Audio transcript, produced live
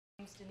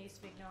Denise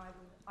Vigno.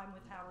 I'm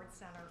with Howard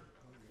Center.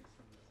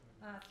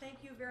 Thank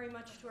you very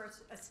much to our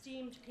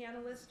esteemed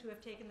panelists who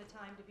have taken the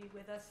time to be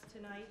with us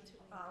tonight.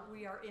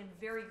 We are in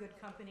very good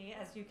company,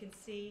 as you can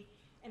see.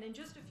 And in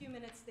just a few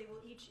minutes, they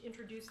will each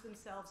introduce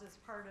themselves as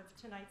part of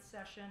tonight's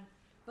session.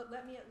 But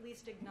let me at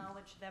least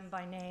acknowledge them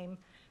by name.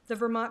 The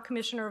Vermont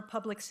Commissioner of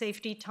Public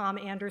Safety, Tom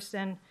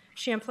Anderson,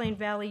 Champlain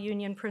Valley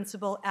Union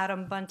Principal,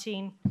 Adam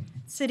Bunting,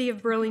 City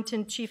of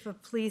Burlington Chief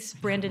of Police,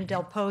 Brandon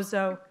Del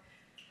Pozo,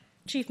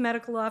 Chief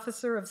Medical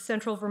Officer of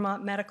Central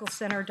Vermont Medical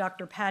Center,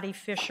 Dr. Patti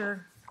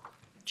Fisher,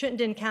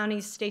 Chittenden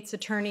County State's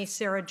Attorney,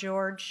 Sarah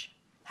George,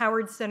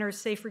 Howard Center's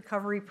Safe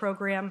Recovery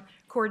Program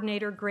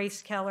Coordinator,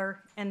 Grace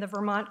Keller, and the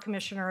Vermont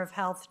Commissioner of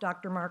Health,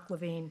 Dr. Mark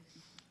Levine.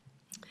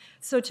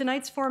 So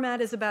tonight's format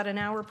is about an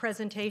hour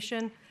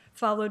presentation,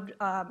 followed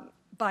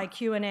by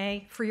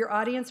Q&A. For your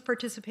audience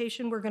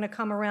participation, we're going to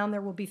come around. There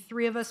will be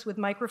 3 of us with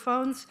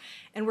microphones,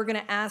 and we're going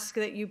to ask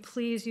that you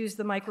please use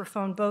the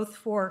microphone both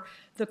for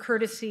the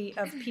courtesy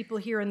of people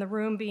here in the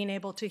room being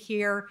able to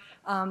hear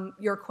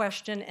your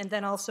question, and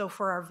then also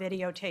for our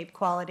videotape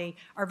quality.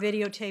 Our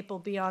videotape will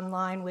be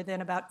online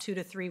within about 2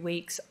 to 3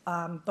 weeks,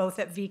 both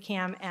at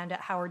VCAM and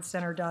at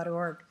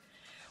howardcenter.org.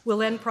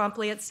 We'll end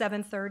promptly at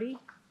 7:30.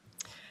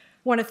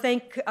 Want to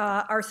thank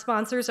our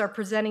sponsors, our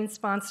presenting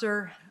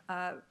sponsor,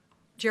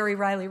 Jerry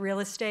Riley Real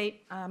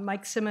Estate,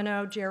 Mike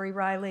Simoneau, Jerry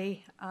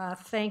Riley,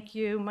 thank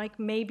you. Mike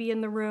may be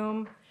in the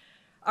room.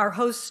 Our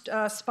host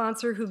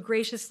sponsor who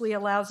graciously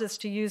allows us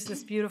to use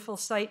this beautiful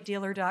site,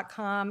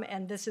 dealer.com,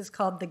 and this is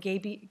called the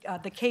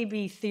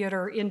KB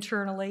Theater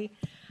internally.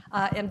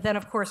 And then,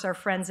 of course, our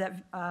friends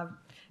at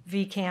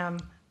VCAM.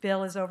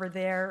 Bill is over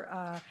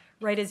there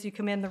right as you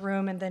come in the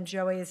room, and then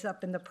Joey is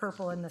up in the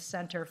purple in the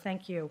center.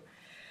 Thank you.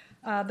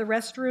 The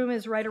restroom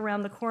is right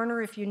around the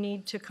corner. If you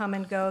need to come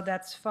and go,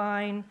 that's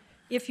fine.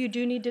 If you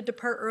do need to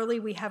depart early,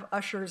 we have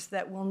ushers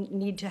that will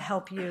need to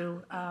help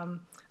you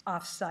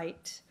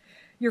off-site.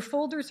 Your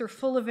folders are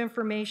full of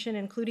information,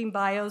 including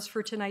bios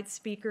for tonight's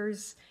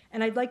speakers.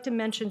 And I'd like to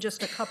mention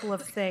just a couple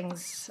of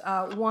things.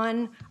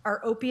 One,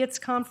 our Opiates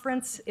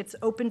conference. It's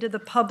open to the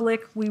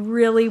public. We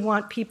really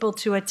want people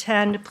to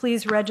attend.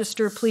 Please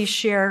register. Please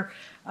share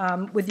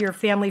with your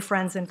family,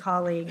 friends, and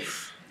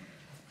colleagues.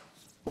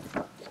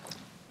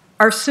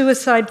 Our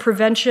suicide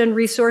prevention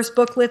resource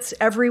booklets,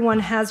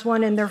 everyone has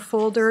one in their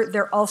folder.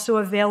 They're also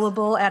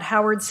available at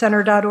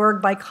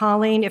howardcenter.org by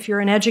calling. If you're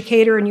an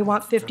educator and you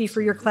want 50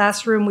 for your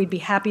classroom, we'd be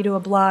happy to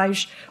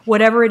oblige.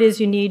 Whatever it is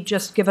you need,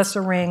 just give us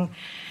a ring.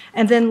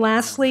 And then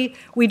lastly,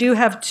 we do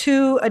have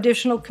 2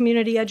 additional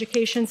community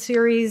education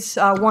series,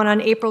 one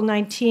on April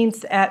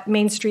 19th at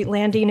Main Street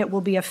Landing. It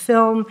will be a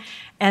film.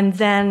 And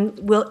then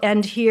we'll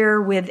end here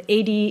with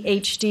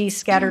ADHD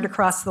scattered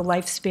across the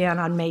lifespan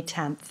on May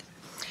 10th.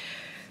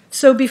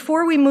 So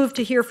before we move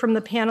to hear from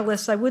the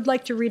panelists, I would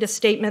like to read a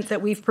statement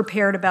that we've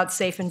prepared about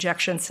safe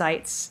injection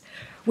sites.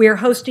 We are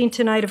hosting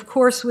tonight, of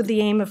course, with the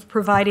aim of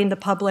providing the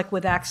public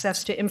with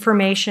access to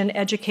information,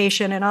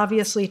 education, and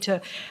obviously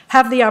to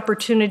have the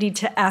opportunity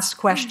to ask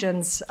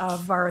questions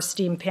of our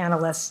esteemed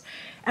panelists.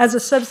 As a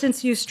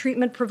substance use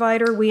treatment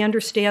provider, we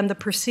understand the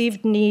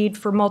perceived need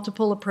for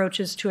multiple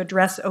approaches to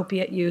address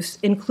opiate use,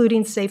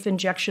 including safe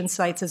injection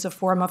sites as a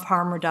form of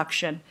harm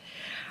reduction.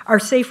 Our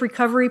Safe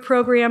Recovery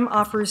Program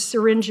offers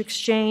syringe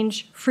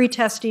exchange, free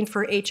testing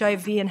for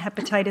HIV and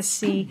hepatitis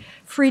C,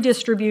 free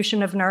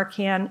distribution of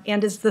Narcan,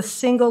 and is the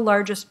single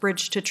largest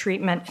bridge to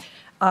treatment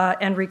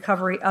and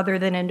recovery other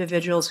than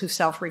individuals who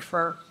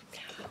self-refer.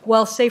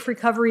 While Safe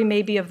Recovery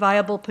may be a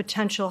viable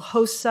potential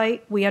host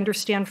site, we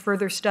understand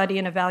further study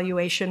and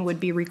evaluation would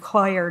be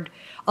required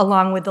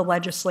along with the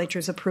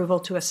legislature's approval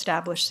to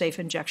establish safe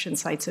injection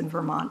sites in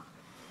Vermont.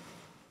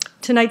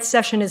 Tonight's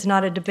session is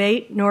not a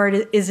debate, nor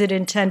is it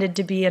intended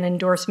to be an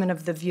endorsement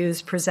of the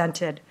views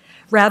presented.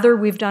 Rather,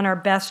 we've done our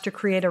best to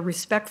create a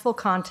respectful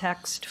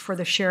context for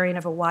the sharing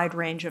of a wide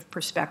range of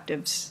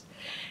perspectives.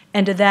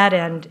 And to that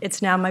end,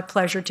 it's now my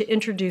pleasure to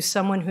introduce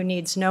someone who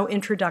needs no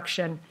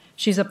introduction.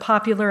 She's a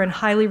popular and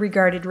highly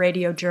regarded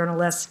radio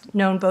journalist,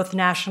 known both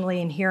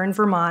nationally and here in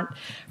Vermont,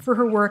 for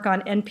her work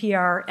on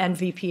NPR and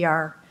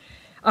VPR.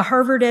 A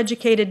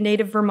Harvard-educated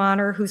native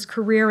Vermonter whose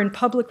career in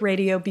public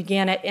radio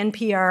began at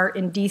NPR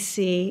in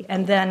D.C.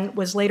 and then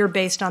was later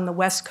based on the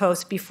West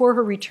Coast before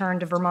her return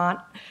to Vermont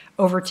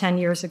over 10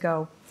 years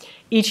ago.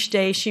 Each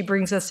day, she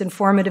brings us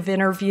informative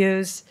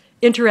interviews,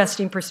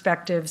 interesting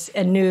perspectives,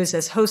 and news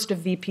as host of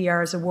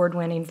VPR's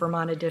award-winning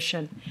Vermont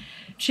Edition.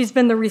 She's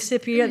been the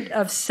recipient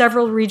of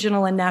several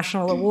regional and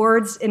national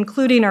awards,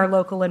 including our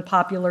local and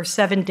popular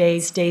 7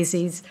 Days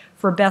Daisies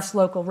for Best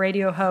Local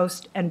Radio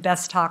Host and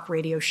Best Talk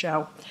Radio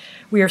Show.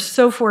 We are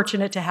so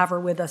fortunate to have her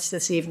with us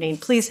this evening.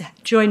 Please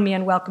join me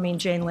in welcoming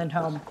Jane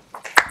Lindholm.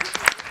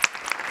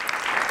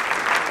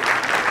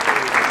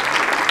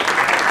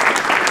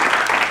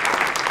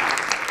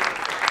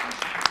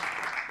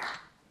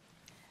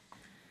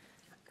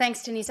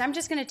 Thanks, Denise. I'm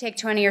just going to take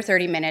 20 or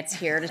 30 minutes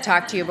here to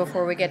talk to you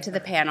before we get to the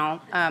panel.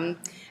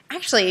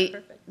 Actually,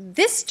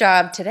 this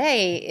job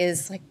today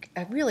is like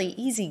a really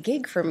easy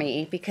gig for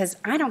me because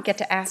I don't get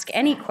to ask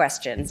any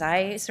questions.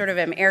 I sort of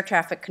am air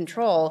traffic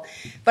control,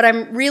 but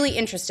I'm really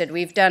interested.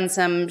 We've done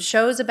some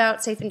shows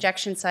about safe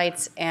injection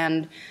sites,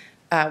 and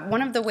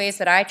one of the ways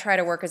that I try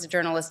to work as a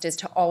journalist is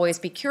to always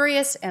be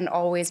curious and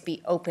always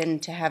be open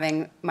to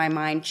having my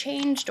mind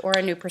changed or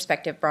a new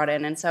perspective brought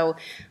in. And so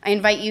I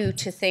invite you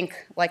to think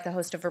like the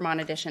host of Vermont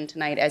Edition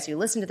tonight as you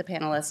listen to the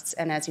panelists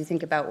and as you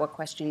think about what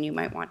question you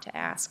might want to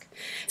ask.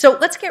 So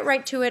let's get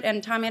right to it.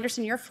 And Tom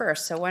Anderson, you're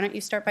first. So why don't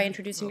you start by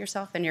introducing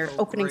yourself and your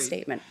opening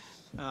statement.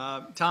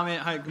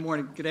 Hi, good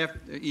morning,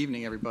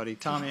 evening, everybody.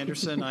 Tom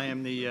Anderson. I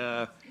am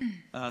the,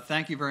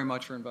 thank you very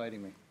much for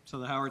inviting me. So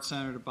the Howard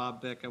Senator,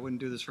 Bob Bick, I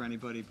wouldn't do this for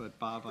anybody, but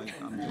Bob, I'm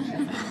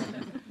doing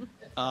it.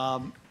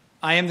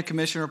 I am the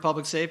Commissioner of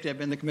Public Safety. I've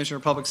been the Commissioner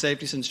of Public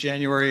Safety since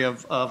January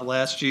of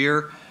last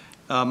year.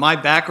 My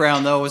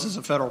background, though, is as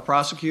a federal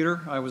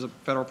prosecutor. I was a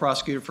federal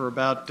prosecutor for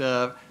about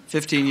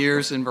 15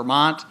 years in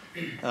Vermont.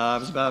 I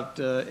was about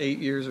 8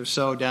 years or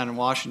so down in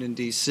Washington,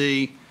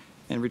 D.C.,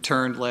 and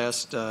returned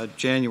last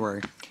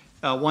January.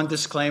 One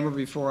disclaimer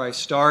before I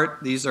start.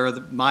 These are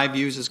my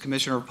views as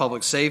Commissioner of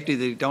Public Safety.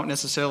 They don't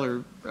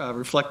necessarily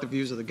reflect the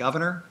views of the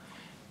governor,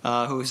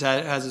 who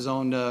has his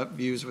own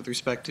views with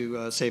respect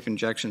to safe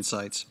injection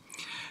sites.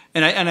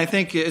 And I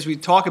think as we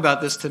talk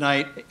about this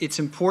tonight, it's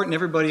important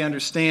everybody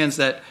understands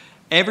that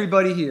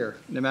everybody here,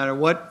 no matter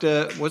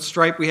what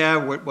stripe we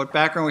have, what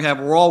background we have,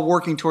 we're all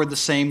working toward the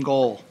same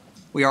goal.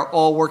 We are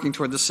all working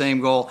toward the same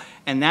goal,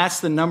 and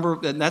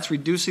that's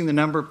reducing the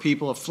number of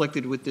people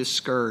afflicted with this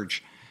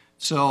scourge.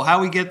 So how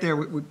we get there,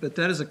 but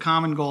that is a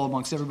common goal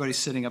amongst everybody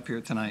sitting up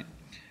here tonight.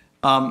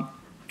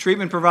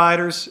 Treatment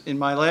providers, in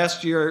my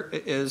last year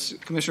as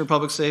Commissioner of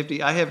Public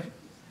Safety, I have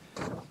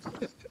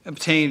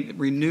obtained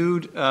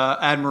renewed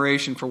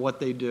admiration for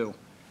what they do.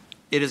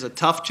 It is a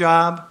tough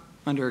job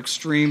under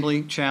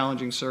extremely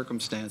challenging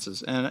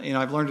circumstances. And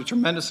I've learned a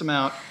tremendous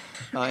amount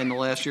in the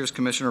last year as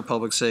Commissioner of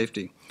Public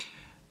Safety.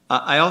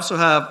 I also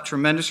have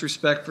tremendous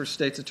respect for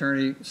State's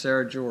Attorney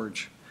Sarah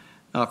George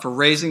for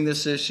raising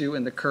this issue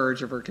and the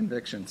courage of her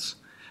convictions.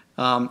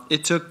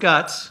 It took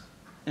guts,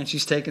 and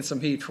she's taken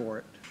some heat for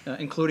it,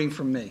 including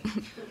from me.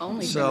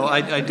 Only so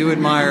I do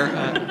admire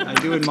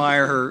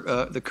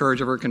her, the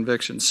courage of her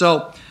convictions.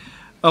 So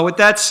with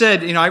that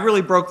said, I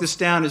really broke this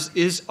down as,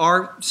 is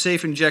our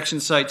safe injection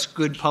sites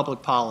good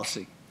public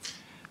policy?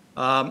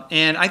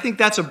 And I think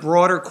that's a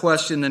broader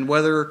question than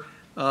whether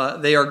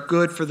they are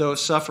good for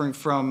those suffering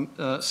from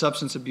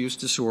substance abuse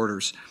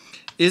disorders.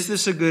 Is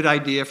this a good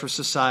idea for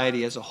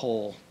society as a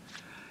whole?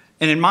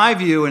 And in my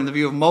view, and in the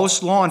view of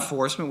most law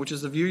enforcement, which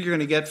is the view you're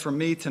going to get from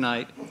me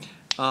tonight,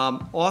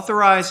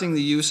 authorizing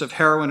the use of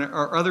heroin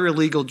or other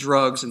illegal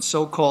drugs in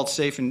so-called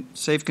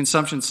safe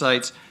consumption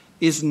sites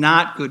is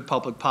not good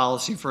public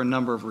policy for a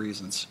number of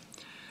reasons.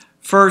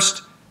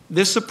 First,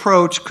 this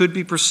approach could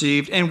be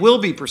perceived and will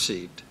be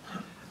perceived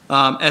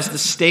as the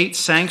state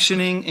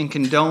sanctioning and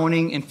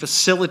condoning and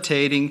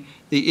facilitating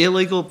the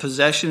illegal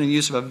possession and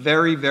use of a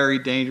very, very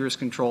dangerous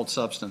controlled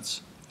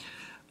substance.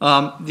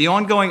 The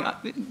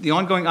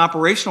ongoing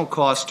operational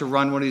cost to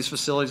run one of these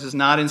facilities is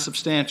not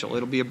insubstantial.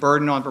 It'll be a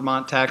burden on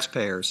Vermont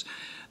taxpayers.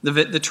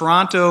 The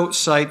Toronto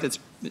site that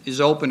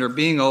is opened or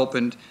being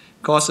opened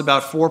costs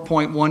about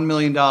 $4.1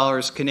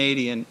 million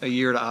Canadian a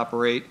year to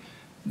operate.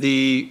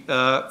 The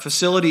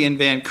facility in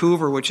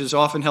Vancouver, which is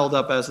often held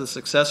up as the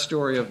success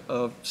story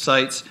of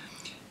sites,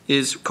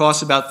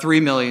 costs about $3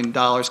 million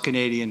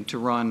Canadian to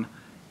run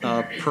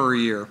per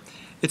year.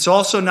 It's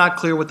also not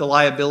clear what the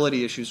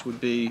liability issues would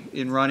be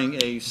in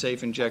running a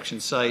safe injection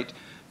site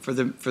for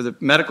the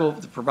medical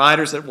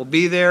providers that will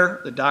be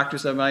there, the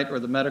doctors that might, or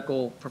the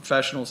medical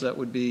professionals that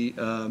would be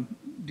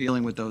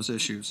dealing with those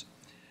issues.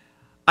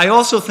 I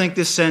also think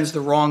this sends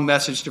the wrong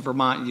message to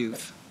Vermont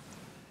youth.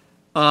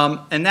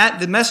 And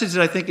the message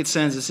that I think it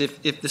sends is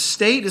if the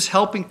state is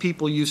helping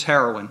people use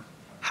heroin,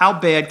 how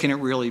bad can it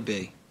really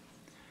be?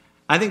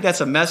 I think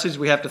that's a message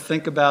we have to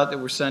think about that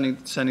we're sending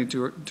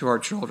to our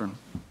children.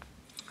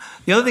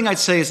 The other thing I'd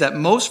say is that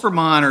most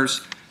Vermonters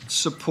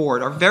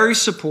are very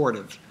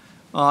supportive.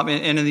 And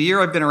in the year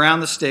I've been around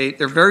the state,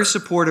 they're very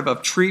supportive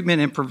of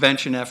treatment and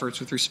prevention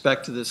efforts with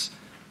respect to this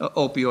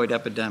opioid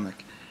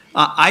epidemic.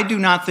 I do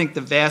not think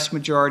the vast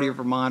majority of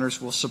Vermonters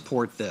will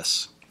support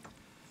this.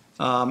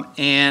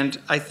 And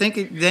I think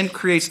it then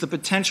creates the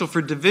potential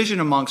for division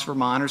amongst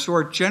Vermonters who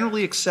are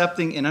generally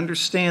accepting and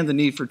understand the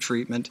need for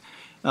treatment,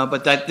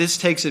 but that this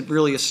takes it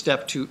really a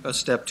step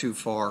too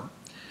far.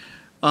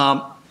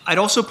 I'd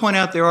also point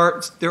out there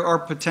are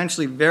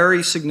potentially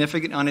very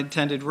significant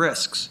unintended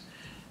risks.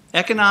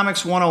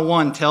 Economics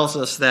 101 tells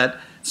us that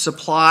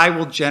supply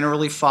will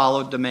generally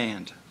follow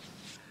demand.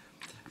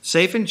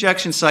 Safe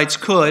injection sites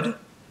could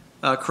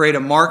create a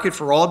market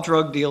for all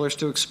drug dealers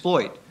to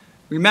exploit.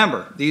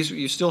 Remember,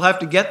 you still have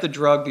to get the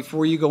drug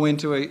before you go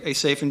into a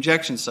safe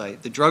injection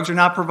site. The drugs are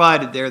not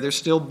provided there; they're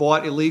still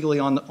bought illegally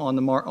in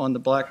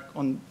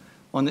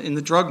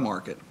the drug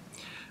market.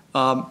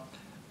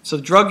 So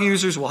drug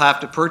users will have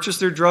to purchase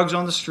their drugs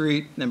on the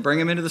street and then bring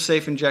them into the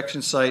safe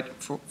injection site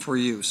for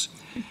use.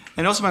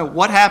 And also,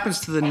 what happens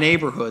to the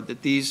neighborhood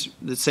that the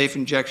safe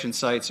injection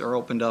sites are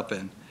opened up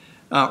in?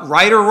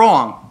 Right or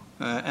wrong,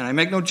 and I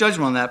make no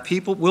judgment on that,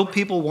 will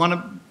people want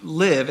to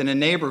live in a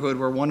neighborhood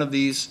where one of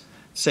these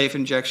safe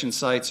injection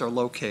sites are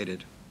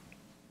located?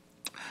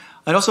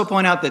 I'd also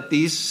point out that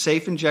these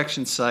safe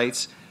injection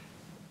sites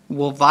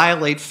will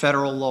violate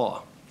federal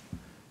law.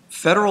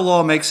 Federal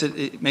law makes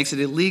it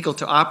illegal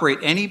to operate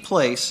any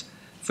place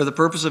for the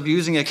purpose of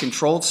using a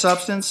controlled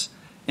substance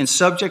and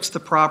subjects the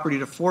property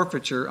to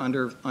forfeiture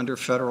under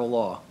federal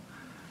law.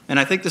 And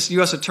I think this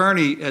U.S.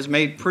 Attorney has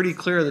made pretty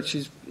clear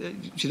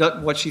that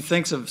what she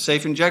thinks of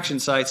safe injection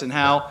sites and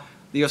how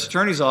the U.S.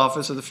 Attorney's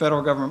Office or the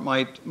federal government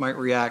might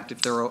react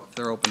if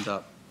they're opened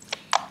up.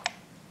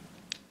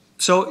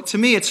 So to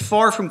me, it's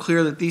far from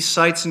clear that these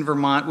sites in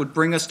Vermont would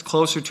bring us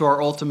closer to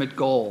our ultimate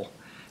goal.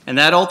 And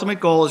that ultimate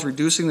goal is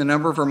reducing the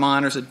number of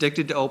Vermonters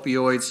addicted to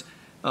opioids,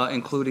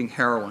 including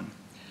heroin.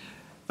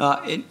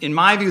 In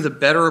my view, the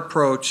better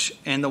approach,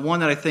 and the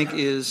one that I think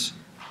is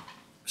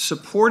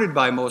supported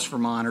by most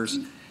Vermonters,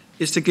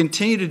 is to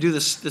continue to do the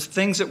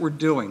things that we're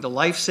doing, the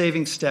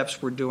life-saving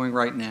steps we're doing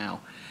right now.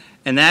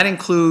 And that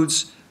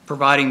includes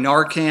providing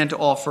Narcan to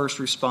all first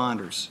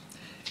responders.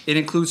 It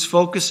includes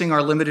focusing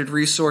our limited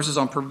resources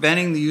on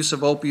preventing the use of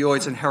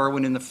opioids and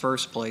heroin in the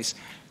first place.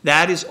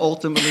 That is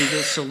ultimately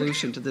the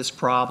solution to this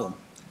problem.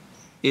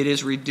 It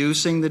is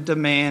reducing the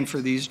demand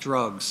for these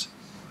drugs.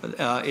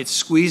 It's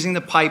squeezing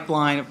the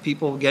pipeline of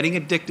people getting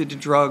addicted to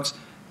drugs,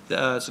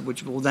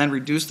 which will then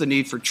reduce the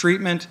need for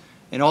treatment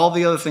and all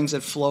the other things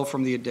that flow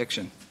from the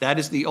addiction. That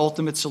is the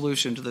ultimate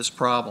solution to this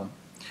problem.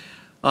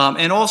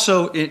 And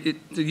also, to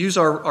use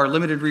our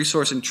limited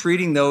resource in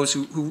treating those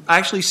who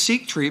actually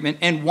seek treatment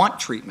and want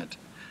treatment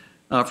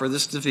for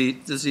this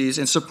disease,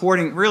 and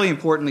supporting, really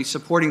importantly,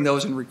 supporting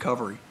those in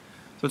recovery.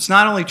 So it's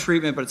not only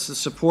treatment, but it's the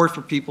support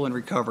for people in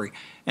recovery.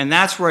 And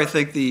that's where I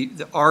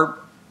think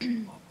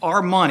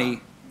our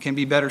money can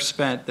be better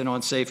spent than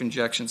on safe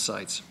injection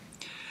sites.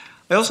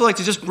 I'd also like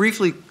to just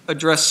briefly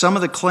address some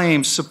of the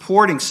claims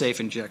supporting safe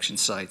injection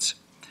sites.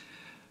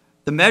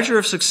 The measure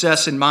of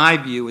success, in my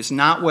view, is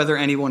not whether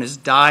anyone has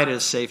died at a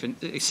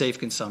safe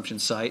consumption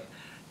site.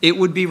 It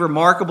would be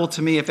remarkable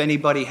to me if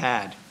anybody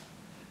had,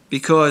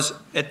 because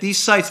at these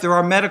sites there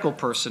are medical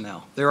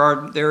personnel,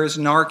 there is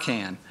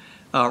Narcan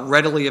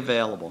readily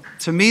available.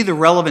 To me, the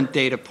relevant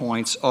data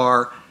points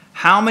are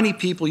how many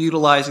people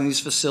utilizing these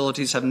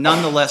facilities have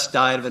nonetheless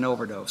died of an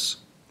overdose.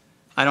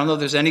 I don't know if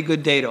there's any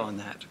good data on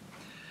that.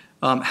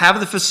 Have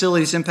the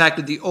facilities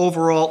impacted the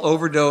overall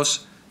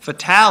overdose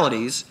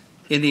fatalities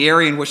in the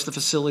area in which the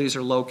facilities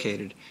are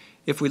located?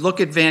 If we look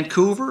at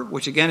Vancouver,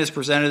 which again is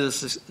presented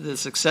as the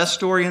success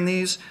story in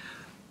these,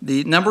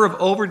 the number of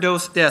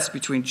overdose deaths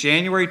between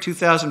January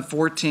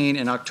 2014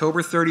 and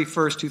October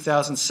 31st,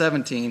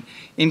 2017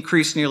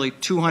 increased nearly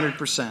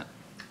 200%.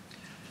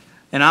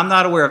 And I'm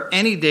not aware of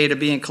any data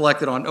being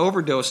collected on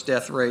overdose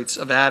death rates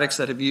of addicts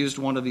that have used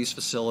one of these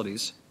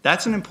facilities.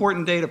 That's an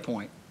important data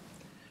point.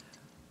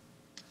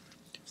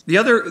 The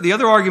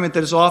other argument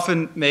that is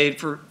often made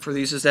for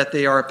these is that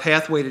they are a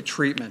pathway to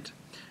treatment.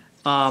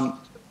 But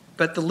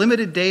the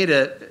limited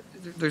data,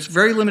 there's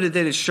very limited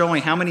data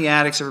showing how many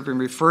addicts have been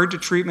referred to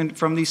treatment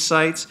from these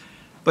sites.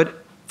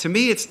 But to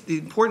me, the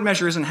important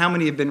measure isn't how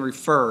many have been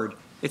referred.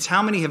 It's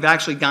how many have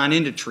actually gone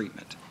into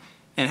treatment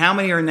and how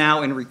many are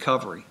now in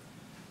recovery.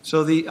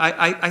 So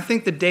I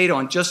think the data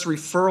on just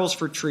referrals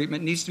for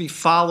treatment needs to be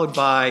followed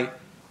by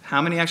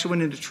how many actually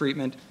went into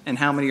treatment and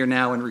how many are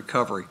now in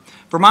recovery.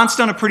 Vermont's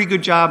done a pretty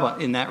good job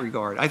in that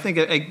regard. I think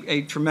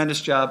a tremendous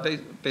job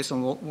based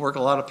on the work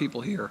of a lot of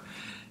people here.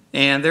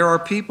 And there are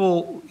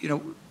people,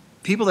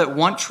 people that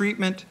want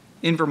treatment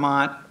in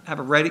Vermont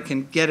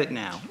can get it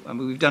now. I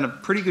mean, we've done a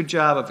pretty good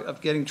job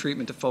of getting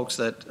treatment to folks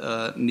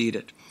that need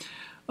it.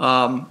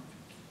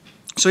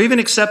 So even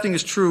accepting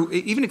is true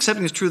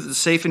that the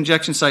safe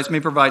injection sites may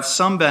provide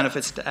some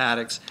benefits to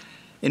addicts,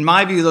 in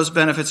my view, those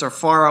benefits are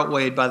far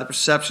outweighed by the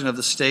perception of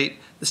the state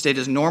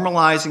is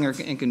normalizing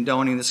and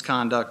condoning this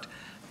conduct,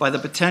 by the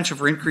potential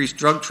for increased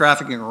drug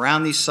trafficking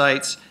around these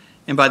sites,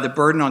 and by the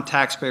burden on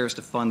taxpayers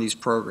to fund these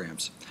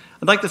programs.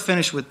 I'd like to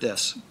finish with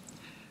this.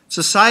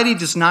 Society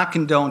does not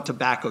condone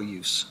tobacco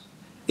use.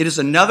 It is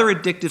another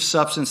addictive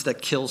substance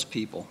that kills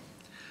people.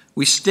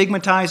 We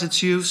stigmatize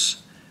its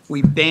use,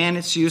 we ban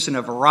its use in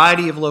a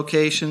variety of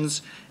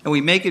locations, and we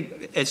make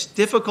it as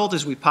difficult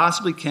as we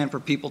possibly can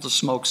for people to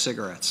smoke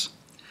cigarettes.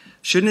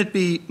 Shouldn't it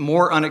be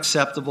more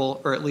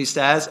unacceptable, or at least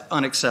as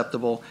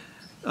unacceptable,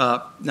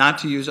 not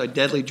to use a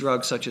deadly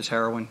drug such as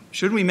heroin?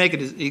 Shouldn't we make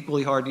it as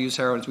equally hard to use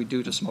heroin as we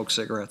do to smoke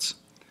cigarettes?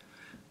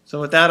 So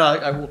with that,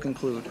 I will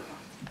conclude.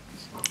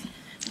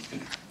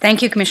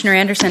 Thank you, Commissioner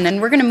Anderson.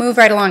 And we're going to move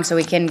right along so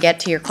we can get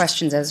to your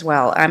questions as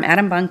well.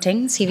 Adam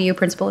Bunting, CVU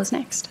Principal, is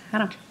next.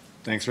 Adam.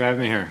 Thanks for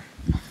having me here.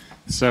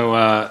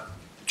 So,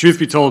 truth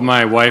be told,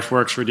 my wife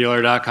works for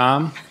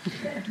dealer.com,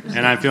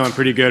 and I'm feeling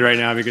pretty good right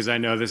now because I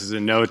know this is a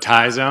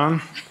no-tie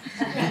zone.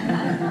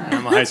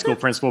 I'm a high school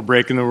principal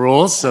breaking the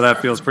rules, so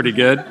that feels pretty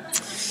good.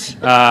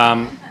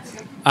 I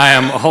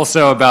am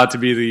also about to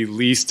be the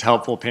least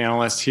helpful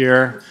panelist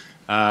here.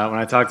 When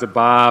I talked to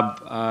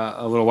Bob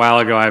a little while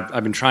ago,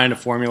 I've been trying to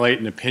formulate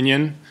an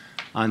opinion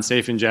on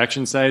safe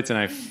injection sites, and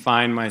I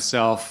find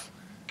myself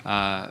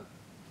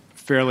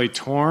fairly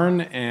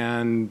torn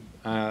and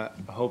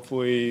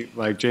hopefully,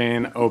 like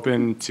Jane,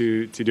 open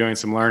to doing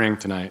some learning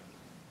tonight.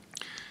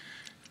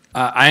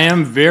 I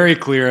am very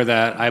clear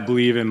that I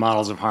believe in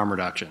models of harm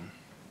reduction.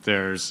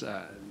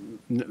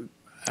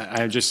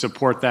 I just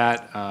support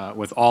that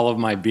with all of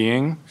my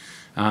being.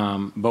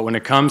 But when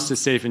it comes to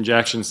safe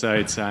injection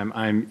sites,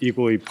 I'm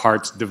equally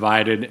parts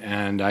divided,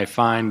 and I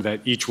find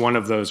that each one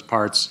of those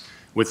parts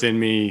within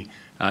me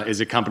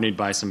is accompanied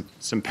by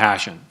some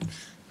passion.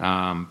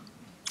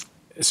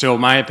 So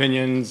my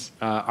opinions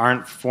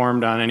aren't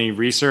formed on any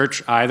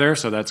research either,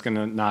 so that's going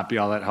to not be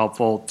all that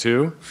helpful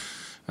too.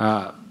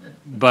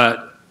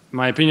 But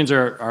my opinions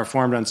are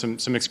formed on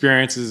some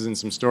experiences and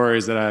some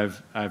stories that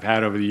I've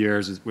had over the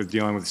years with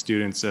dealing with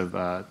students of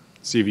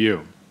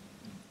CVU.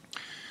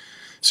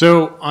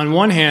 So on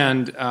one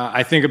hand,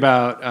 I think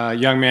about a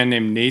young man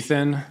named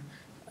Nathan,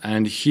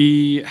 and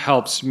he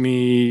helps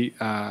me,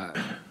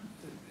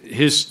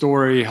 his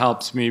story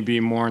helps me be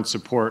more in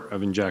support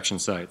of injection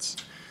sites.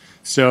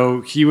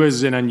 So he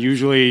was an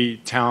unusually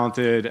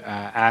talented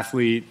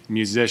athlete,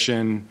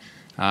 musician,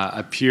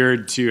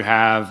 appeared to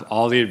have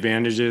all the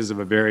advantages of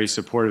a very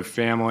supportive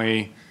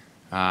family,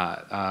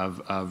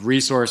 of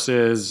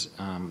resources,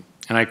 and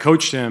I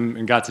coached him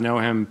and got to know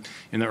him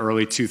in the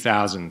early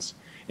 2000s.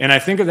 And I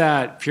think of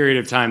that period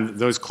of time,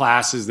 those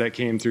classes that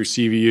came through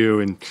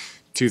CVU in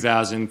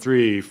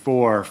 2003,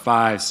 4,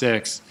 5,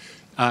 6.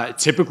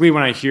 Typically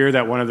when I hear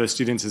that one of the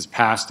students has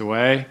passed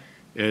away,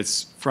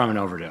 it's from an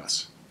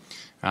overdose.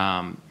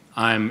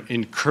 I'm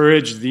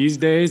encouraged these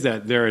days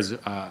that there is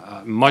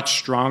a much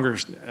stronger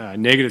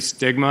negative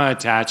stigma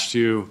attached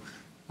to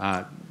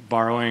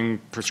borrowing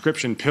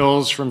prescription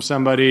pills from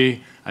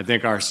somebody. I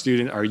think our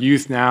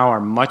youth now are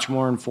much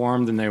more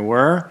informed than they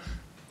were,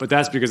 but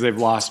that's because they've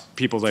lost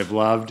people they've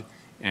loved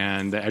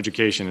and the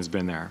education has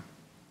been there.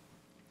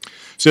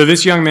 So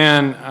this young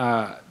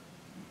man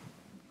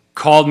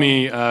called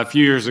me a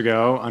few years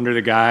ago under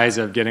the guise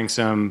of getting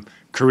some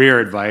career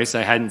advice.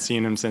 I hadn't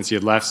seen him since he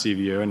had left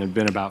CVU, and it had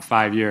been about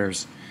 5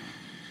 years.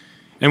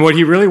 And what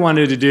he really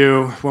wanted to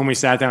do when we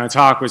sat down and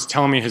talked was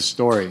tell me his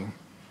story.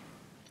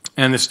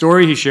 And the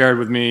story he shared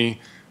with me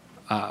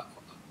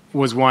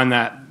was one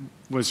that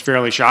was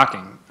fairly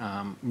shocking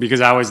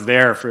because I was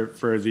there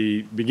for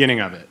the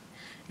beginning of it.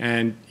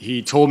 And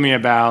he told me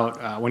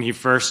about when he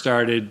first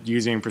started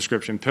using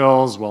prescription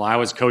pills while I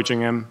was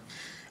coaching him.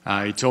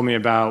 He told me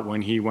about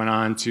when he went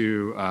on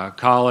to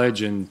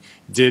college and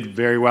did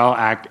very well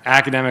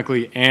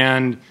academically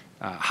and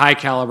high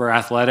caliber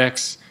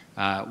athletics,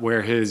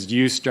 where his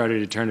use started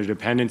to turn to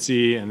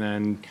dependency and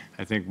then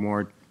I think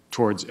more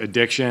towards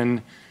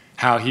addiction,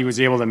 how he was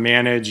able to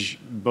manage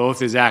both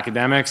his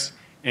academics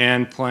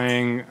and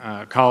playing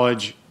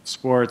college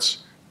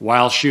sports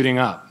while shooting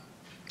up.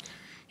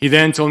 He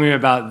then told me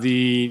about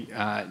the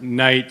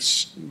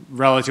nights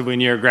relatively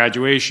near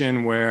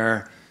graduation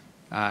where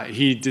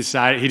he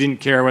decided he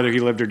didn't care whether he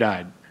lived or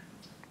died.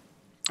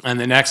 And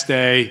the next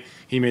day,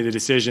 he made the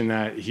decision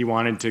that he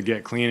wanted to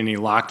get clean, and he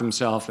locked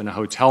himself in a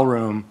hotel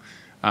room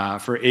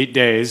for 8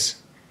 days.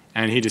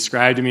 And he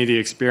described to me the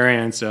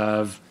experience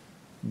of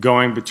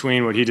going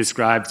between what he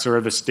described sort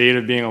of a state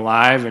of being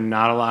alive and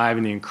not alive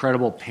and the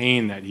incredible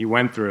pain that he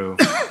went through.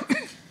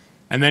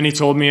 And then he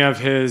told me of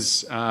his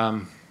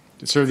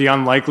sort of the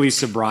unlikely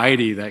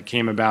sobriety that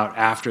came about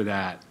after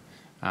that.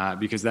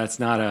 Because that's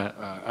not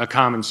a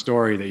common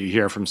story that you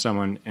hear from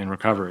someone in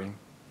recovery.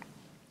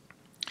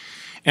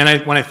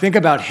 And when I think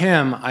about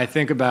him, I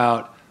think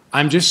about,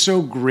 I'm just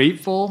so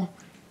grateful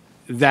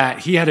that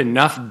he had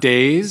enough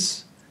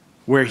days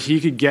where he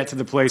could get to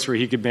the place where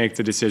he could make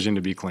the decision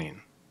to be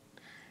clean.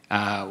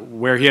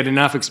 Where he had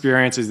enough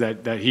experiences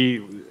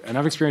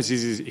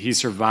he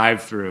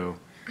survived through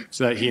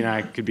so that he and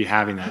I could be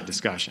having that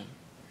discussion.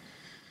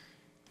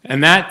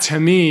 And that, to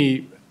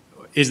me,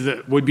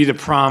 would be the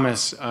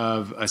promise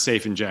of a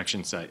safe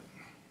injection site.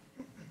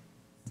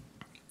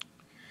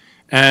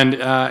 And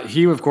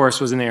he, of course,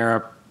 was in the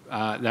era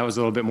that was a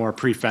little bit more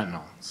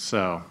pre-fentanyl,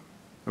 so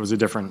it was a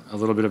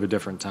little bit of a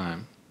different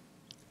time.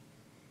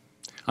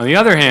 On the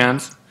other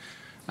hand,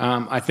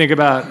 I think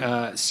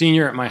about a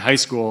senior at my high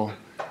school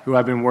who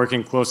I've been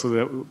working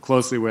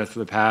closely with for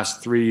the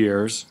past 3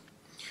 years.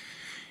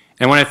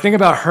 And when I think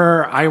about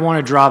her, I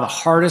want to draw the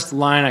hardest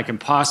line I can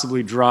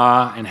possibly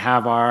draw and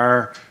have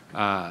our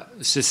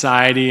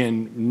society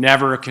and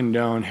never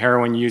condone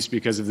heroin use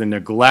because of the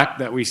neglect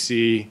that we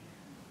see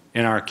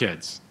in our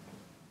kids,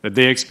 that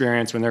they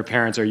experience when their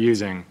parents are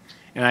using.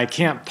 And I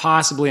can't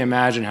possibly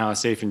imagine how a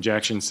safe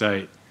injection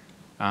site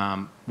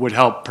would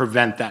help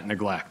prevent that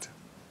neglect.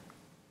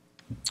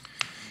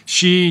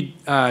 She,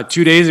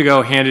 2 days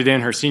ago, handed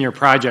in her senior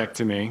project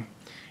to me,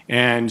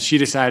 and she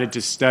decided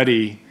to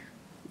study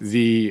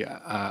the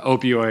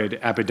opioid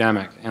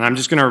epidemic. And I'm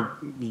just going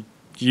to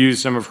to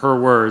use some of her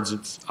words.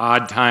 It's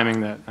odd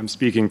timing that I'm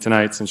speaking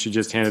tonight since she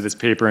just handed this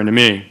paper into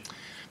me. I'm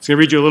just going to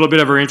read you a little bit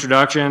of her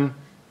introduction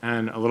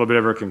and a little bit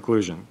of her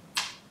conclusion.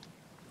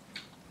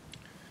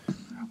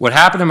 What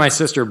happened to my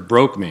sister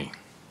broke me.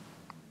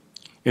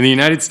 In the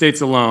United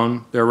States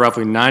alone, there are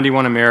roughly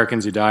 91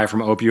 Americans who die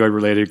from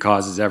opioid-related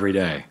causes every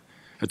day,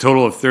 a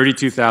total of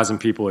 32,000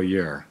 people a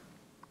year.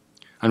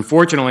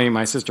 Unfortunately,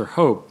 my sister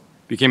Hope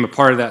became a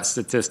part of that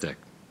statistic.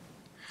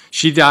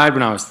 She died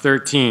when I was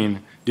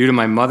 13 due to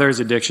my mother's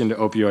addiction to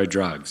opioid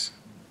drugs.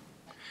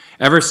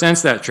 Ever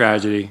since that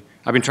tragedy,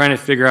 I've been trying to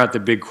figure out the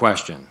big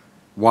question.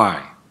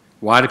 Why?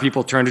 Why do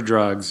people turn to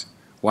drugs?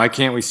 Why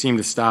can't we seem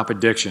to stop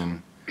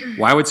addiction?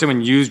 Why would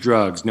someone use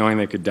drugs knowing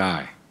they could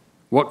die?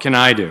 What can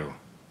I do?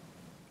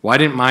 Why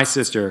didn't my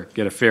sister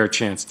get a fair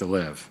chance to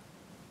live?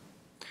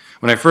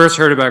 When I first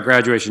heard about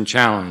Graduation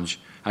Challenge,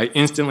 I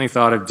instantly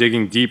thought of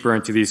digging deeper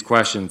into these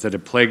questions that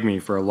had plagued me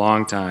for a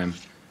long time,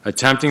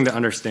 attempting to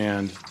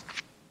understand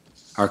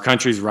our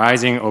country's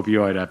rising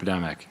opioid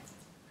epidemic.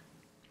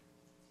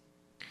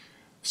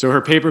 So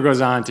her paper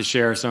goes on to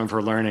share some of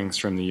her learnings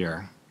from the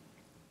year.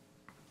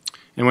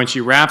 And when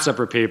she wraps up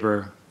her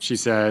paper, she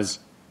says,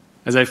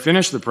 "As I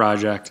finished the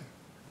project,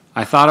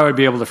 I thought I would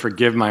be able to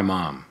forgive my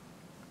mom.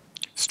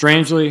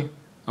 Strangely,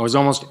 I was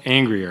almost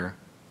angrier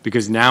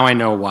because now I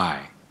know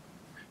why.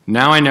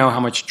 Now I know how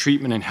much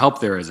treatment and help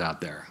there is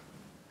out there.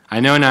 I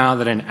know now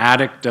that an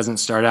addict doesn't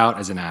start out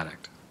as an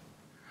addict.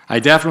 I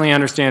definitely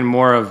understand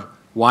more of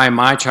why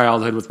my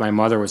childhood with my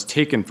mother was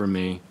taken from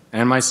me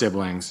and my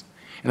siblings,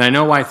 and I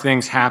know why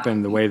things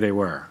happened the way they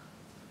were.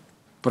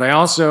 But I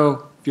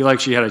also feel like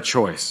she had a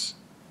choice.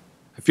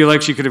 I feel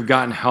like she could have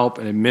gotten help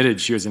and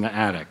admitted she was an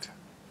addict.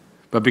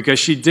 But because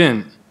she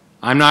didn't,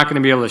 I'm not going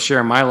to be able to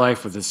share my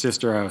life with the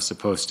sister I was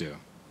supposed to.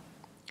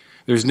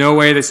 There's no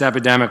way this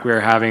epidemic we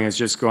are having is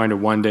just going to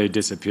one day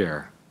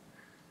disappear.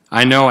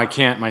 I know I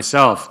can't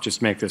myself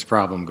just make this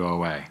problem go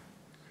away.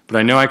 But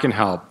I know I can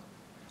help.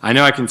 I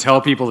know I can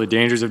tell people the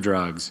dangers of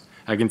drugs.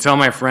 I can tell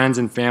my friends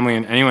and family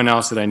and anyone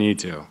else that I need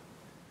to.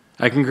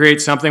 I can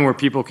create something where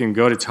people can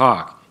go to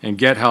talk and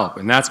get help,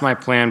 and that's my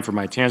plan for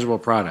my tangible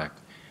product.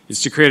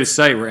 It's to create a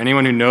site where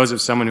anyone who knows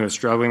of someone who is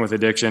struggling with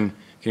addiction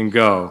can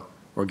go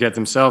or get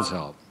themselves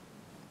help,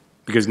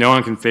 because no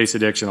one can face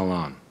addiction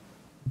alone.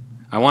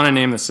 I want to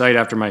name the site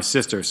after my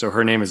sister so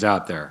her name is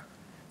out there.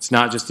 It's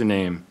not just a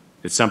name,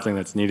 it's something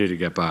that's needed to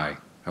get by.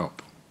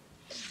 Hope."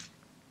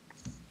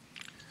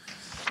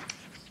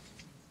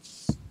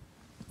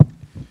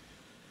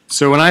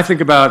 So when I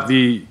think about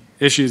the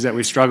issues that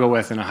we struggle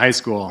with in a high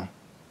school,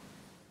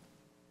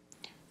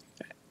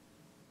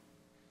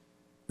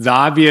 the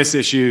obvious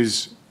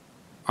issues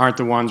aren't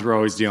the ones we're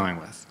always dealing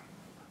with.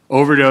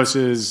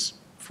 Overdoses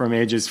from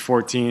ages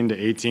 14 to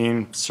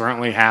 18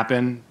 certainly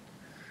happen,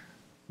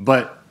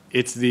 but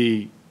it's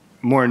the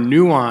more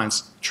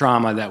nuanced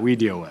trauma that we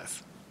deal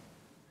with.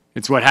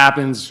 It's what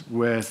happens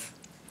with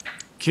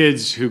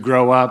kids who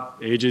grow up,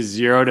 ages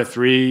 0 to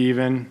 3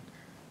 even,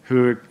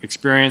 who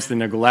experience the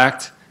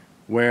neglect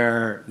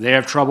where they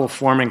have trouble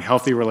forming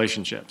healthy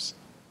relationships.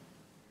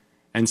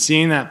 And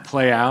seeing that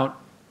play out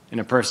in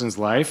a person's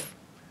life,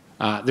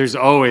 there's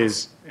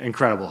always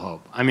incredible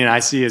hope. I mean, I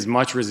see as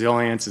much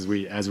resilience as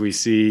we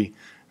see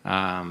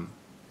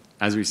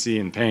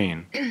in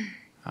pain.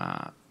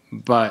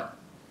 But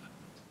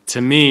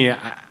to me,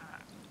 I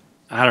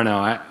don't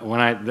know.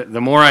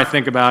 The more I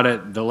think about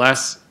it, the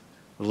less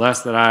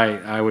that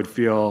I would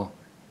feel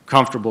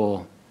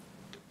comfortable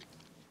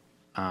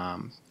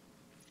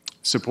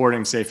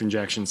supporting safe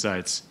injection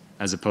sites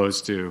as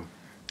opposed to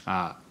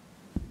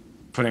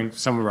putting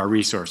some of our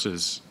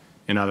resources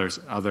in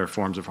other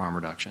forms of harm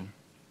reduction.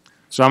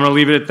 So I'm going to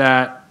leave it at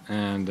that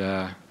and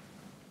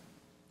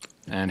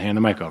hand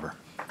the mic over.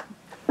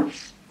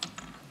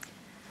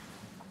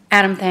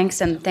 Adam,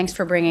 thanks, and thanks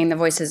for bringing the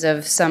voices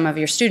of some of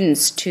your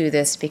students to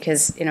this,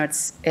 because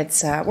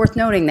it's worth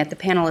noting that the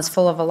panel is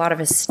full of a lot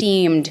of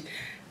esteemed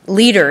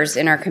leaders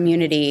in our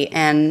community,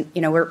 and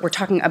we're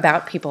talking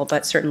about people,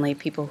 but certainly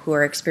people who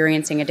are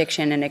experiencing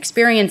addiction and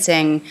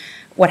experiencing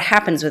what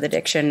happens with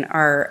addiction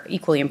are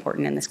equally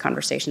important in this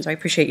conversation. So I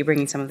appreciate you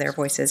bringing some of their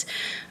voices.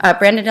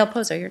 Brandon Del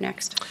Pozo, you're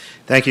next.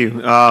 Thank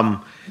you.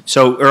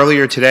 So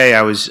earlier today,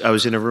 I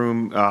was in a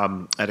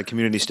room at a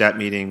community stat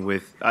meeting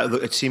with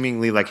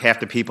seemingly like half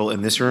the people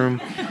in this room.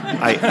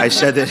 I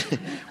said that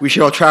we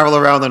should all travel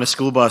around on a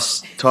school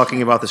bus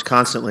talking about this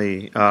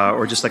constantly,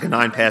 or just like a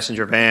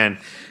 9-passenger van.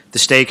 The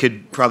state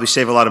could probably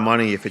save a lot of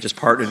money if it just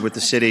partnered with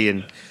the city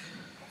and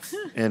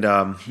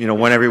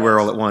went everywhere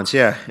all at once.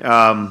 Yeah.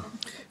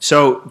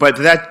 But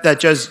that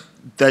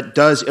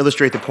does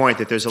illustrate the point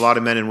that there's a lot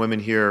of men and women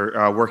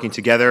here working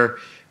together,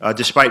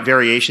 despite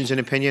variations in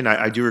opinion.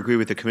 I do agree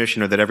with the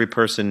commissioner that every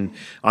person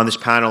on this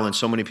panel and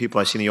so many people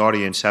I see in the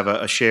audience have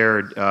a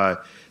shared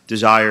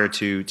desire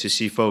to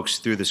see folks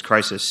through this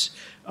crisis.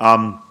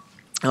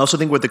 I also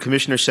think what the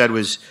commissioner said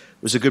was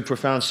a good,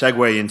 profound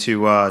segue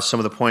into some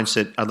of the points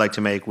that I'd like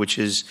to make, which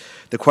is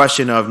the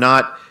question of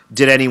not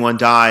did anyone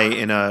die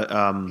in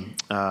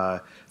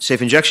a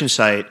safe injection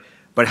site,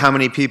 but how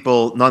many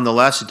people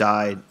nonetheless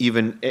died,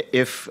 even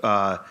if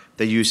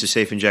they used a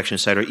safe injection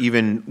site, or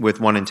even with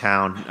one in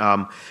town?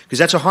 Because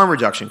that's a harm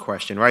reduction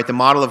question, right? The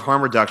model of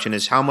harm reduction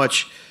is how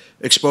much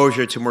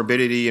exposure to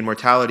morbidity and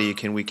mortality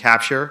can we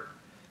capture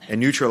and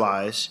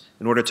neutralize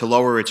in order to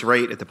lower its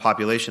rate at the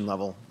population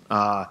level.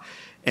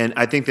 And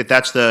I think that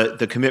that's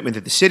the commitment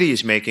that the city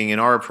is making in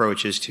our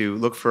approach, is to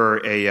look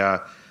for a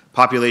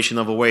population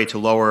level way to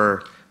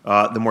lower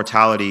the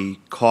mortality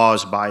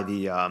caused by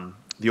the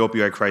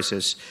opioid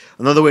crisis.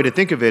 Another way to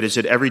think of it is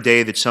that every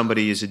day that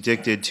somebody is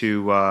addicted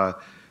to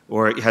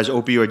or has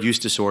opioid use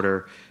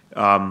disorder,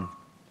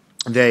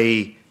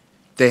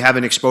 they have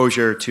an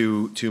exposure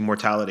to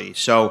mortality.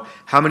 So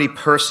how many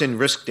person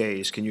risk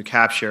days can you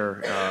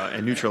capture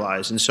and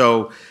neutralize? And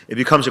so it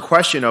becomes a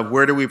question of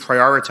where do we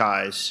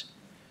prioritize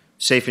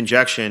safe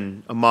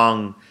injection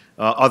among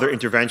other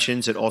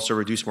interventions that also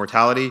reduce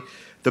mortality.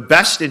 The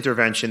best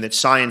intervention that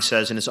science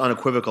says and is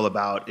unequivocal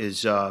about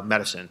is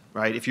medicine,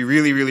 right? If you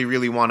really, really,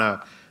 really want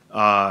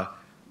to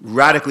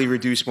radically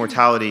reduce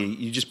mortality,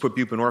 you just put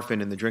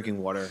buprenorphine in the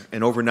drinking water,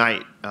 and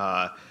overnight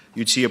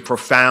you'd see a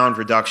profound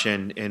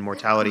reduction in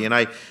mortality. And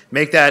I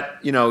make that,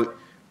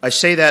 I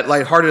say that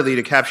lightheartedly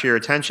to capture your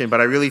attention,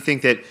 but I really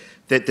think that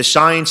the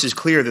science is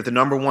clear that the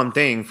number one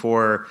thing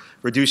for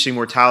reducing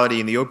mortality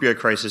in the opioid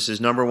crisis is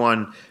number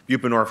one,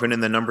 buprenorphine,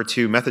 and then number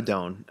two,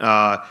 methadone.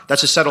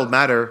 That's a settled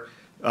matter,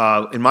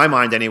 in my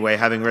mind anyway,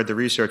 having read the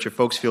research. If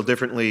folks feel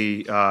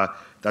differently,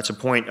 that's a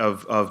point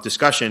of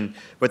discussion.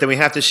 But then we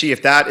have to see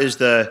if that is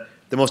the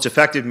most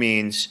effective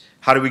means,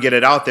 how do we get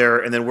it out there,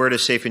 and then where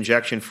does safe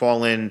injection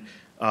fall in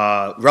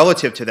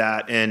relative to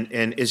that,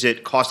 and is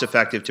it cost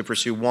effective to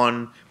pursue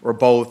one or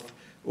both,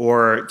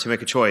 or to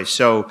make a choice?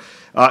 So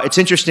it's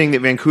interesting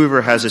that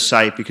Vancouver has a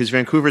site, because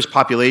Vancouver's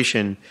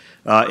population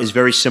is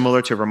very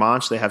similar to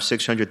Vermont's. They have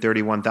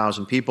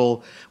 631,000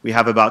 people. We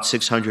have about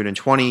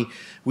 620.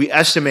 We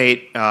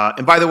estimate,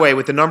 and by the way,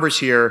 with the numbers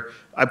here,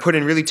 I put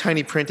in really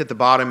tiny print at the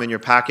bottom in your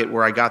packet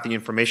where I got the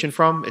information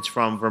from. It's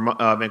from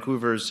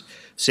Vancouver's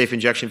safe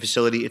injection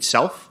facility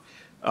itself.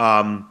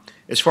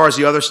 As far as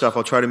the other stuff,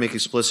 I'll try to make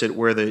explicit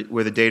where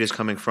the data is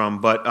coming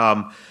from.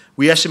 But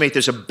we estimate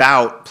there's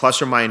about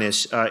plus or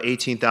minus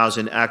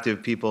 18,000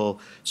 active people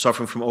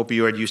suffering from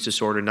opioid use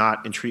disorder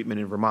not in treatment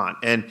in Vermont.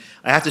 And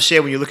I have to say,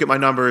 when you look at my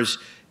numbers,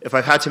 if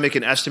I've had to make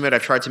an estimate,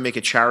 I've tried to make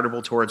it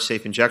charitable towards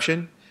safe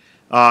injection.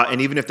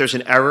 And even if there's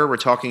an error, we're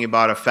talking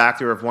about a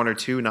factor of 1 or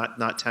 2,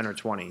 not 10 or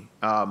 20.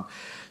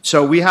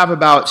 So we have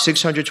about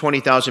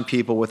 620,000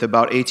 people with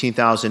about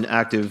 18,000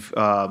 active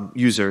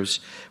users.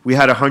 We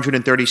had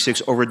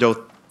 136 overdose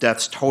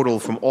deaths total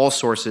from all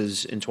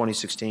sources in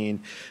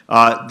 2016.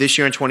 This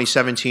year in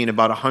 2017,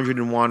 about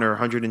 101 or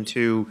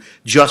 102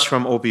 just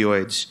from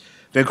opioids.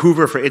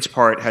 Vancouver, for its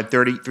part, had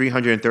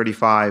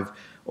 335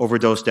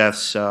 overdose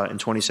deaths in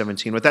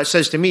 2017. What that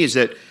says to me is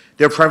that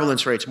their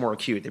prevalence rate's more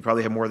acute. They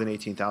probably have more than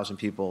 18,000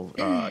 people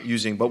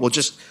using, but we'll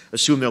just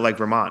assume they're like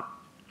Vermont.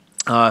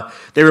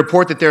 They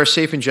report that their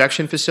safe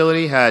injection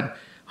facility had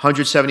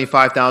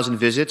 175,000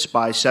 visits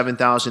by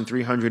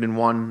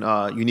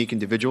 7,301 unique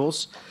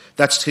individuals.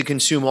 That's to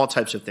consume all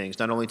types of things,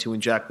 not only to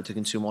inject, but to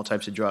consume all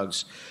types of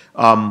drugs.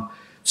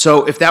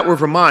 So if that were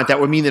Vermont, that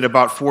would mean that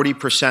about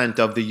 40%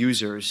 of the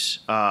users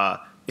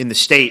in the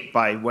state,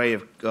 by way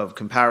of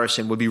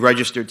comparison, would be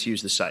registered to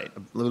use the site,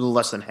 a little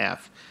less than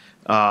half.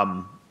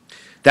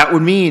 That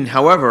would mean,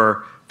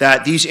 however,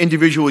 that these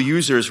individual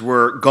users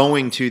were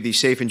going to the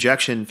safe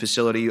injection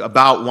facility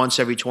about once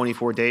every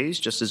 24 days,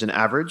 just as an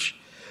average.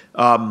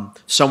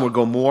 Some would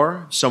go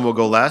more, some will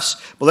go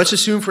less. But let's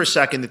assume for a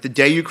second that the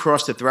day you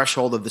cross the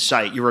threshold of the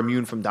site, you're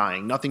immune from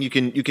dying. Nothing you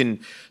can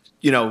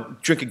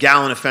drink a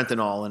gallon of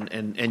fentanyl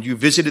and you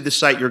visited the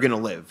site, you're going to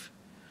live.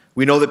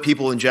 We know that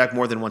people inject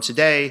more than once a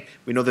day.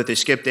 We know that they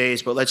skip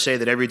days, but let's say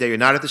that every day you're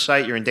not at the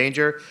site, you're in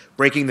danger.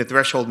 Breaking the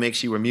threshold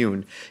makes you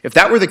immune. If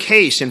that were the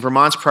case, and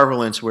Vermont's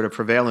prevalence were to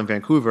prevail in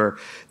Vancouver,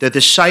 that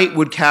the site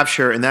would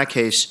capture, in that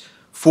case,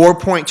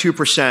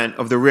 4.2%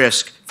 of the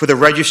risk for the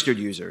registered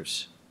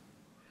users.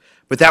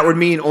 But that would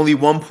mean only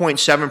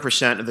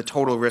 1.7% of the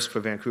total risk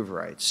for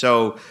Vancouverites.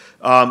 So,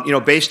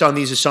 based on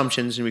these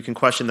assumptions, and we can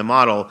question the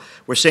model,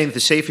 we're saying that the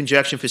safe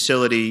injection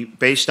facility,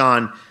 based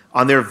on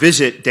their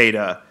visit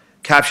data,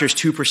 captures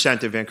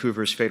 2% of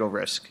Vancouver's fatal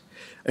risk.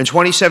 In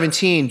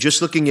 2017,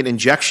 just looking at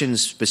injections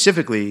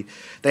specifically,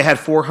 they had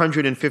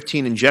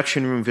 415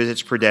 injection room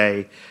visits per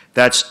day.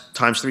 That's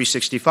times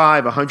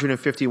 365,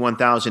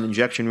 151,000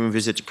 injection room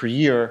visits per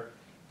year,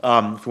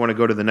 if you want to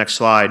go to the next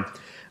slide.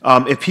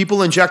 If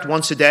people inject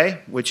once a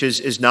day, which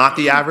is not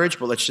the average,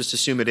 but let's just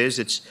assume it is,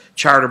 it's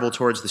charitable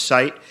towards the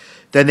site,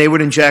 then they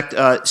would inject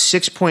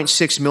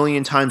 6.6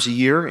 million times a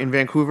year in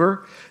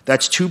Vancouver.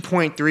 That's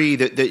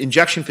 2.3, the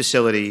injection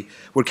facility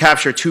would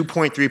capture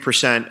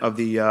 2.3% of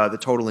the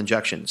total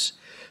injections.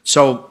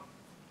 So,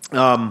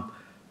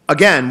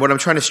 again, what I'm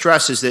trying to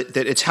stress is that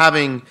it's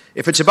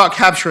if it's about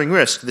capturing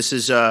risk, this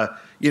is,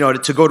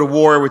 to go to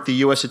war with the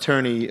U.S.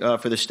 Attorney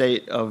for the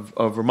state of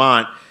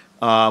Vermont,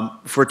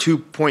 for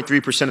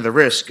 2.3% of the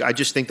risk. I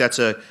just think that's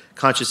a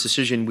conscious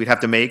decision we'd have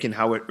to make and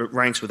how it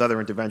ranks with other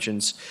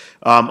interventions.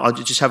 I'll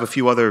just have a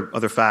few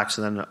other facts,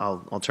 and then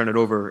I'll turn it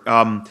over.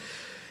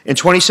 In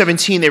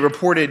 2017, they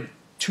reported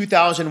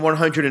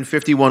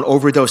 2,151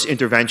 overdose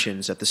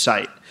interventions at the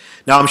site.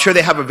 Now, I'm sure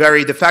they have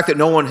the fact that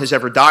no one has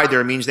ever died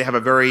there means they have a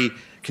very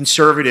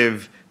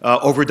conservative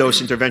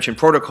overdose intervention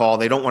protocol.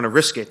 They don't want to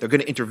risk it. They're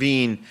going to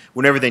intervene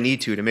whenever they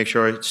need to make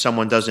sure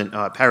someone doesn't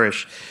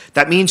perish.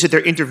 That means that they're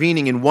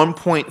intervening in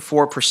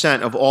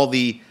 1.4% of all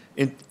the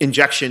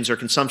injections or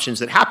consumptions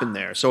that happen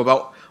there. So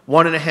about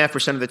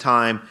 1.5% of the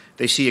time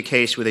they see a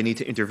case where they need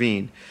to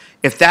intervene.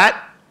 If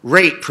that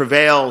rate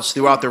prevails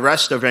throughout the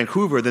rest of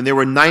Vancouver, then there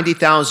were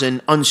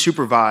 90,000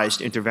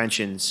 unsupervised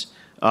interventions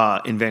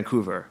in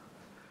Vancouver.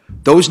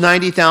 Those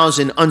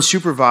 90,000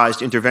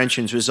 unsupervised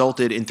interventions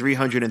resulted in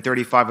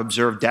 335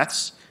 observed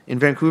deaths in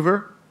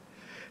Vancouver.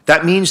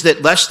 That means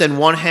that less than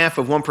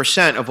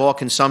 0.5% of all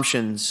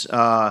consumptions,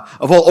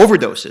 of all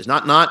overdoses,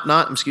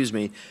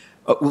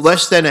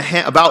 less than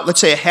about,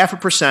 let's say,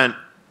 0.5%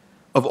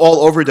 of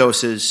all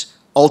overdoses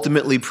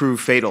ultimately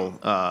prove fatal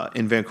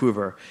in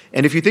Vancouver.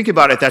 And if you think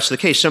about it, that's the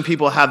case. Some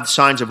people have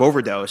signs of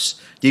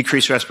overdose,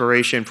 decreased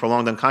respiration,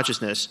 prolonged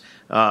unconsciousness,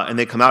 and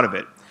they come out of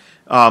it.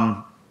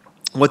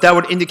 What that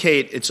would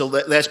indicate, it's a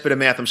last bit of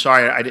math, I'm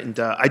sorry,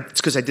 it's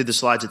because I did the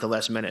slides at the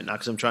last minute, not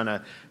because I'm trying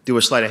to do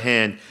a sleight of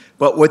hand.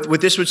 But what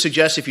this would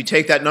suggest, if you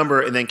take that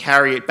number and then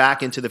carry it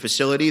back into the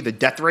facility, the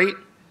death rate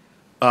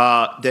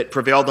that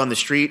prevailed on the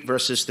street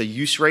versus the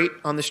use rate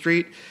on the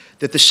street,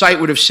 that the site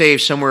would have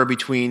saved somewhere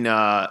between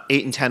 8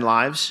 and 10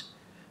 lives,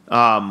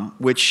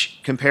 which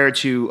compared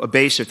to a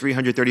base of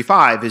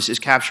 335 is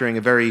capturing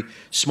a very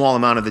small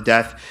amount of the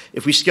death.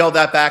 If we scale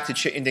that back to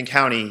Chittenden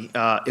County,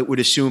 it would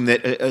assume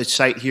that a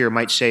site here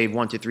might save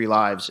 1 to 3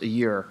 lives a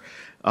year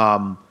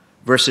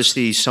versus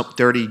the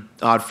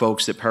 30-odd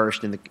folks that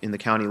perished in the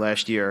county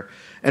last year.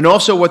 And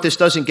also what this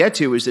doesn't get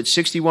to is that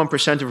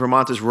 61% of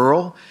Vermont is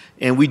rural,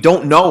 and we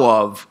don't know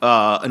of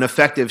an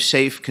effective,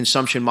 safe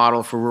consumption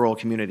model for rural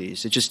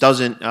communities. It just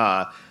doesn't,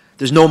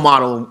 there's no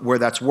model where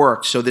that's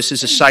worked. So this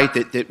is a site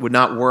that would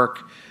not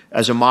work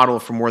as a model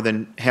for more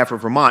than half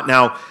of Vermont.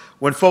 Now,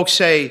 when folks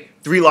say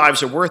 3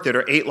 lives are worth it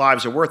or 8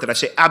 lives are worth it, I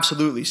say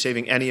absolutely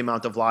saving any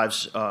amount of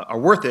lives are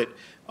worth it.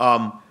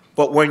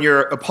 But when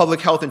you're a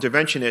public health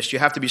interventionist, you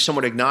have to be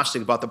somewhat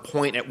agnostic about the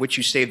point at which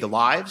you save the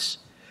lives.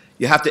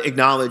 You have to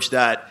acknowledge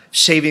that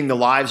saving the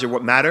lives are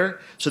what matter.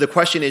 So the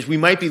question is, we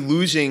might be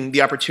losing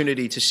the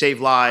opportunity to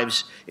save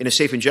lives in a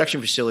safe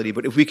injection facility,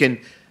 but if we can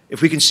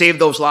save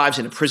those lives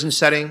in a prison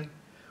setting,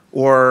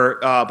 or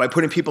by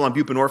putting people on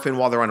buprenorphine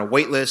while they're on a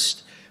wait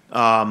list,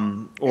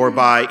 or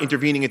by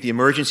intervening at the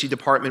emergency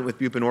department with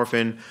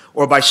buprenorphine,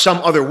 or by some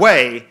other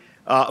way,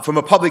 from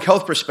a public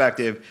health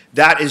perspective,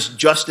 that is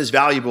just as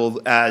valuable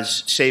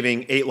as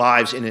saving 8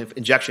 lives in an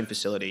injection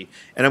facility.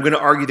 And I'm going to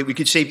argue that we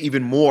could save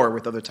even more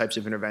with other types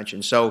of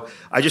interventions. So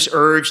I just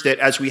urge that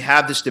as we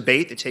have this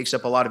debate that takes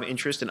up a lot of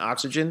interest and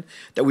oxygen,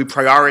 that we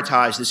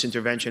prioritize this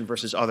intervention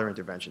versus other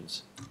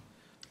interventions.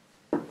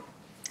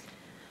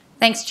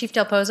 Thanks, Chief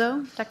Del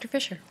Pozo. Dr.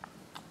 Fisher.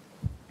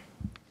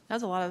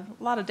 That was a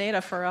lot of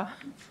data for a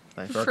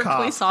cop,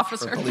 police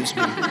officer. For a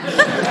policeman.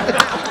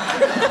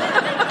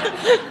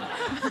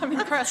 I'm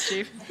impressed,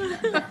 Chief.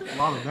 A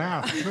lot of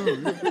math,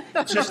 too.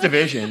 It's just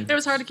division. It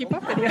was hard to keep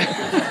up with you.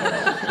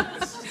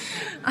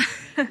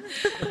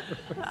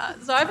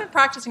 So I've been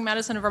practicing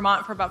medicine in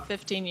Vermont for about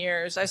 15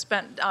 years. I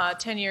spent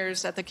 10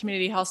 years at the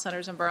community health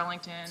centers in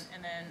Burlington,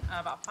 and then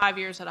about 5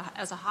 years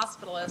as a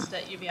hospitalist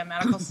at UVM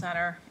Medical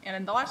Center, and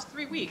in the last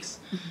 3 weeks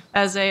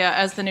as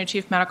the new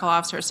chief medical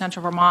officer at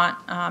Central Vermont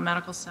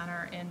Medical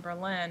Center in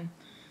Berlin.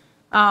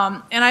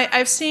 And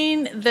I've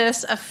seen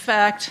this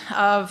effect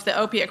of the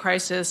opiate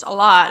crisis a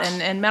lot,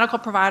 and medical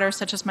providers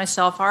such as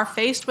myself are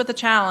faced with the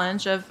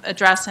challenge of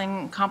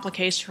addressing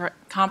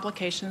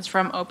complications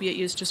from opiate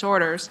use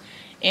disorders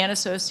and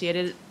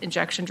associated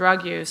injection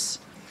drug use.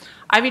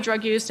 IV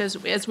drug use,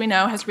 as we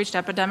know, has reached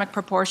epidemic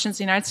proportions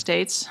in the United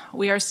States.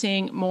 We are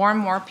seeing more and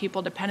more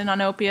people dependent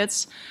on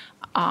opiates,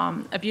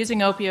 abusing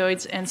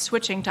opioids, and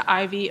switching to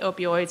IV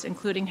opioids,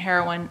 including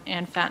heroin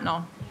and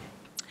fentanyl,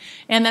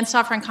 and then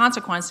suffering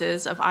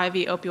consequences of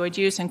IV opioid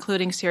use,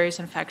 including serious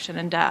infection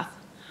and death.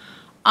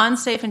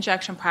 Unsafe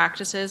injection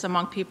practices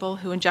among people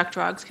who inject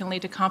drugs can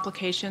lead to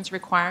complications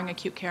requiring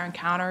acute care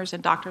encounters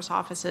in doctors'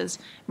 offices,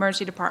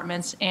 emergency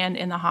departments, and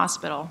in the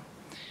hospital.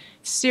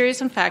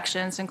 Serious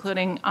infections,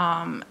 including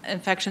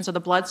infections of the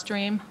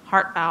bloodstream,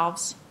 heart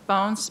valves,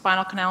 bones,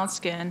 spinal canal, and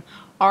skin,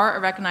 are a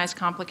recognized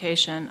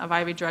complication of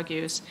IV drug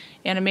use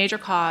and a major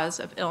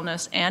cause of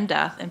illness and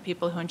death in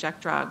people who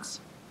inject drugs.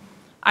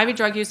 IV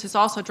drug use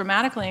also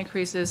dramatically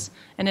increases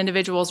an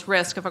individual's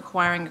risk of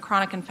acquiring a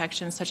chronic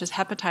infection such as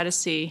hepatitis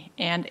C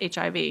and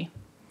HIV.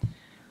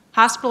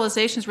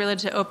 Hospitalizations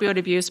related to opioid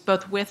abuse,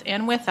 both with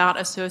and without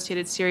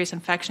associated serious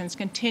infections,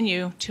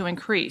 continue to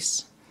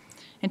increase.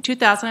 In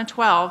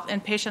 2012,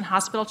 inpatient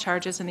hospital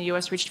charges in the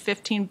U.S. reached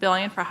 $15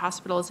 billion for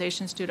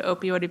hospitalizations due to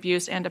opioid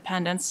abuse and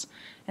dependence,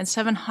 and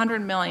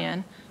 $700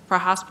 million for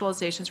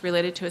hospitalizations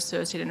related to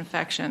associated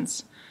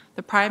infections.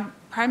 The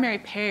primary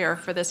payer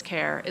for this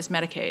care is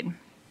Medicaid.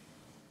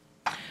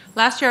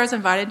 Last year, I was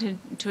invited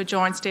to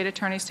join State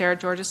Attorney Sarah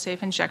George's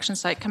Safe Injection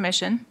Site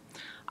Commission.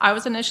 I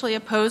was initially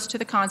opposed to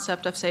the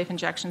concept of safe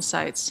injection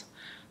sites.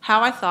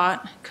 How I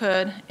thought,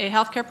 could a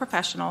healthcare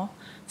professional,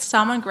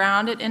 someone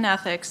grounded in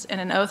ethics and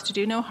an oath to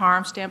do no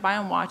harm, stand by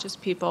and watch as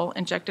people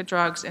injected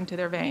drugs into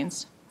their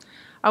veins?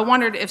 I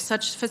wondered if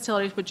such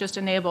facilities would just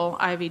enable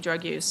IV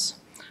drug use.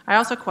 I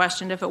also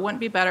questioned if it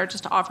wouldn't be better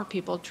just to offer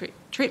people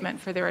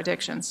treatment for their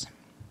addictions.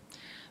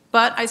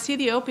 But I see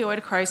the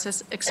opioid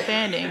crisis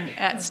expanding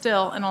at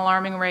still an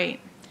alarming rate,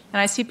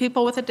 and I see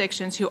people with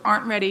addictions who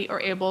aren't ready or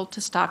able to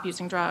stop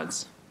using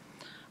drugs.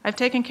 I've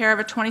taken care of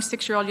a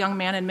 26-year-old young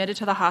man admitted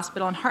to the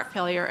hospital in heart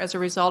failure as a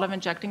result of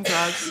injecting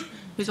drugs,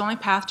 whose only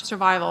path to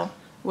survival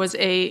was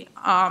a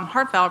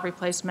heart valve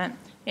replacement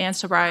and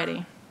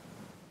sobriety.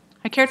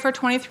 I cared for a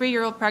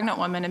 23-year-old pregnant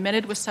woman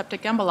admitted with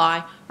septic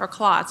emboli, or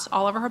clots,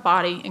 all over her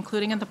body,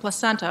 including in the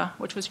placenta,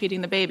 which was feeding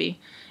the baby,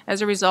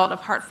 as a result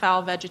of heart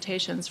valve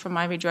vegetations from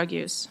IV drug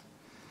use.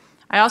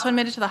 I also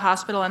admitted to the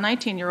hospital a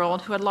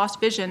 19-year-old who had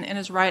lost vision in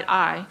his right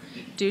eye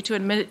due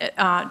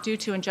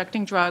to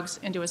injecting drugs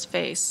into his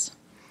face.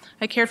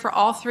 I cared for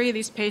all three of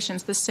these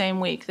patients this same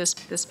week,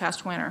 this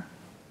past winter.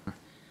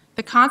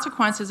 The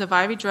consequences of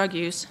IV drug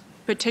use,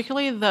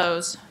 particularly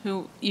those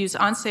who use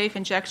unsafe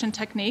injection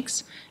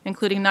techniques,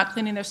 including not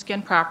cleaning their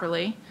skin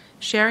properly,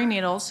 sharing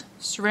needles,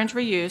 syringe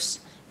reuse,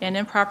 and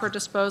improper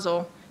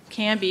disposal,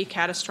 can be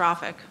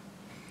catastrophic.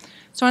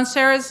 So on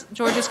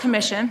George's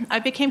commission, I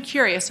became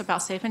curious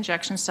about safe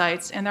injection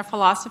sites and their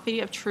philosophy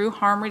of true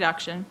harm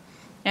reduction,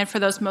 and for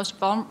those most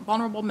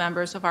vulnerable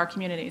members of our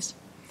communities.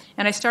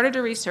 And I started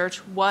to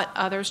research what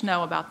others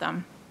know about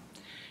them.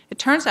 It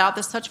turns out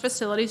that such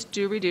facilities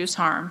do reduce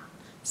harm.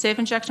 Safe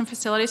injection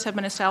facilities have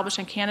been established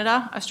in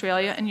Canada,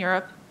 Australia, and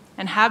Europe,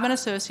 and have been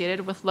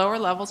associated with lower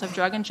levels of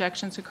drug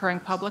injections occurring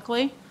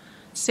publicly,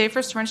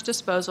 safer syringe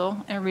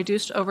disposal, and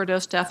reduced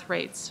overdose death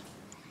rates.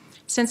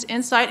 Since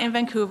Insight in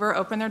Vancouver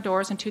opened their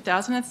doors in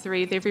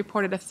 2003, they've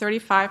reported a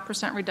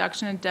 35%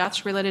 reduction in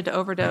deaths related to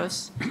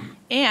overdose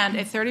and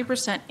a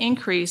 30%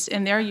 increase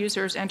in their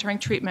users entering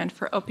treatment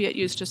for opiate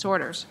use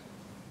disorders.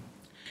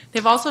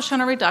 They've also shown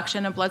a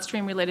reduction in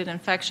bloodstream-related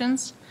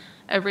infections,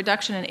 a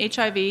reduction in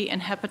HIV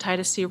and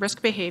hepatitis C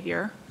risk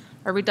behavior,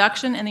 a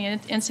reduction in the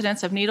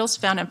incidence of needles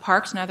found in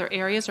parks and other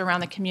areas around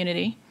the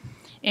community,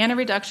 and a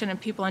reduction in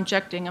people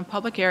injecting in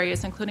public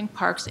areas, including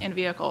parks and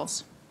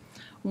vehicles.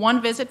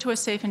 One visit to a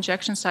safe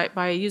injection site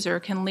by a user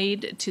can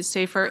lead to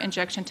safer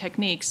injection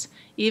techniques,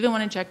 even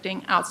when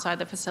injecting outside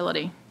the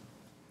facility.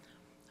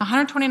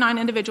 129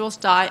 individuals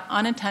die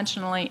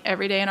unintentionally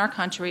every day in our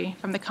country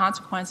from the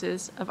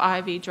consequences of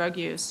IV drug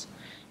use.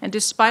 And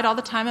despite all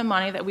the time and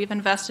money that we've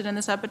invested in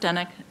this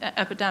epidemic,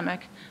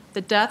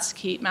 the deaths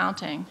keep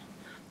mounting.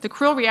 The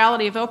cruel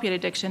reality of opiate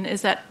addiction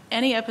is that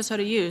any episode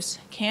of use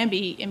can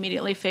be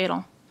immediately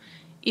fatal.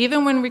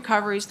 Even when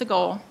recovery is the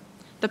goal,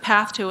 the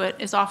path to it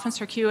is often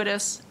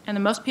circuitous, and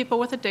the most people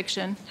with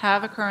addiction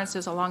have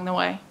reoccurrences along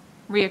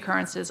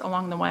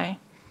the way.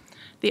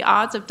 The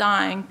odds of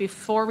dying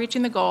before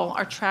reaching the goal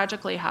are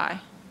tragically high.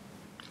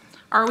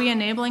 Are we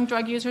enabling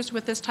drug users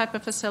with this type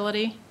of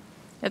facility?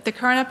 If the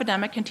current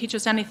epidemic can teach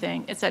us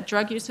anything, it's that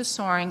drug use is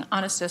soaring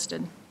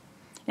unassisted.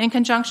 In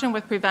conjunction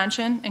with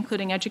prevention,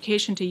 including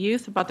education to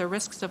youth about the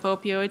risks of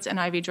opioids and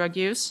IV drug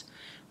use,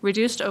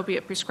 reduced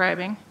opiate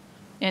prescribing,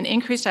 and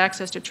increased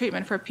access to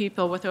treatment for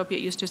people with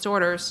opiate use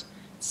disorders,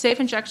 safe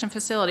injection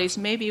facilities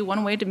may be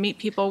one way to meet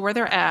people where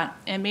they're at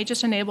and may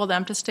just enable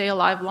them to stay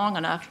alive long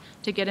enough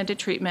to get into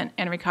treatment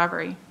and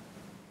recovery.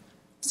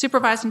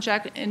 Supervised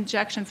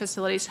injection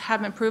facilities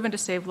have been proven to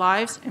save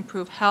lives,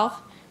 improve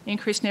health,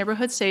 increase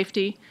neighborhood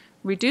safety,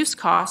 reduce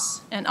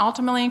costs, and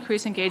ultimately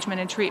increase engagement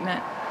in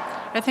treatment.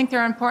 I think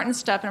they're an important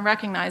step in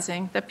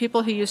recognizing that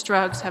people who use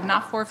drugs have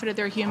not forfeited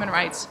their human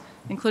rights,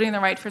 including the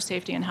right for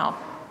safety and health.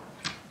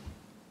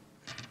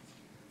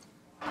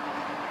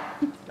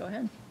 Go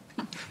ahead.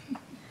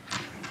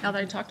 Now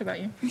that I talked about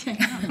you.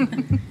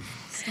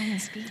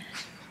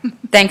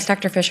 Thanks,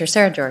 Dr. Fisher.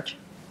 Sarah George.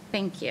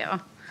 Thank you.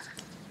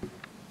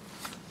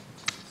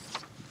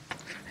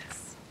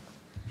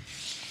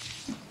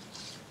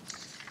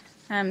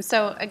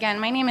 So again,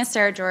 my name is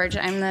Sarah George.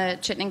 I'm the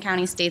Chittenden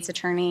County State's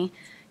Attorney,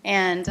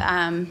 and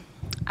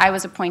I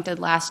was appointed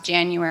last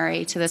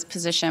January to this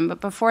position,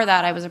 but before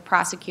that I was a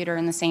prosecutor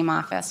in the same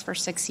office for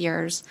 6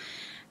 years.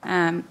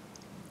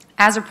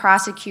 As a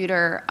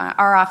prosecutor,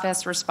 our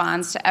office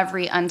responds to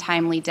every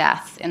untimely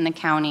death in the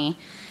county.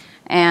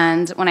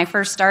 And when I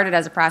first started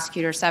as a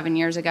prosecutor 7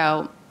 years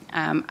ago,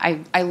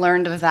 I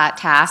learned of that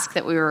task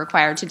that we were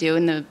required to do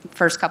in the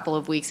first couple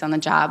of weeks on the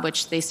job,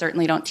 which they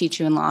certainly don't teach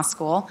you in law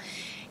school.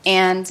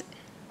 And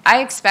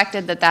I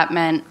expected that that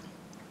meant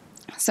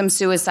some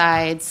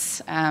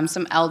suicides,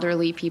 some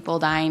elderly people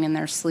dying in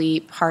their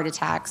sleep, heart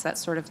attacks, that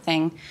sort of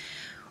thing.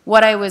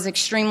 What I was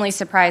extremely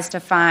surprised to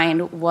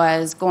find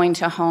was going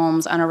to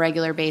homes on a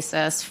regular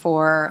basis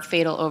for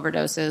fatal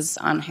overdoses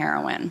on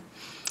heroin.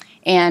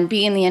 and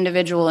being the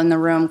individual in the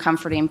room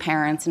comforting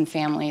parents and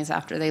families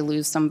after they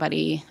lose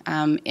somebody,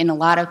 in a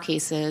lot of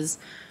cases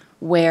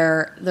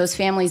where those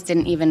families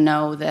didn't even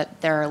know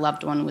that their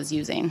loved one was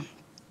using.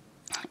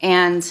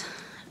 And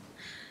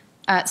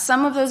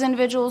some of those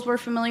individuals were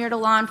familiar to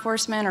law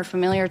enforcement or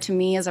familiar to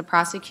me as a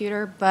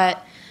prosecutor,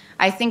 but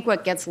I think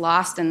what gets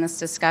lost in this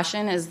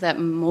discussion is that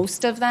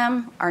most of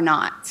them are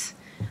not.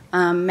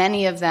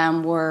 Many of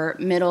them were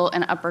middle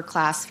and upper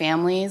class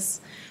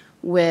families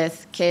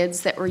with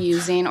kids that were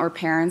using or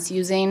parents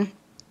using,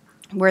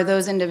 where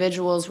those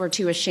individuals were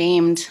too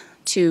ashamed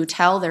to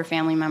tell their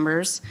family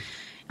members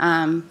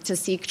to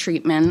seek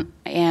treatment,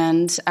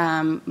 and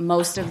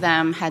most of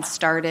them had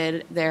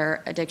started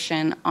their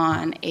addiction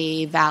on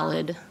a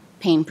valid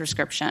pain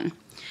prescription.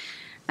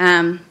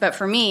 But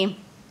for me,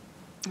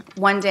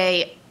 one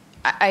day,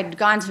 I'd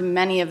gone to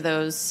many of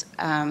those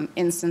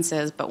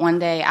instances, but one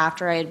day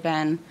after I had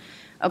been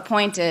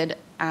appointed,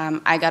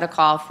 I got a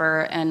call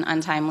for an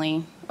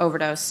untimely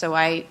overdose. So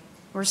I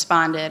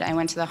responded. I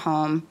went to the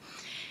home,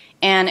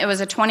 and it was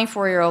a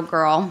 24-year-old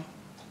girl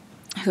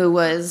who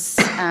was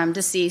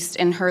deceased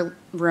in her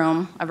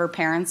room of her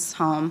parents'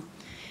 home,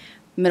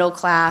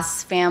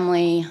 middle-class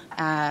family.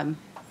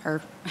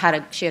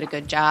 She had a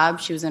good job.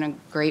 She was in a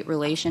great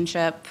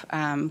relationship,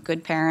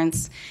 good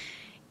parents,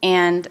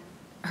 and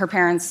her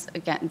parents,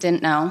 again,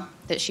 didn't know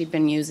that she'd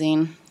been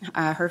using.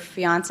 Her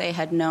fiance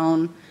had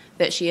known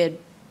that she had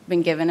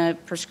been given a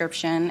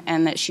prescription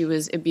and that she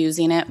was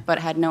abusing it, but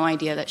had no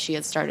idea that she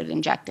had started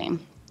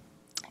injecting.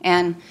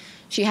 And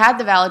she had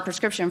the valid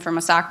prescription from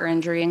a soccer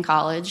injury in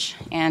college,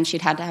 and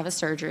she'd had to have a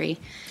surgery.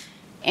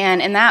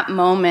 And in that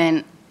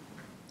moment,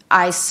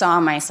 I saw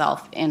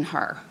myself in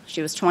her.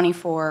 She was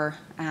 24.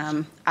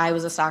 I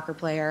was a soccer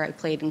player. I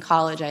played in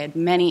college. I had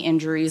many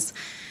injuries.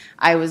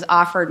 I was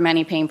offered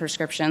many pain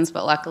prescriptions,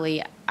 but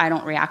luckily I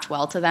don't react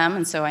well to them,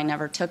 and so I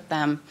never took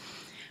them.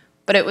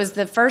 But it was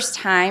the first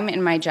time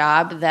in my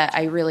job that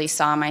I really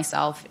saw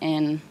myself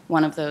in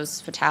one of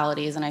those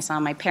fatalities, and I saw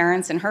my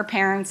parents and her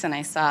parents, and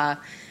I saw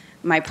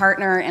my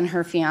partner and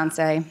her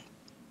fiance.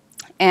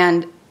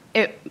 And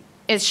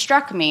it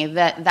struck me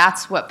that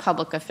that's what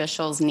public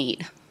officials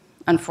need,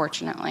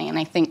 unfortunately. And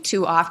I think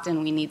too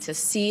often we need to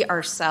see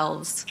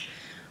ourselves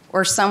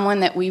or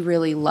someone that we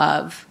really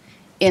love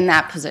in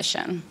that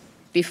position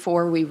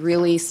before we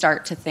really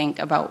start to think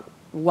about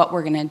what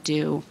we're going to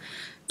do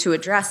to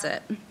address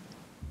it.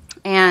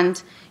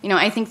 And,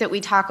 I think that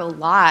we talk a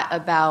lot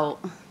about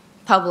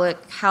public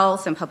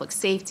health and public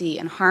safety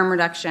and harm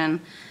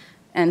reduction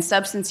and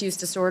substance use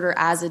disorder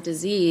as a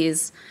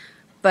disease,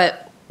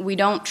 but we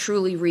don't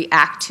truly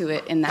react to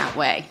it in that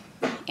way.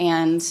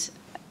 And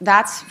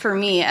that's, for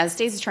me, as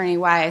state's attorney,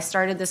 why I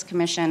started this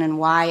commission and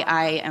why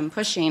I am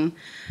pushing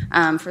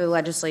for the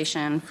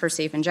legislation for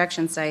safe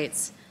injection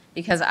sites,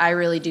 because I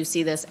really do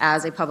see this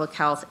as a public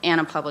health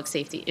and a public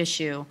safety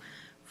issue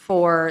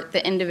for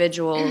the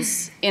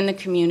individuals in the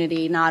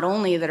community, not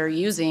only that are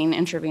using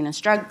intravenous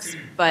drugs,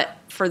 but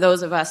for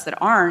those of us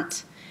that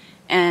aren't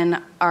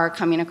and are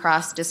coming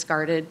across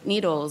discarded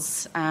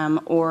needles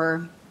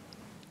or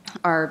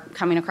are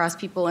coming across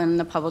people in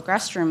the public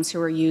restrooms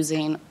who are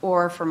using,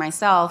 or for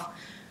myself,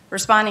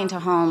 responding to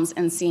homes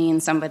and seeing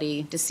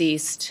somebody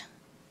deceased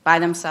by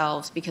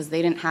themselves because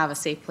they didn't have a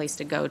safe place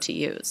to go to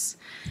use.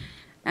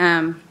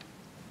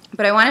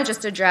 But I want to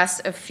just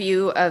address a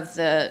few of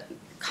the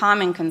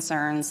common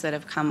concerns that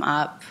have come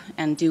up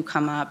and do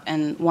come up,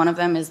 and one of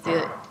them is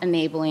the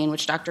enabling,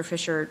 which Dr.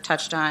 Fisher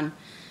touched on.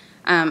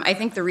 I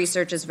think the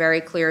research is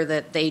very clear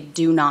that they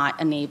do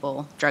not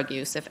enable drug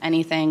use. If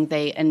anything,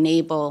 they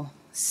enable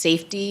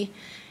safety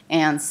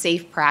and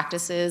safe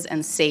practices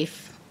and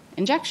safe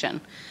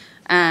injection.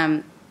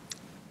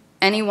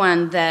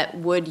 Anyone that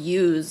would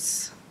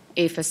use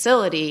a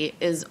facility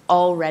is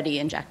already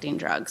injecting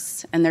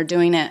drugs, and they're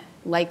doing it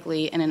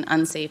likely in an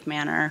unsafe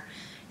manner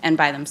and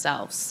by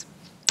themselves,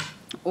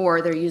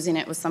 or they're using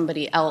it with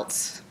somebody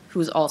else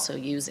who's also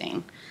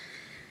using.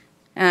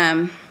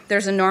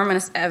 There's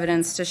enormous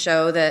evidence to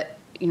show that,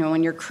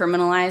 when you're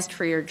criminalized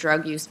for your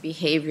drug use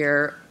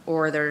behavior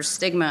or there's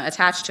stigma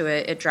attached to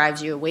it, it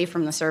drives you away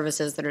from the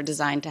services that are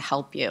designed to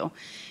help you.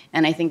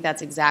 And I think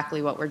that's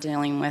exactly what we're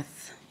dealing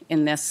with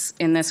in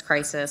this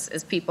crisis,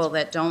 is people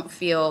that don't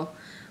feel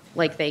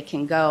like they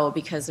can go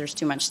because there's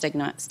too much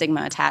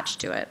stigma attached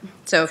to it.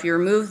 So if you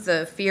remove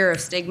the fear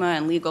of stigma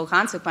and legal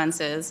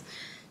consequences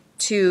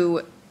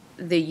to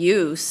the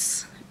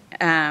use,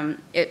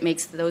 it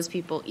makes those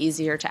people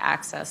easier to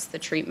access the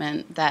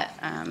treatment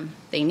that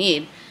they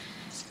need.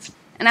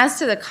 And as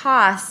to the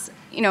costs,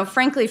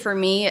 frankly for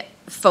me,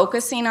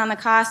 focusing on the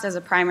cost as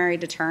a primary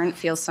deterrent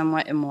feels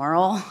somewhat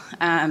immoral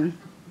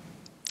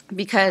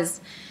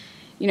because,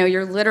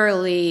 you're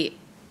literally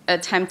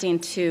attempting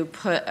to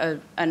put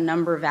a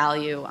number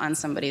value on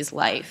somebody's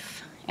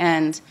life.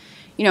 And,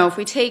 if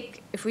we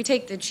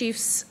take the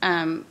chief's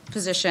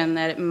position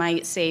that it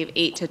might save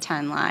 8 to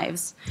 10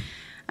 lives,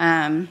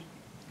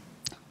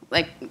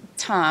 like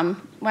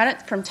Tom,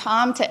 from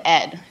Tom to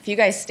Ed, if you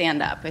guys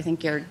stand up, I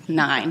think you're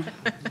 9.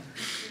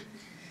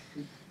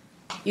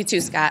 You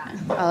too, Scott,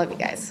 all of you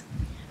guys.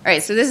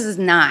 right, so this is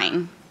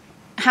 9.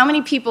 How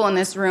many people in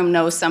this room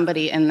know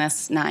somebody in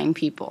this 9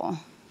 people?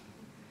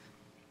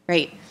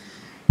 Right.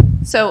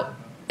 So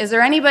is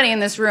there anybody in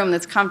this room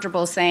that's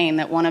comfortable saying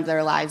that one of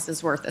their lives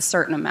is worth a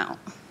certain amount?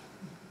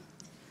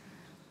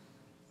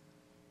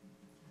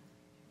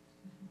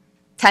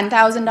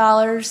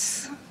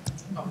 $10,000?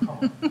 Come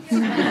on.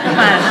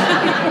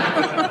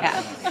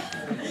 Yeah.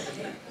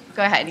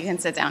 Go ahead, you can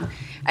sit down.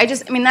 I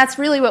mean, that's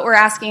really what you're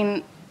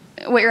asking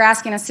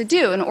us to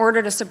do. In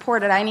order to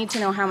support it, I need to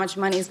know how much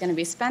money is going to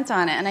be spent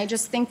on it. And I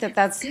just think that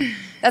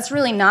that's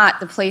really not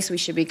the place we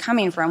should be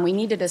coming from. We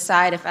need to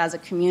decide if, as a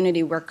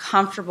community, we're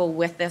comfortable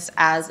with this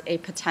as a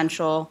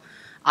potential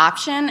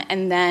option,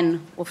 and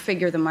then we'll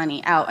figure the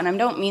money out. And I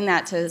don't mean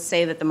that to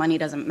say that the money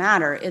doesn't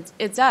matter.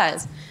 It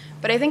does.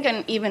 But I think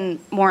an even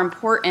more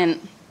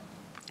important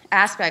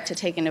aspect to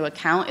take into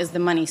account is the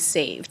money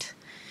saved.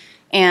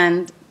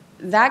 And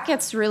that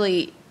gets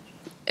really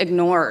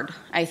ignored,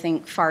 I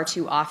think, far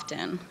too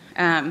often.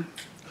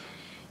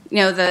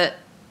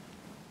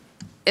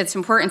 It's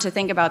important to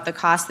think about the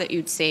costs that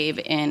you'd save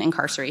in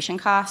incarceration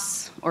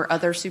costs or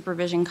other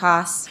supervision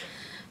costs,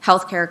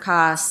 healthcare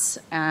costs.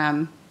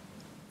 And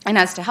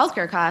as to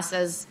healthcare costs,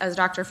 as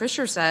Dr.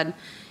 Fisher said,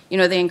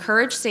 they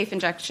encourage safe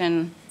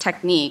injection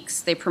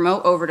techniques, they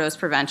promote overdose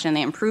prevention,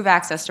 they improve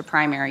access to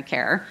primary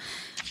care,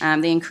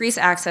 they increase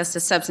access to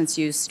substance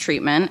use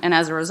treatment, and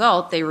as a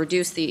result, they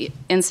reduce the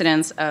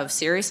incidence of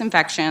serious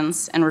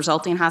infections and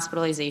resulting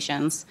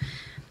hospitalizations,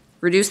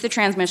 reduce the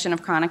transmission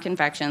of chronic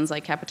infections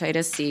like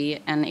hepatitis C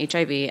and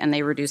HIV, and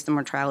they reduce the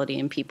mortality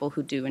in people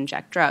who do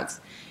inject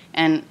drugs.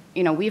 And,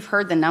 we've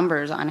heard the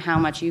numbers on how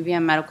much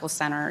UVM Medical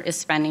Center is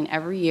spending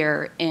every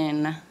year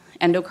in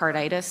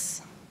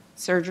endocarditis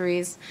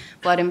surgeries,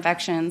 blood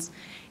infections,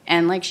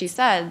 and like she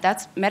said,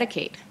 that's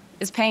Medicaid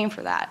is paying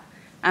for that.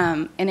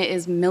 And it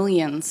is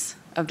millions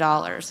of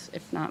dollars,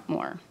 if not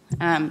more.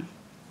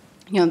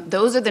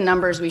 Those are the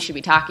numbers we should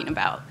be talking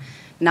about,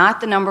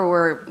 not the number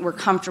we're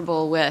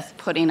comfortable with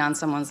putting on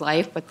someone's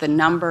life, but the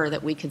number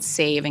that we could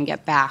save and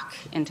get back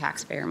in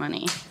taxpayer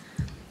money.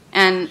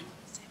 And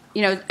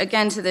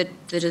again, to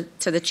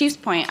the chief's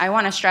point, I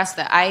want to stress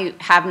that I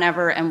have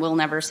never and will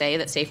never say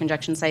that safe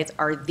injection sites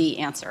are the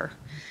answer.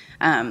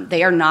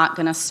 They are not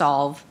going to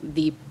solve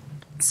the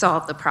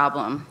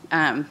problem.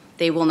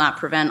 They will not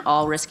prevent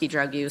all risky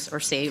drug use or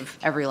save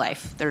every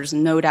life. There's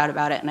no doubt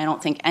about it, and I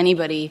don't think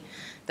anybody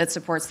that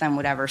supports them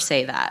would ever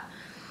say that.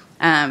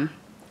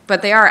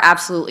 But they are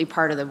absolutely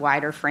part of the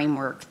wider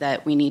framework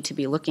that we need to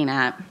be looking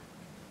at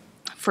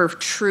for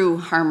true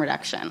harm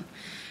reduction.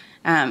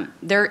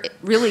 There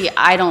really,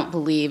 I don't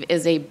believe,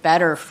 is a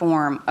better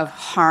form of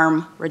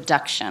harm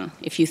reduction.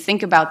 If you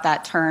think about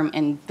that term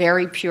in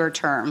very pure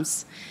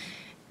terms,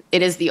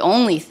 it is the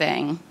only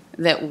thing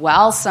that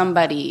while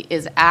somebody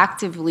is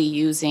actively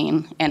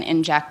using and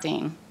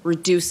injecting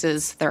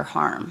reduces their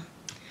harm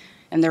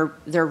and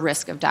their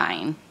risk of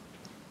dying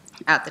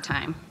at the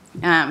time.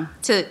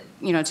 To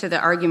the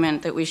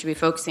argument that we should be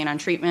focusing on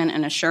treatment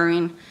and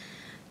assuring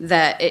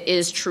that it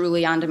is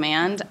truly on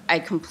demand, I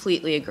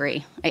completely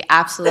agree. I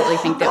absolutely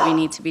think that we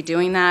need to be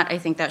doing that. I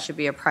think that should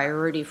be a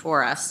priority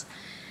for us.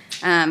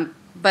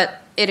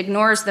 But it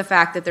ignores the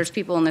fact that there's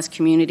people in this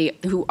community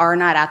who are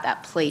not at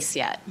that place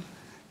yet.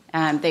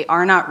 They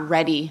are not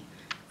ready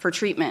for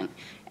treatment.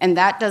 And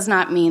that does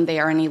not mean they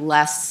are any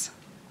less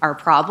our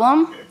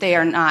problem. They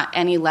are not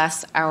any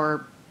less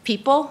our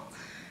people.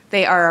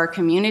 They are our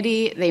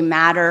community. They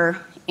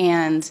matter.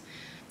 And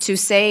to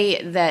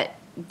say that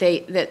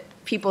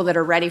people that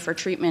are ready for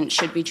treatment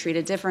should be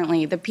treated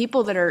differently, the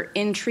people that are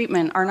in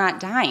treatment are not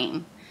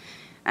dying.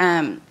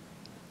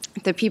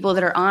 The people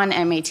that are on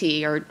MAT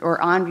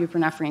or on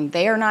buprenorphine,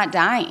 they are not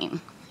dying.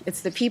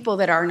 It's the people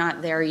that are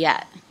not there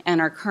yet and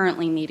are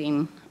currently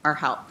needing our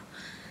help.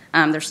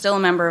 They're still a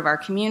member of our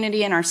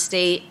community and our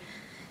state,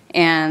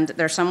 and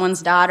they're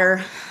someone's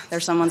daughter, they're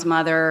someone's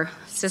mother,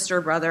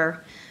 sister,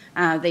 brother.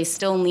 They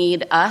still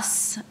need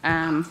us,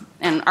 and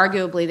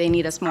arguably they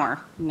need us more.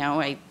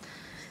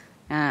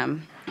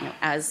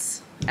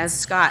 As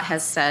Scott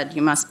has said,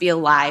 you must be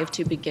alive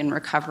to begin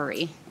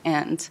recovery,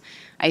 and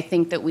I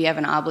think that we have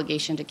an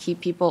obligation to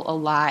keep people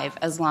alive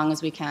as long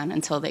as we can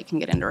until they can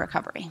get into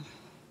recovery.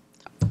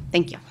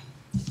 Thank you.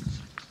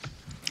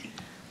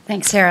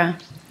 Thanks, Sarah.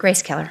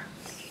 Grace Keller.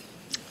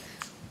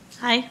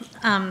 Hi,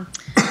 I'm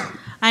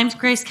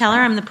Grace Keller.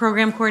 I'm the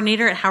program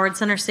coordinator at Howard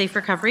Center Safe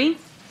Recovery.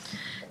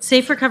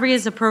 Safe Recovery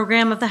is a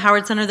program of the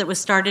Howard Center that was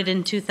started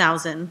in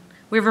 2000.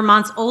 We're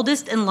Vermont's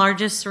oldest and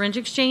largest syringe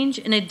exchange,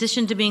 in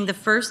addition to being the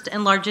first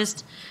and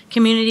largest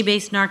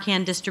community-based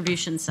Narcan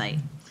distribution site.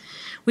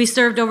 We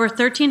served over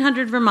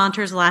 1,300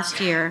 Vermonters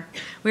last year.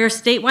 We are a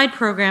statewide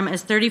program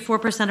as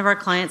 34% of our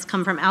clients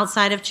come from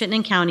outside of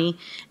Chittenden County,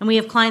 and we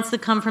have clients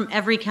that come from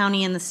every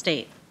county in the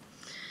state.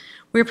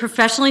 We're a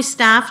professionally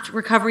staffed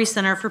recovery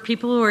center for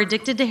people who are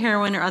addicted to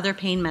heroin or other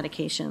pain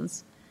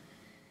medications.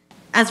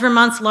 As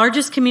Vermont's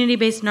largest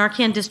community-based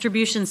Narcan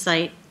distribution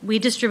site, we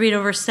distribute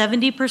over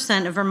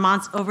 70% of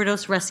Vermont's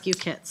overdose rescue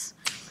kits.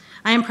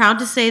 I am proud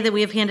to say that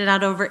we have handed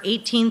out over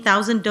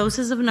 18,000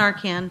 doses of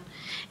Narcan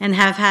and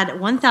have had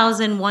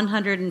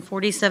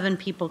 1,147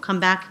 people come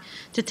back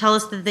to tell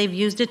us that they've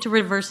used it to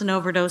reverse an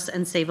overdose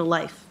and save a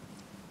life.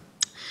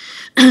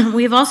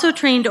 We have also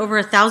trained over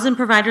 1,000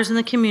 providers in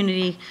the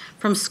community,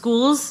 from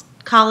schools,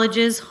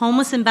 colleges,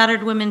 homeless and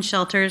battered women's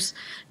shelters,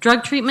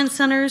 drug treatment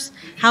centers,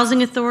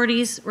 housing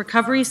authorities,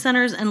 recovery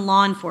centers, and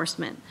law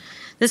enforcement.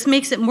 This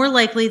makes it more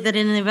likely that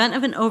in the event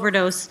of an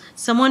overdose,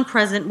 someone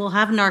present will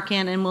have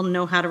Narcan and will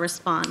know how to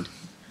respond.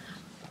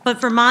 But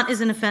Vermont is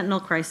in a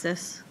fentanyl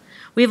crisis.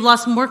 We have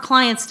lost more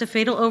clients to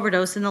fatal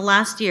overdose in the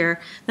last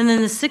year than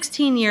in the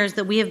 16 years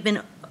that we have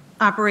been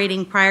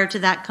operating prior to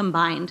that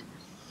combined.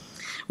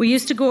 We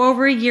used to go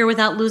over a year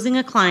without losing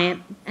a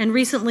client, and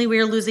recently we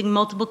are losing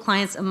multiple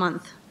clients a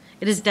month.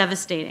 It is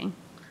devastating.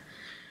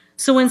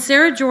 So when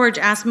Sarah George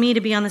asked me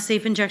to be on the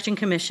Safe Injection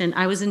Commission,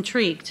 I was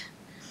intrigued.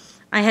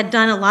 I had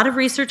done a lot of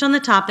research on the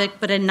topic,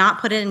 but had not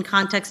put it in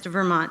context of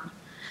Vermont.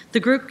 The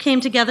group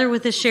came together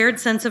with a shared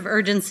sense of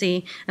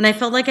urgency, and I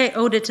felt like I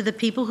owed it to the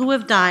people who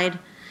have died,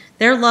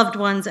 their loved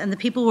ones, and the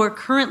people who are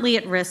currently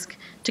at risk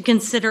to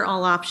consider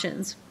all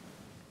options.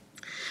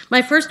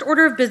 My first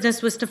order of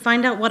business was to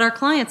find out what our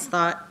clients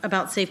thought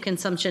about safe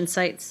consumption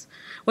sites.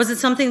 Was it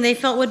something they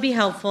felt would be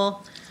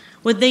helpful?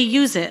 Would they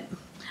use it?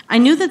 I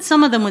knew that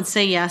some of them would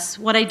say yes.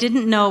 What I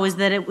didn't know is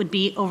that it would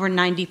be over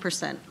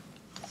 90%.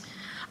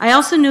 I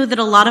also knew that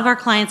a lot of our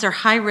clients are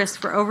high risk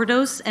for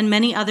overdose and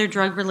many other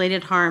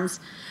drug-related harms,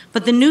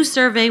 but the new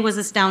survey was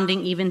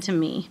astounding even to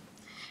me.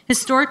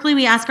 Historically,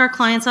 we ask our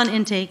clients on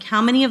intake how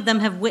many of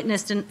them have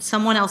witnessed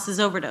someone else's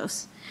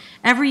overdose.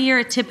 Every year,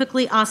 it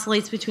typically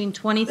oscillates between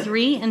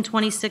 23 and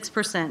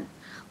 26%.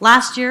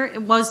 Last year,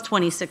 it was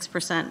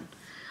 26%.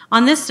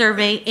 On this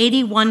survey,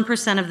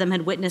 81% of them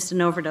had witnessed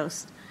an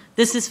overdose.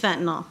 This is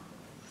fentanyl.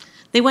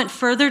 They went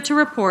further to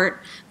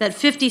report that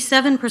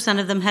 57%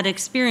 of them had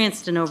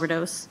experienced an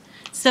overdose,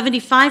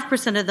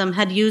 75% of them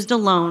had used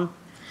alone,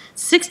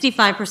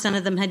 65%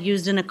 of them had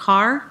used in a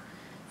car,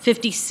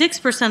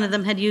 56% of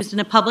them had used in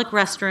a public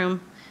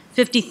restroom,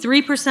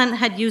 53%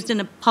 had used in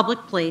a public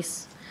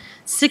place,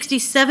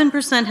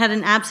 67% had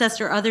an abscess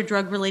or other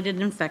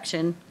drug-related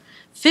infection,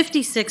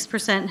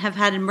 56% have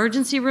had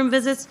emergency room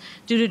visits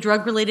due to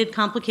drug-related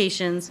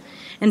complications,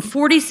 and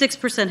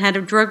 46% had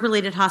a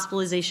drug-related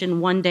hospitalization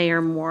 1 day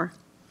or more.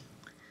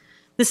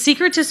 The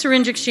secret to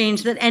syringe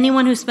exchange that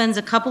anyone who spends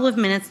a couple of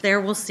minutes there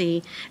will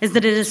see is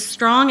that it is a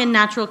strong and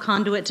natural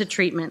conduit to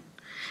treatment.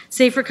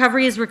 Safe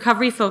Recovery is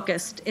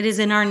recovery-focused. It is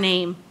in our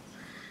name.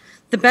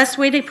 The best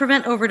way to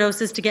prevent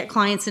overdose is to get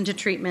clients into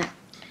treatment.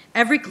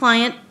 Every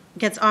client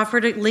gets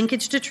offered a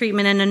linkage to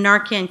treatment and a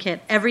Narcan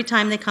kit every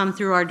time they come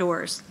through our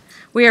doors.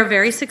 We are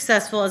very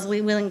successful as we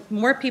link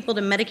more people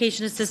to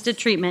medication-assisted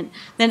treatment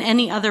than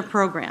any other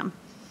program.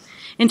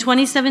 In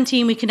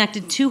 2017, we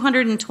connected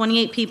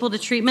 228 people to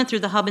treatment through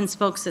the hub and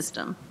spoke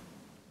system.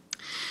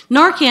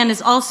 Narcan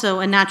is also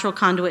a natural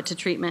conduit to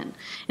treatment.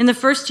 In the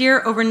first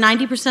year, over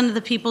 90% of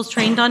the people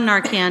trained on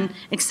Narcan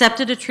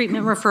accepted a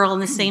treatment referral in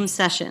the same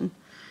session.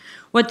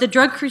 What the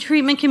drug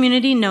treatment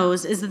community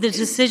knows is that the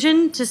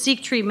decision to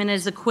seek treatment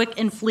is a quick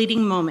and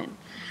fleeting moment.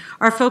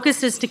 Our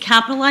focus is to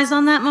capitalize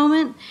on that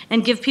moment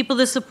and give people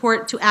the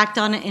support to act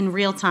on it in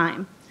real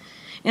time.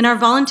 In our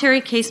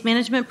voluntary case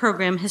management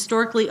program,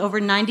 historically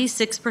over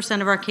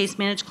 96% of our case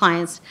managed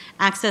clients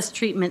access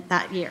treatment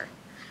that year.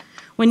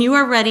 When you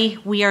are ready,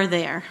 we are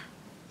there.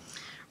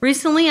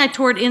 Recently, I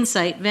toured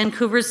Insight,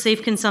 Vancouver's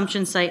safe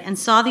consumption site, and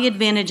saw the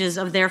advantages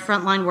of their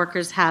frontline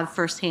workers have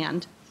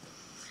firsthand.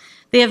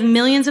 They have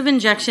millions of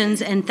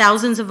injections and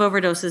thousands of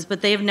overdoses,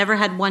 but they have never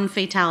had one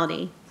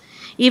fatality.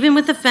 Even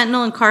with the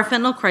fentanyl and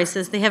carfentanil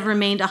crisis, they have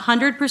remained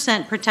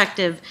 100%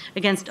 protective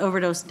against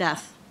overdose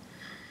death.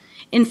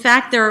 In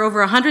fact, there are over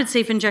 100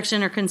 safe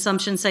injection or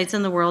consumption sites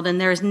in the world, and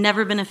there has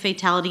never been a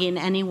fatality in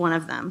any one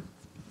of them.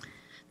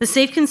 The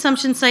safe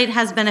consumption site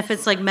has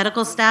benefits like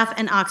medical staff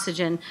and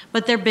oxygen,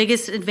 but their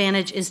biggest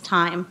advantage is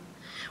time.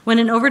 When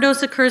an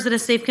overdose occurs at a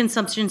safe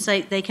consumption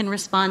site, they can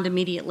respond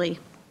immediately.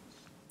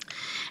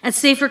 At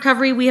Safe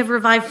Recovery, we have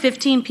revived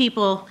 15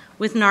 people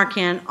with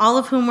Narcan, all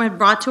of whom were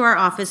brought to our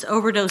office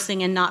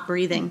overdosing and not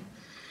breathing.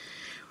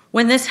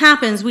 When this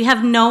happens, we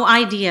have no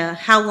idea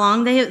how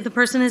long the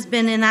person has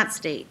been in that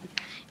state.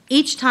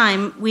 Each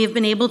time, we have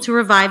been able to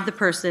revive the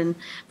person,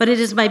 but it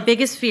is my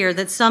biggest fear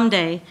that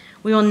someday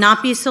we will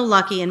not be so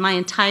lucky and my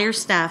entire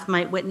staff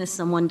might witness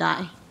someone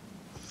die.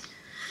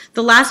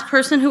 The last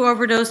person who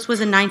overdosed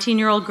was a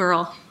 19-year-old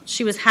girl.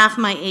 She was half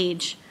my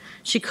age.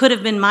 She could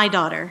have been my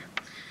daughter.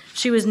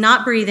 She was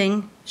not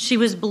breathing. She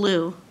was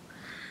blue.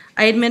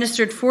 I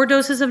administered 4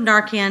 doses of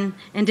Narcan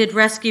and did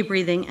rescue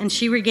breathing, and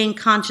she regained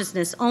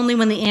consciousness only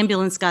when the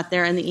ambulance got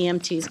there and the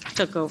EMTs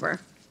took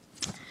over.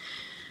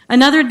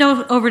 Another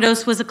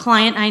overdose was a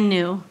client I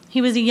knew. He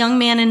was a young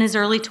man in his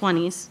early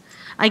 20s.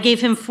 I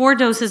gave him 4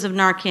 doses of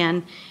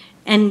Narcan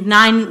and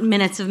 9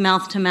 minutes of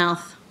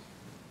mouth-to-mouth.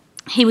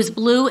 He was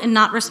blue and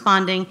not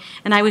responding,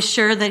 and I was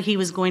sure that he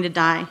was going to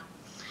die.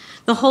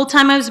 The The whole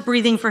time I was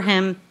breathing for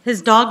him,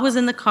 his dog was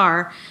in the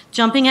car,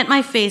 jumping at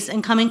my face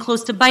and coming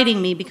close to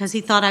biting me because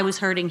he thought I was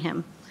hurting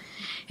him.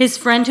 His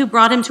friend who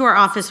brought him to our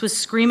office was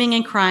screaming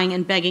and crying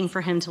and begging for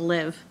him to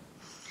live.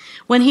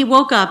 When he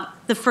woke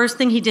up, the first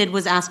thing he did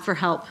was ask for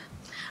help.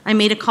 I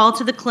made a call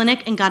to the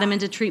clinic and got him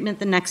into treatment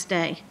the next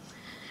day.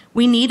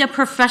 We need a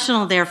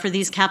professional there for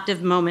these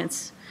captive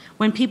moments.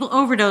 When people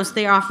overdose,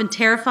 they are often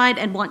terrified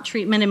and want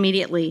treatment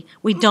immediately.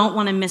 We don't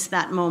want to miss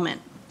that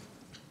moment.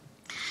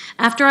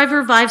 After I've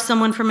revived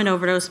someone from an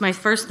overdose, my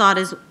first thought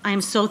is, I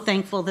am so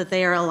thankful that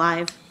they are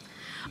alive.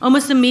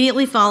 Almost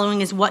immediately following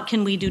is, what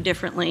can we do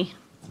differently?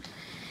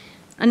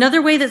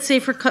 Another way that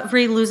Safe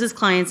Recovery loses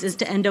clients is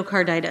to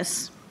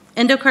endocarditis.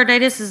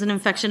 Endocarditis is an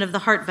infection of the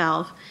heart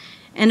valve.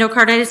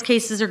 Endocarditis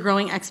cases are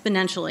growing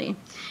exponentially.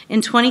 In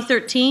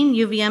 2013,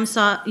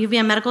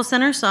 UVM Medical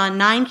Center saw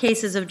 9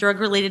 cases of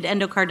drug-related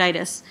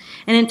endocarditis,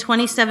 and in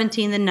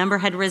 2017, the number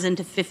had risen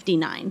to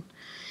 59.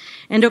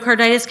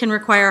 Endocarditis can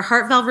require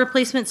heart valve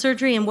replacement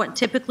surgery in what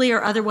typically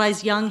are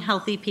otherwise young,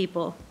 healthy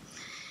people.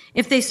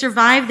 If they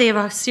survive, they have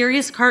a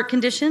serious heart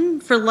condition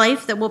for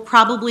life that will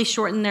probably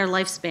shorten their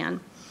lifespan.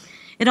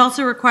 It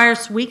also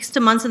requires weeks to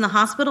months in the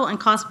hospital and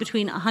costs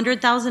between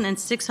 $100,000 and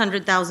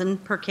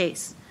 $600,000 per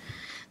case.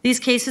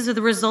 These cases are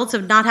the results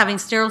of not having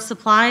sterile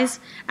supplies,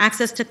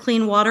 access to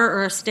clean water,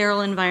 or a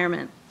sterile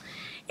environment.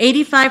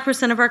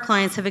 85% of our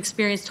clients have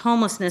experienced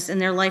homelessness in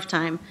their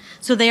lifetime,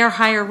 so they are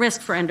higher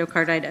risk for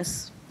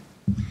endocarditis.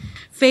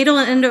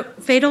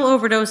 Fatal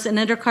overdose and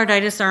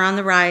endocarditis are on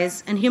the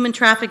rise, and human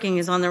trafficking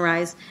is on the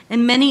rise,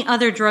 and many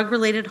other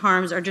drug-related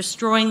harms are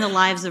destroying the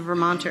lives of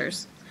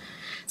Vermonters.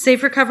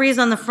 Safe Recovery is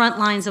on the front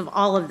lines of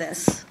all of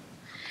this.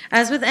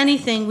 As with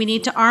anything, we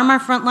need to arm our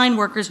frontline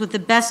workers with the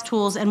best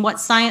tools and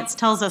what science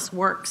tells us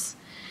works.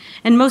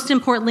 And most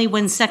importantly,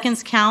 when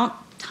seconds count,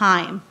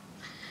 time.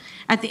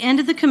 At the end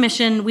of the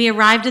commission, we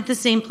arrived at the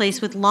same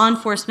place with law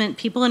enforcement,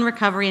 people in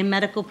recovery, and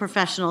medical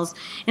professionals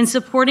in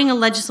supporting a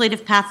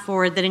legislative path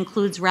forward that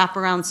includes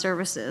wraparound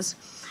services.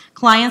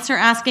 Clients are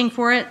asking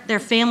for it, their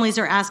families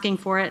are asking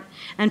for it,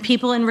 and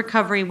people in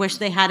recovery wish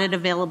they had it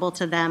available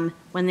to them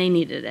when they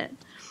needed it.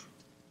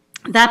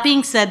 That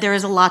being said, there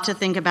is a lot to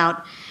think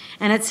about.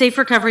 And at Safe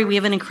Recovery, we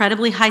have an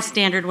incredibly high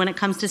standard when it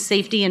comes to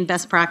safety and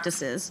best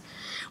practices.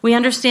 We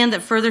understand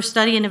that further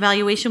study and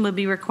evaluation would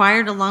be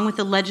required along with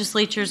the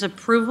legislature's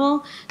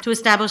approval to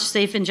establish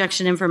safe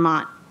injection in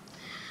Vermont.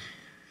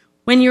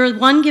 When you're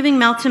one giving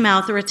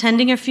mouth-to-mouth or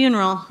attending a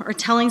funeral or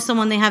telling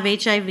someone they have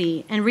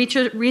HIV, and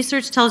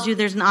research tells you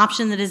there's an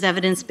option that is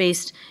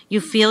evidence-based, you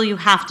feel you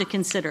have to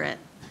consider it.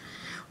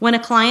 When a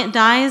client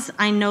dies,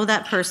 I know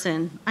that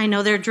person. I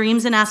know their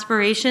dreams and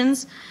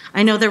aspirations.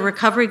 I know their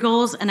recovery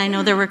goals, and I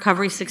know their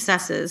recovery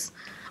successes.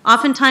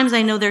 Oftentimes,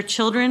 I know their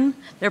children,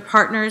 their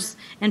partners,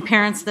 and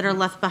parents that are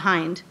left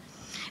behind.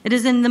 It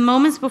is in the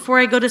moments before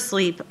I go to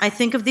sleep, I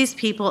think of these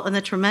people and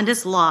the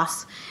tremendous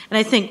loss, and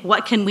I think,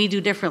 what can we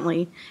do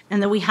differently,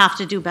 and that we have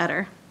to do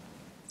better.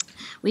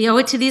 We owe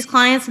it to these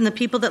clients and the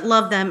people that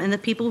love them and the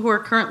people who are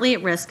currently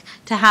at risk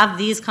to have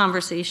these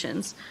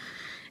conversations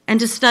and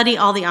to study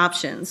all the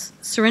options.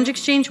 Syringe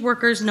exchange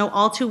workers know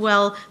all too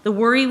well the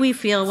worry we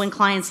feel when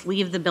clients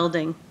leave the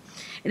building.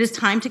 It is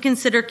time to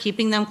consider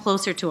keeping them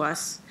closer to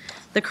us.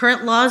 The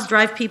current laws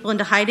drive people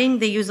into hiding.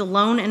 They use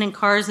alone and in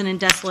cars and in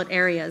desolate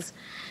areas.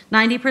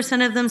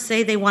 90% of them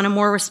say they want a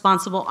more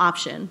responsible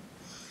option.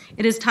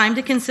 It is time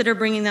to consider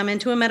bringing them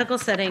into a medical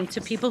setting to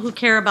people who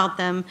care about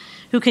them,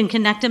 who can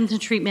connect them to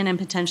treatment and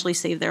potentially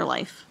save their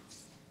life.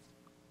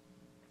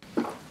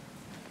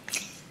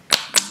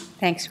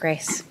 Thanks,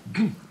 Grace.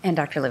 And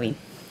Dr. Levine.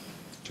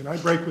 Can I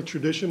break with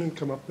tradition and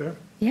come up there?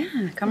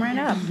 Yeah, come right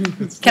up.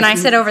 Can I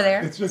sit over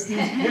there? It's just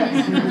easier,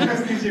 it's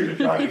just easier to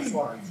try the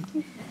slides.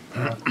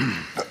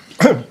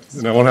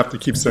 And I won't have to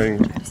keep saying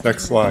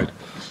next slide.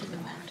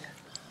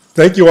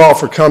 Thank you all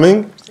for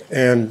coming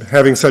and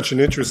having such an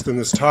interest in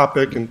this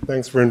topic, and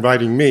thanks for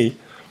inviting me.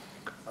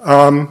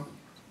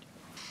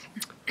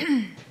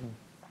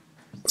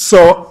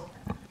 So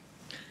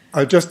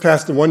I just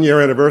passed the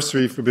 1-year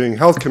anniversary for being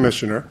health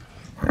commissioner,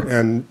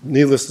 and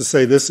needless to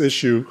say, this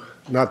issue,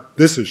 not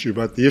this issue,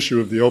 but the issue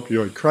of the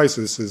opioid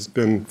crisis has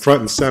been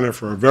front and center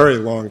for a very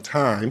long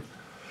time.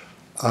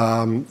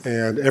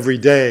 And every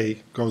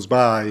day goes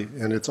by,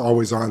 and it's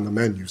always on the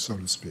menu, so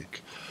to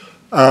speak.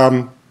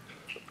 I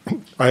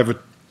have an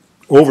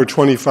over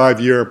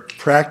 25-year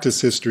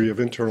practice history of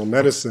internal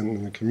medicine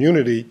in the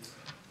community.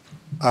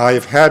 I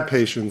have had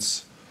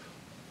patients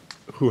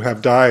who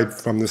have died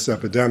from this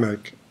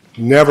epidemic.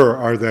 Never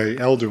are they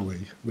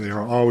elderly. They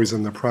are always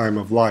in the prime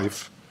of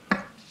life.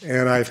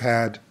 And I've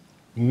had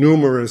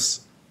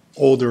numerous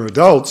older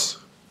adults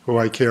who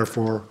I care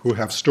for who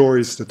have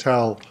stories to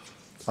tell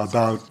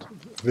about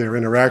their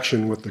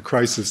interaction with the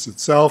crisis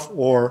itself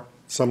or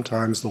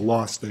sometimes the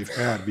loss they've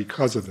had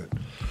because of it.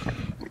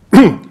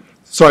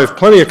 So I have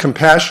plenty of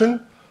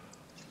compassion,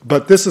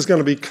 but this is going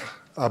to be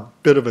a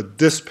bit of a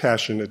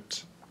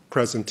dispassionate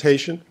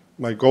presentation.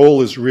 My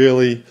goal is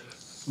really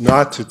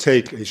not to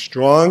take a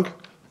strong,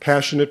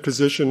 passionate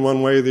position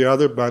one way or the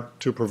other, but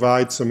to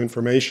provide some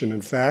information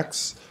and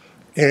facts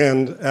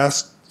and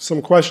ask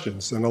some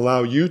questions and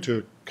allow you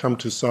to come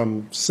to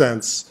some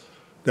sense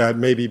that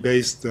may be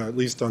based at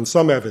least on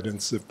some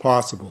evidence, if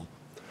possible.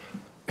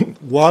 A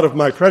lot of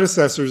my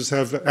predecessors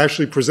have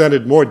actually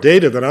presented more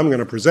data than I'm going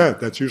to present.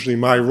 That's usually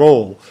my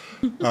role.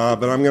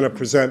 But I'm going to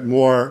present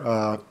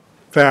more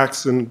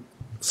facts, and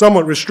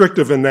somewhat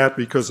restrictive in that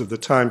because of the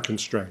time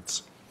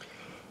constraints.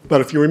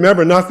 But if you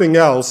remember nothing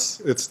else,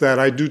 it's that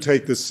I do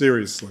take this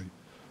seriously.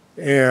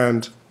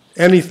 And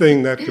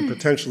anything that could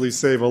potentially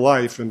save a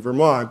life in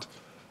Vermont,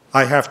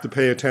 I have to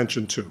pay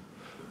attention to.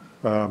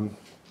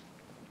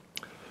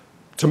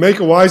 To make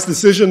a wise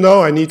decision,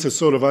 though, I need to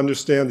sort of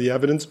understand the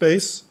evidence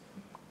base.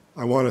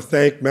 I want to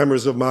thank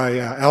members of my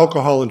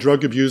Alcohol and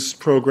Drug Abuse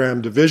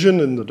Program Division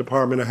in the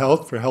Department of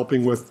Health for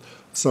helping with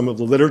some of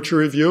the literature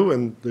review,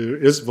 and there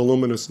is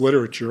voluminous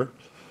literature.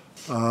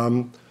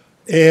 When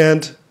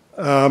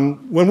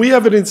we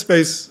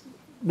evidence-based,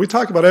 we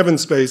talk about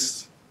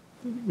evidence-based,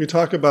 we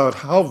talk about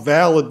how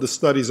valid the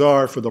studies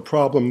are for the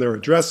problem they're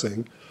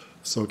addressing.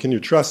 So can you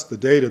trust the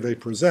data they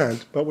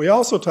present? But we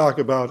also talk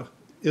about,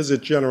 is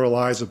it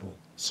generalizable?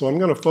 So I'm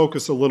going to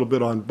focus a little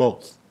bit on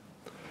both.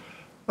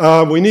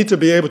 We need to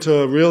be able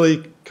to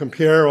really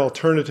compare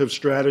alternative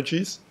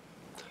strategies.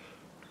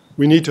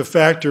 We need to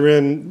factor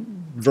in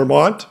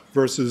Vermont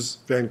versus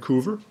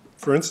Vancouver,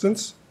 for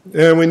instance.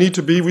 And we need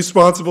to be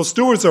responsible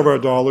stewards of our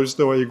dollars,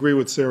 though I agree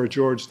with Sarah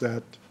George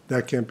that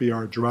that can't be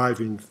our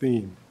driving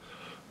theme.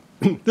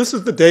 This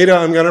is the data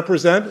I'm going to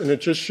present, and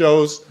it just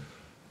shows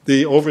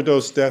the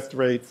overdose death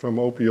rate from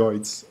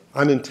opioids,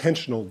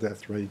 unintentional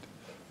death rate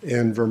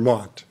in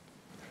Vermont.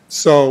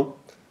 So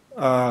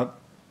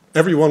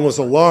everyone was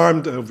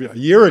alarmed a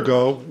year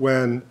ago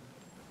when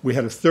we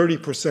had a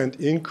 30%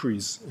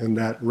 increase in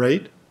that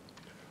rate.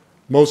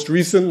 Most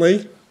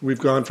recently, we've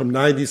gone from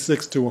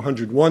 96 to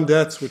 101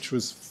 deaths, which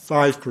was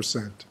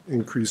 5%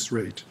 increased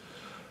rate.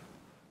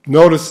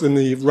 Notice in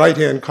the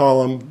right-hand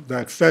column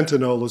that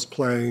fentanyl is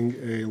playing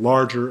a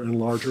larger and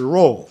larger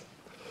role.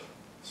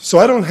 So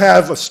I don't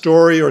have a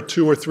story or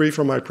two or three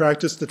from my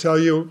practice to tell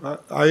you.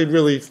 I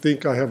really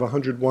think I have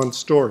 101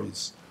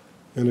 stories.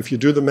 And if you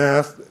do the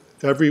math,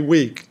 every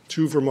week,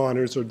 2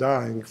 Vermonters are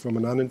dying from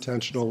an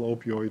unintentional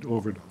opioid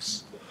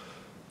overdose.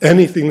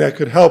 Anything that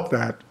could help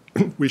that,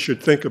 we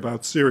should think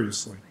about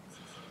seriously.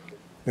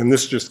 And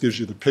this just gives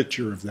you the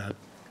picture of that.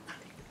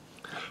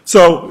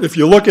 So if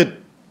you look at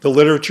the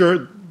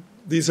literature,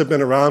 these have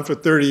been around for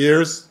 30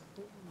 years.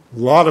 A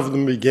lot of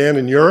them began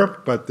in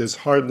Europe, but there's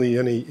hardly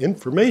any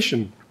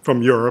information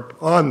from Europe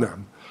on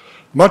them.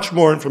 Much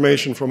more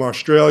information from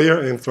Australia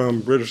and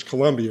from British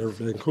Columbia or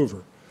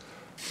Vancouver.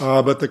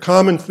 But the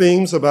common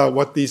themes about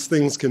what these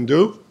things can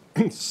do,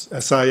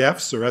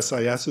 SIFs or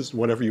SISs,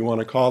 whatever you want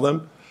to call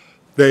them,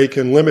 they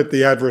can limit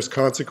the adverse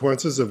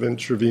consequences of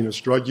intravenous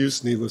drug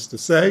use, needless to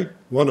say,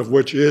 one of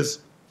which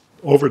is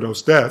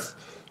overdose death.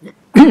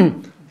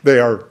 They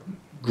are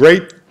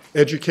great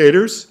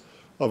educators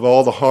of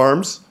all the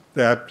harms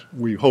that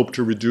we hope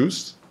to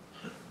reduce.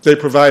 They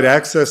provide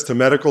access to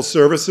medical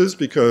services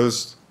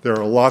because there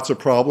are lots of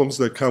problems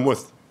that come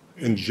with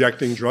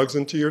injecting drugs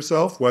into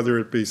yourself, whether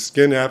it be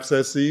skin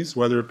abscesses,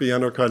 whether it be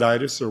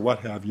endocarditis, or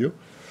what have you.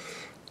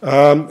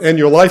 And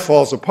your life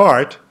falls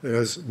apart,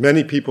 as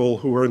many people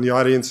who are in the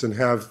audience and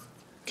have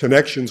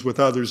connections with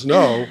others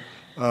know.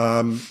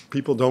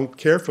 People don't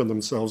care for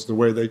themselves the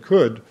way they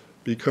could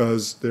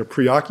because they're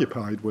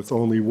preoccupied with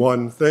only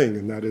one thing,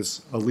 and that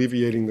is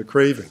alleviating the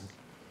craving.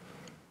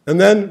 And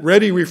then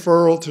ready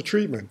referral to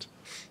treatment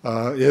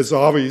is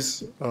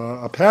always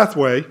a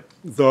pathway,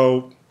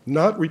 though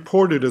not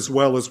reported as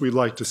well as we'd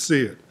like to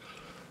see it.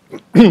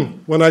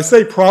 When I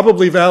say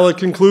probably valid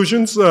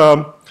conclusions,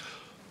 that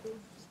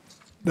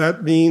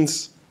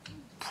means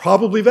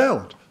probably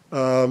valid,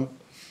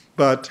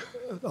 but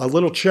a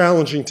little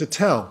challenging to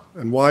tell.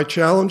 And why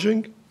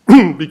challenging?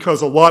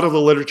 Because a lot of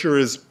the literature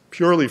is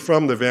purely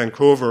from the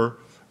Vancouver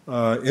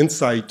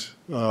Insight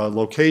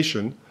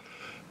location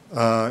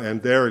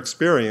and their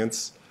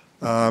experience,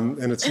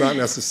 and it's not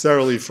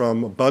necessarily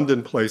from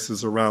abundant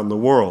places around the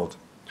world.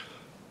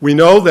 We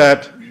know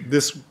that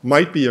this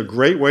might be a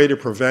great way to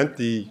prevent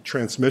the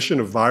transmission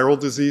of viral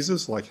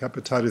diseases like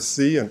hepatitis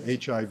C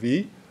and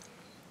HIV,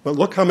 but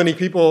look how many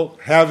people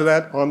have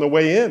that on the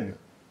way in.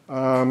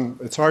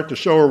 It's hard to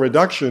show a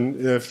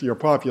reduction if your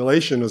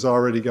population has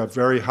already got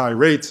very high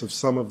rates of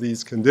some of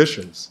these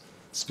conditions,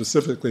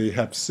 specifically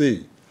Hep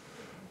C.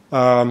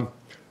 I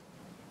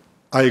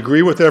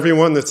agree with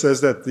everyone that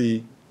says that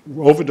the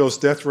overdose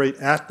death rate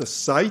at the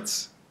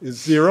sites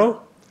is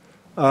 0.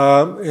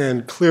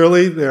 And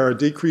clearly there are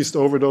decreased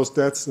overdose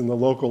deaths in the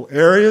local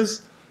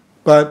areas.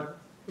 But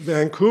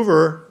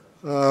Vancouver,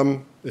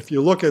 if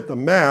you look at the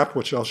map,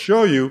 which I'll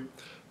show you,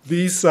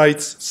 these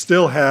sites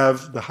still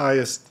have the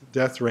highest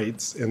death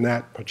rates in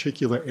that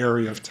particular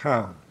area of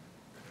town.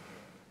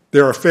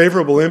 There are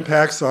favorable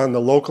impacts on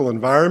the local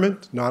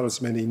environment, not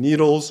as many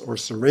needles or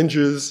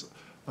syringes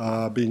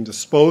being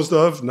disposed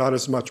of, not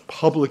as much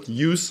public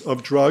use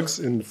of drugs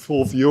in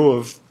full view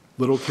of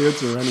little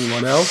kids or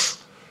anyone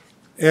else.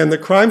 And the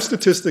crime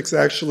statistics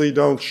actually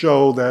don't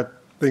show that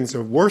things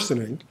are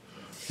worsening,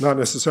 not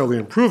necessarily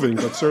improving,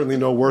 but certainly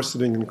no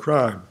worsening in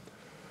crime.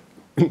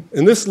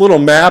 In this little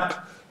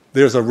map,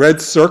 there's a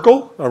red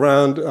circle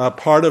around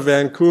part of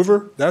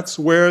Vancouver. That's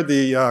where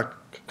the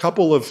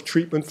couple of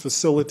treatment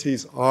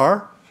facilities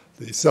are,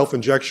 the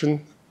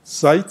self-injection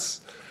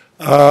sites.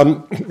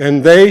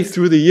 And they,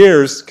 through the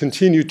years,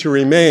 continue to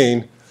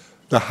remain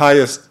the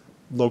highest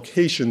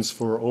locations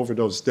for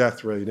overdose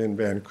death rate in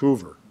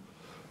Vancouver.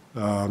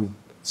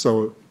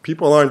 So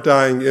people aren't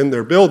dying in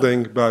their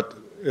building, but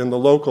in the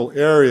local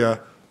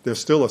area, there's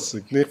still a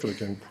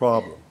significant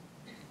problem.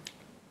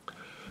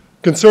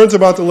 Concerns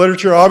about the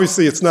literature,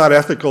 obviously it's not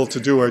ethical to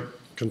do a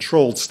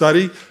controlled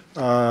study,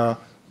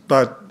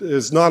 but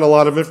there's not a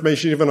lot of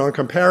information even on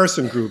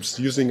comparison groups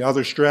using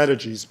other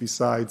strategies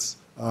besides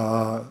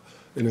an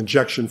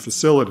injection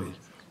facility.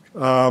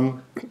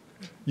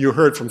 You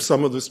heard from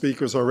some of the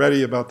speakers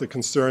already about the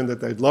concern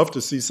that they'd love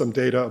to see some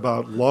data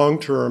about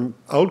long-term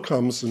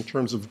outcomes in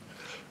terms of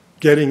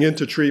getting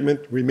into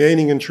treatment,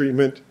 remaining in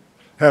treatment,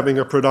 having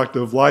a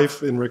productive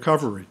life in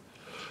recovery.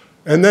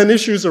 And then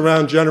issues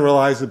around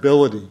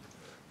generalizability.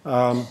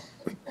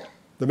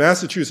 The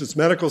Massachusetts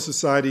Medical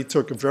Society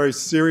took a very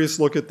serious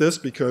look at this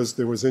because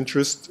there was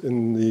interest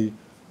in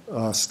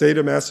the state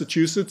of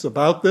Massachusetts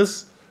about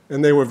this,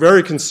 and they were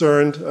very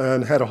concerned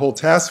and had a whole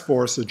task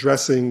force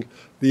addressing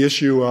the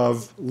issue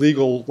of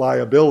legal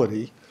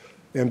liability,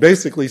 and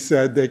basically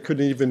said they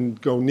couldn't even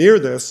go near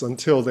this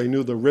until they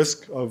knew the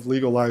risk of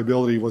legal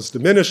liability was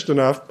diminished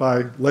enough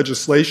by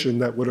legislation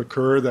that would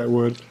occur that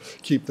would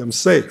keep them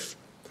safe.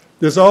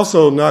 There's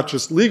also not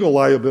just legal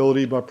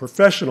liability, but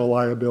professional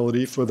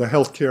liability for the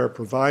healthcare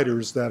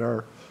providers that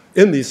are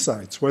in these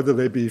sites, whether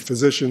they be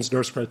physicians,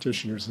 nurse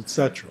practitioners, et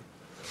cetera.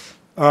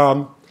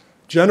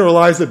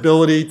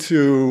 Generalizability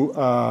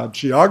to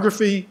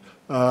geography,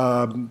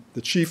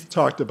 the chief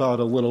talked about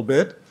a little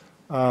bit.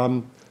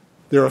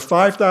 There are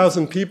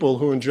 5,000 people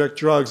who inject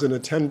drugs in a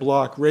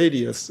 10-block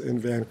radius in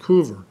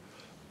Vancouver,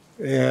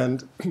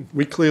 and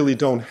we clearly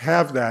don't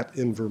have that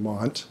in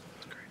Vermont.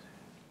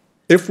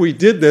 If we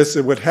did this,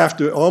 it would have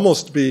to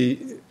almost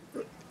be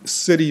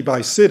city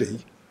by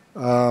city,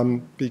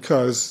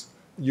 because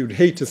you'd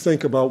hate to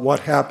think about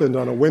what happened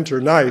on a winter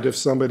night if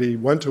somebody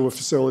went to a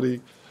facility,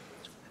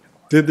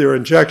 did their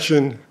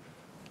injection,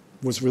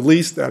 was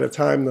released at a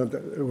time that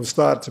it was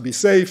thought to be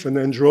safe, and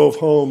then drove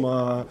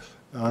home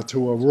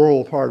to a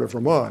rural part of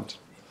Vermont.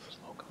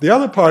 The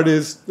other part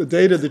is the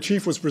data the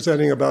chief was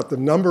presenting about the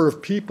number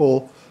of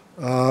people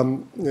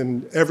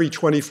in every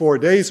 24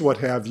 days, what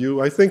have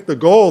you. I think the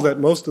goal that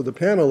most of the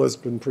panel has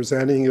been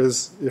presenting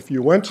is if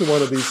you went to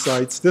one of these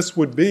sites, this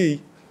would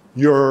be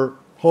your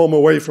home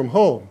away from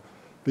home,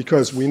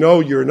 because we know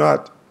you're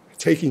not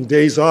taking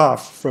days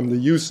off from the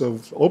use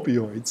of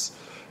opioids,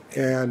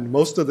 and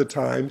most of the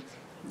time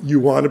you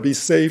want to be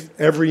safe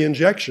every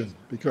injection,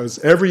 because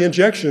every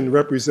injection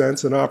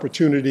represents an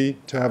opportunity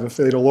to have a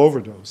fatal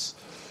overdose.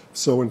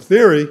 So in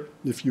theory,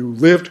 if you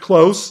lived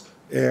close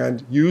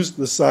and used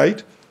the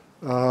site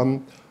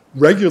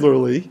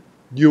regularly,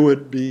 you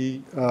would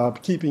be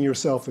keeping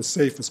yourself as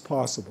safe as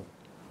possible.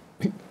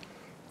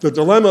 The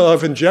dilemma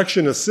of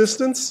injection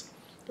assistance,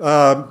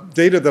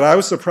 data that I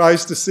was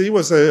surprised to see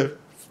was a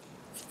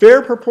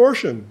fair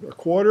proportion, a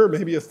quarter,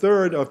 maybe a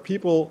third of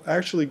people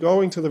actually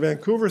going to the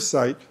Vancouver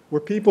site were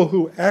people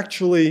who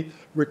actually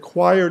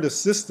required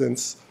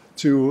assistance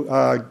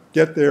to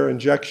get their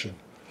injection.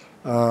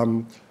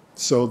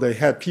 So they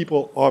had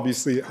people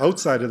obviously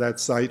outside of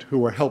that site who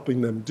were helping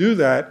them do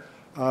that.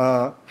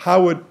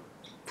 How would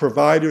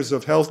providers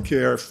of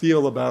healthcare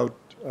feel about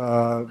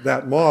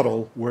that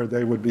model where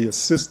they would be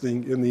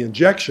assisting in the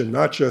injection,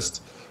 not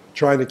just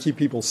trying to keep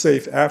people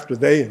safe after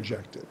they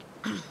injected?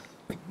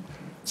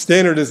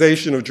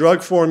 Standardization of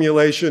drug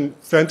formulation,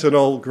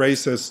 fentanyl,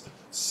 Grace has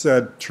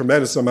said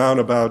tremendous amount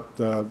about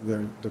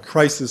the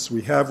crisis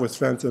we have with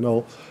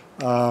fentanyl.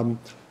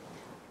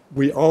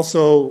 We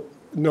also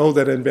know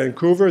that in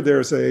Vancouver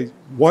there's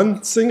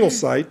one single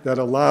site that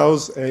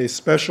allows a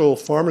special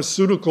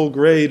pharmaceutical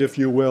grade, if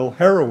you will,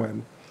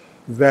 heroin,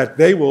 that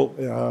they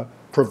will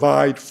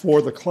provide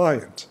for the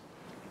client.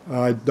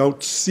 I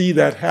don't see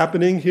that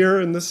happening here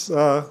in this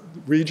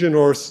region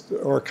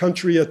or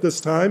country at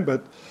this time,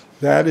 but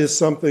that is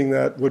something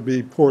that would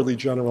be poorly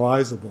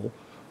generalizable.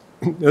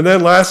 And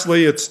then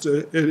lastly,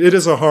 it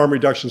is a harm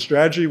reduction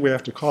strategy. We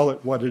have to call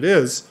it what it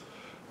is.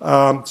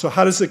 So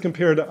how does it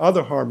compare to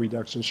other harm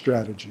reduction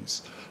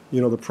strategies? You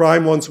know, the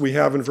prime ones we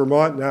have in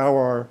Vermont now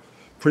are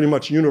pretty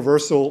much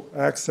universal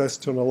access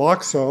to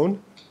naloxone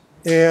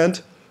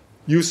and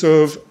use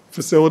of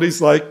facilities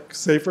like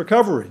Safe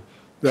Recovery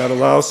that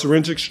allows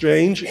syringe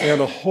exchange and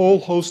a whole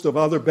host of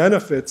other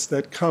benefits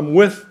that come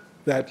with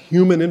that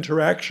human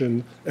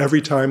interaction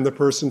every time the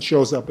person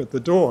shows up at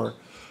the door.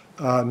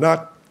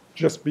 Not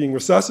just being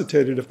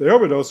resuscitated if they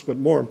overdose, but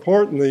more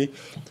importantly,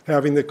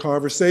 having the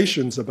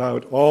conversations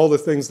about all the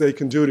things they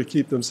can do to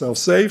keep themselves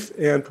safe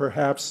and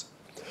perhaps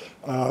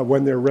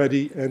when they're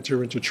ready,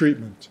 enter into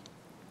treatment.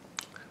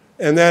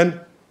 And then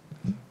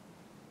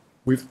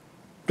we've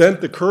bent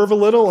the curve a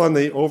little on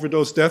the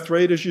overdose death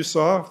rate, as you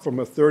saw, from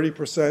a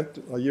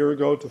 30% a year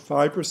ago to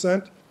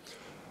 5%.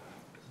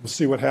 We'll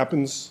see what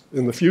happens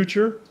in the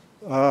future.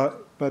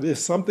 But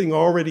is something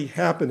already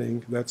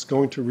happening that's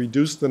going to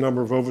reduce the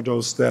number of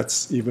overdose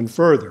deaths even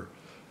further?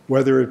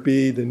 Whether it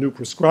be the new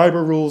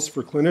prescriber rules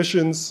for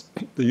clinicians,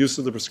 the use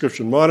of the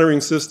prescription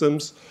monitoring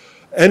systems,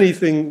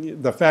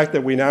 anything, the fact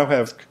that we now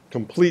have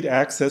complete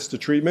access to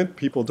treatment.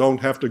 People don't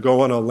have to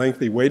go on a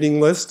lengthy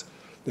waiting list.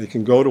 They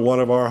can go to one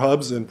of our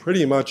hubs and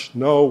pretty much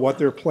know what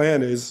their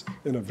plan is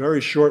in a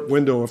very short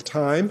window of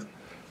time.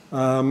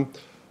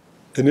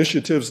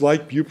 Initiatives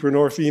like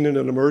buprenorphine in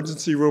an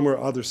emergency room or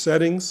other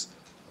settings,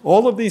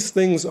 all of these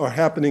things are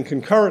happening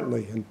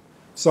concurrently. And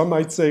some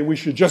might say we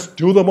should just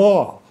do them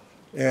all.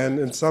 And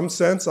in some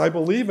sense, I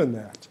believe in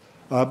that.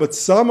 But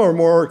some are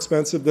more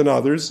expensive than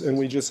others, and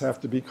we just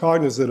have to be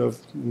cognizant of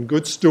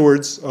good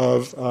stewards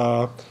of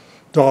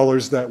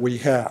dollars that we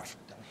have.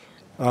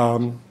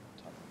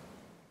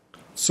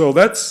 So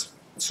that's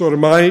sort of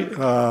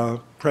my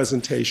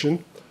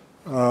presentation.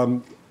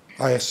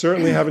 I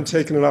certainly haven't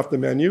taken it off the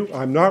menu.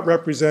 I'm not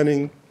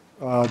representing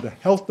the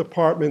health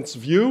department's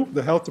view.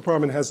 The health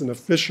department has an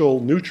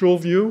official neutral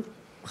view.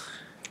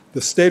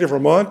 The state of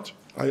Vermont,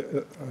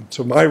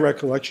 to my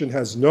recollection,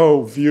 has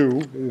no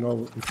view,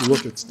 if you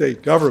look at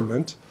state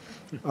government.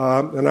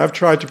 And I've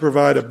tried to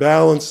provide a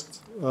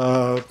balanced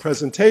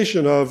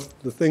presentation of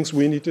the things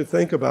we need to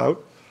think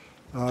about,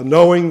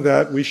 knowing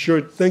that we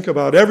should think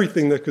about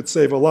everything that could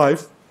save a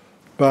life,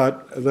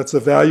 but that's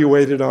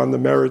evaluated on the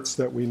merits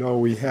that we know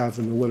we have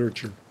in the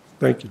literature.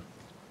 Thank you.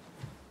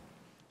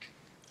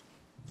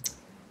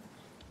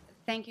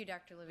 Thank you,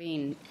 Dr.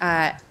 Levine.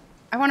 I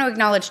want to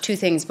acknowledge two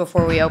things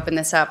before we open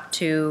this up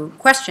to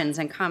questions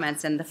and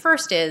comments. And the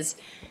first is,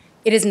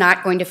 it is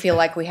not going to feel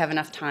like we have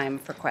enough time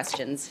for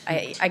questions.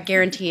 I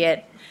guarantee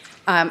it.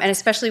 And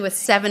especially with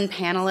 7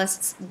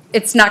 panelists,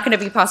 it's not going to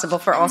be possible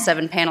for all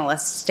 7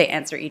 panelists to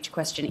answer each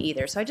question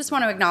either. So I just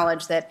want to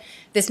acknowledge that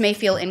this may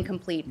feel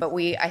incomplete, but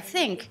we, I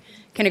think,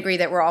 can agree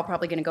that we're all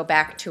probably going to go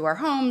back to our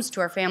homes,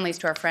 to our families,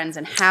 to our friends,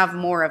 and have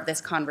more of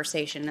this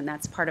conversation. And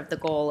that's part of the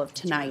goal of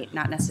tonight,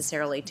 not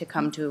necessarily to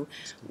come to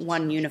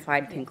one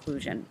unified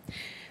conclusion.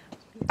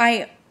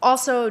 I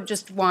also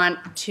just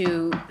want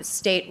to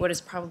state what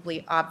is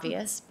probably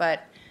obvious,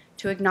 but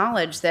to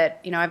acknowledge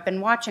that, I've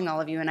been watching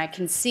all of you, and I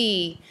can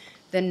see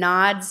the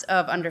nods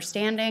of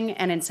understanding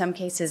and in some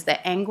cases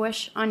the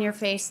anguish on your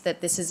face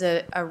that this is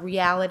a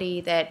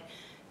reality that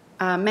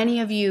many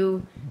of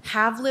you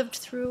have lived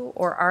through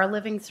or are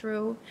living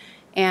through.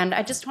 And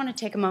I just want to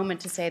take a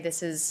moment to say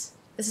this is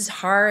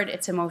hard,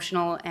 it's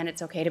emotional, and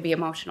it's okay to be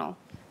emotional.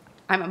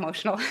 I'm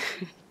emotional.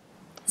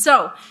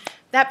 So,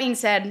 that being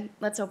said,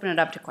 let's open it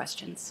up to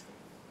questions.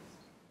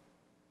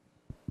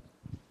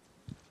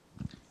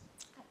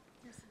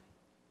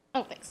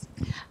 Oh, thanks.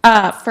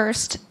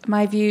 First,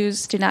 my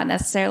views do not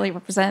necessarily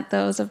represent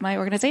those of my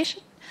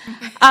organization.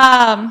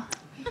 Commissioner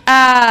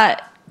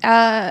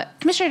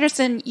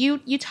Anderson,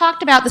 you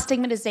talked about the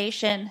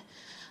stigmatization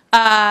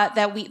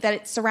that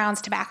it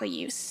surrounds tobacco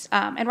use,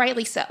 and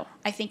rightly so,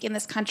 I think, in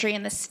this country,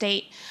 in this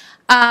state,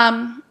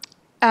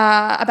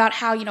 about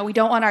how, we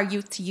don't want our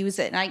youth to use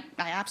it, and I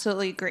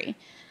absolutely agree.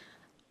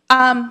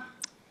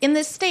 In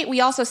this state,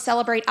 we also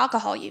celebrate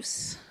alcohol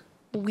use.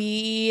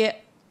 We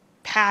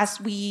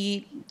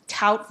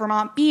tout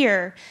Vermont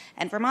beer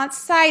and Vermont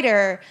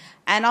cider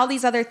and all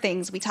these other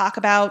things. We talk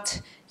about,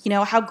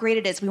 how great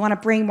it is. We want to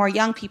bring more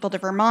young people to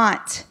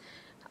Vermont.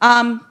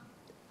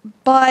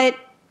 But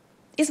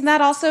isn't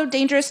that also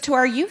dangerous to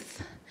our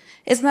youth?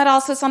 Isn't that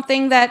also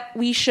something that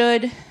we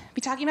should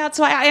be talking about?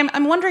 So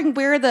I'm wondering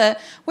where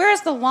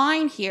is the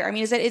line here? I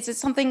mean, is it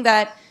something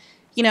that,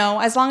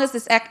 as long as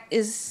this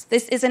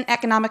isn't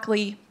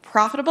economically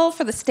profitable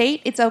for the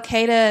state, it's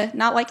okay to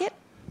not like it?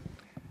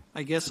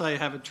 I guess I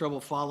have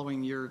trouble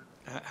following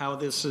how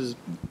this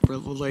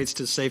relates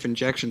to safe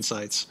injection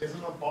sites.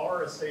 Isn't a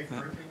bar a safe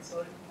drinking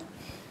site?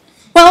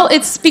 Well,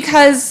 it's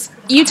because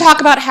you talk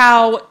about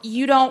how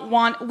we don't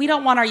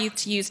want our youth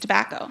to use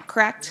tobacco,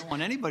 correct? I don't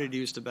want anybody to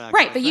use tobacco.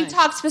 Right, but you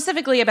talked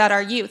specifically about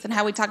our youth and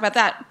how we talk about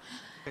that.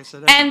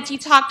 And you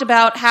talked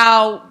about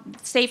how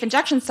safe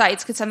injection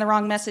sites could send the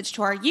wrong message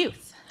to our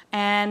youth,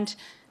 and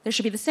there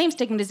should be the same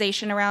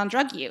stigmatization around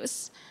drug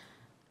use.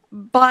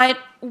 But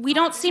we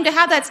don't seem to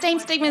have that same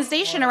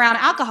stigmatization around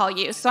alcohol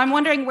use. So I'm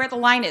wondering where the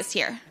line is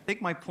here. I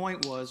think my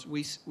point was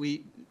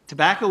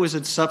tobacco is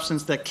a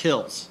substance that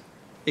kills.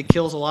 It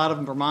kills a lot of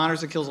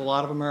Vermonters. It kills a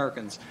lot of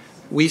Americans.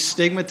 We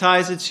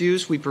stigmatize its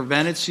use. We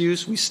prevent its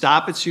use. We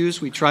stop its use.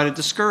 We try to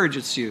discourage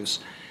its use.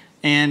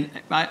 And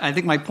I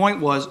think my point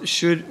was,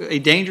 should a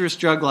dangerous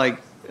drug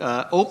like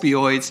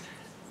opioids,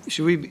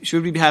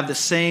 should we have the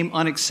same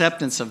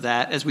unacceptance of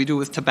that as we do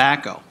with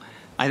tobacco?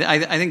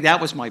 I think that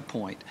was my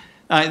point.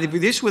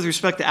 This with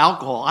respect to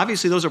alcohol,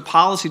 obviously those are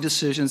policy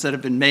decisions that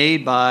have been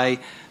made by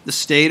the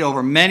state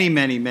over many,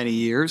 many, many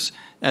years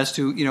as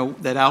to,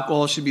 that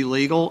alcohol should be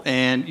legal,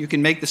 and you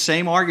can make the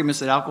same arguments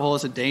that alcohol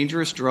is a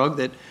dangerous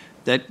drug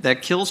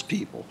that kills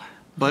people.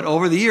 But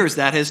over the years,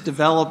 that has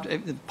developed,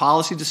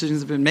 policy decisions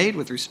have been made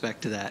with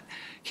respect to that.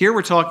 Here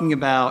we're talking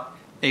about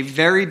a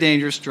very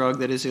dangerous drug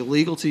that is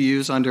illegal to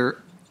use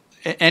under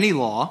any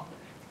law,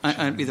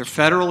 either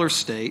federal or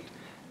state,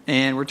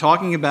 and we're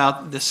talking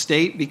about the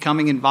state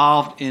becoming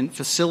involved in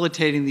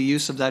facilitating the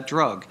use of that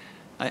drug.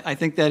 I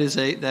think that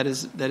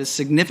is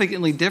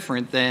significantly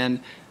different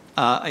than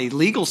a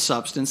legal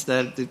substance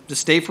that the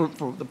state, for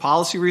the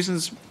policy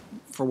reasons,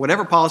 for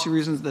whatever policy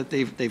reasons that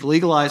they've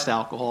legalized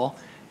alcohol,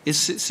 is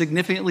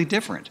significantly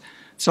different.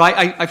 So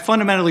I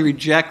fundamentally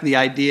reject the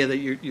idea that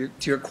you're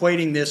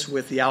equating this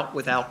with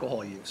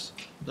alcohol use,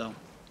 so,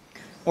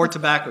 or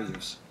tobacco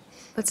use.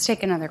 Let's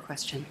take another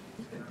question.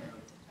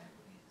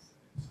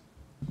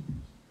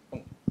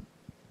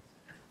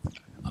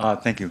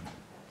 Thank you.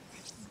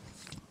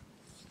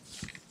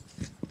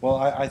 Well,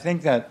 I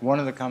think that one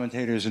of the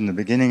commentators in the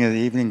beginning of the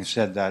evening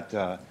said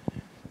that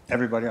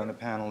everybody on the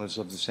panel is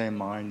of the same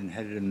mind and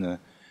headed in the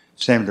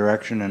same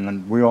direction,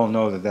 and we all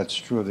know that that's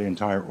true of the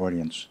entire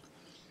audience.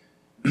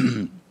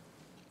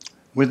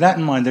 With that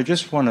in mind, I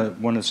just want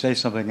to say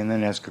something and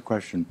then ask a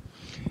question.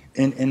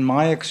 In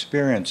my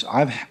experience,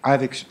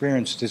 I've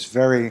experienced this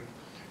very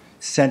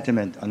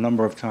sentiment a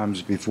number of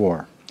times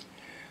before.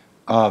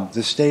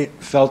 The state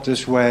felt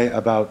this way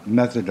about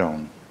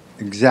methadone,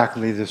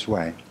 exactly this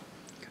way.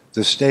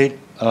 The state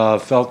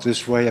felt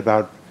this way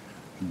about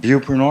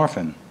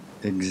buprenorphine,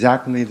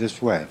 exactly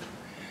this way.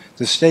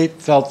 The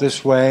state felt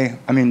this way,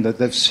 I mean,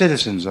 the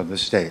citizens of the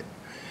state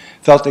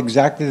felt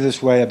exactly this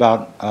way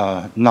about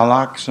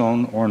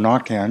naloxone or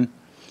Narcan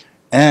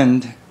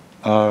and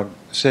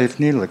safe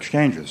needle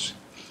exchanges.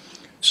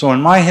 So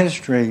in my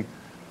history,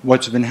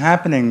 what's been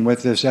happening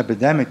with this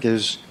epidemic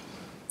is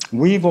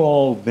we've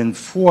all been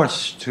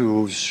forced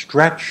to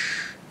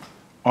stretch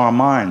our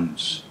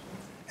minds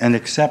and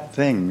accept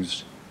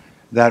things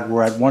that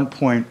were at one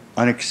point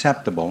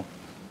unacceptable.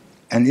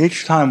 And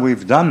each time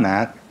we've done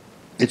that,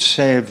 it's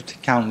saved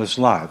countless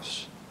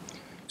lives.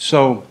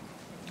 So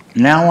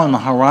now on the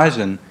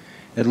horizon,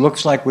 it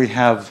looks like we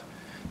have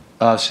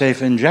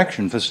safe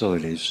injection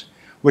facilities,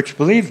 which,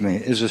 believe me,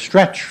 is a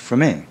stretch for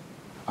me.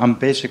 I'm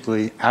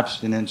basically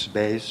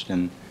abstinence-based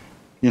and,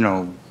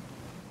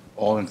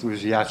 all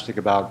enthusiastic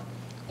about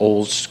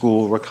old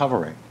school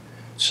recovery.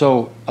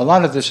 So a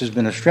lot of this has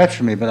been a stretch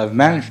for me, but I've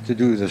managed to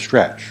do the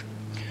stretch.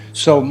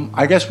 So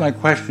I guess my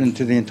question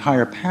to the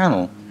entire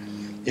panel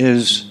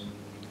is,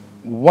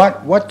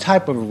 what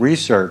type of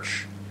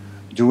research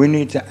do we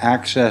need to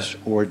access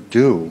or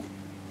do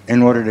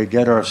in order to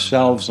get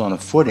ourselves on a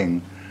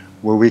footing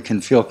where we can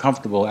feel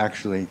comfortable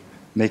actually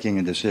making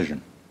a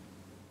decision?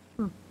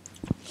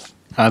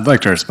 I'd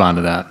like to respond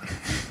to that.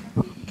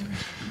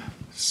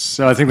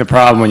 So I think the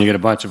problem when you get a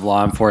bunch of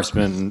law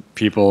enforcement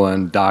people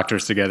and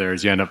doctors together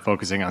is you end up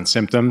focusing on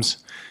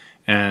symptoms.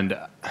 And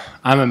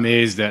I'm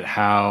amazed at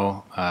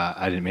how,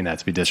 I didn't mean that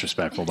to be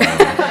disrespectful, by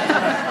the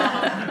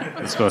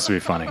way. It's supposed to be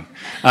funny.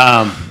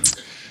 I'm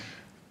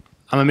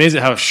amazed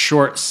at how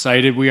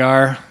short-sighted we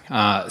are.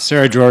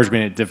 Sarah George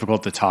made it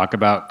difficult to talk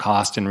about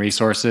cost and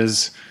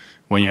resources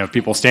when you have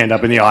people stand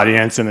up in the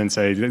audience and then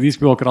say, these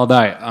people could all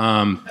die.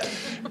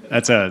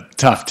 That's a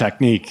tough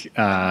technique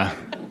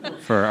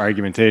for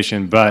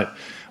argumentation. But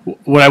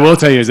what I will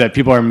tell you is that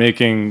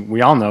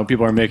we all know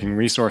people are making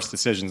resource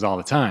decisions all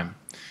the time.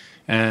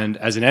 And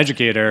as an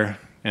educator,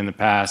 in the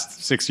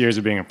past 6 years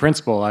of being a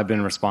principal, I've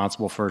been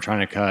responsible for trying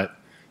to cut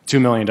 $2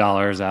 million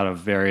out of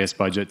various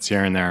budgets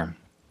here and there.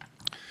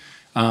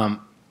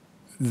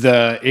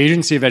 The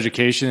Agency of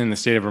Education in the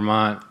state of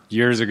Vermont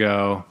years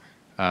ago,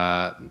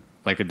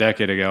 like a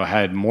decade ago,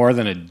 had more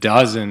than a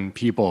dozen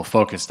people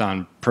focused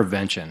on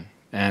prevention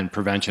and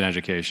prevention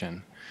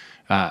education.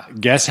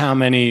 Guess how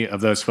many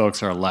of those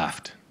folks are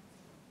left?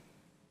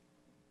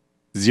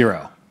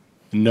 Zero.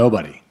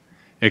 Nobody.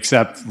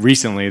 Except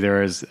recently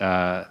there is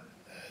a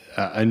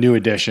new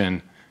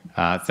addition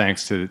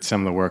thanks to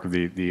some of the work of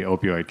the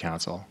Opioid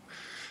Council.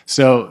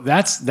 So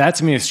that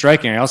to me is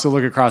striking. I also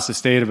look across the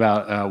state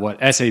about what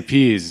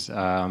SAPs,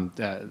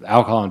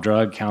 alcohol and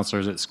drug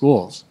counselors at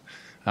schools.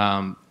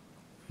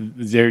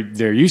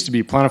 There used to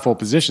be plentiful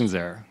positions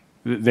there.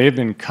 They've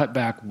been cut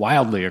back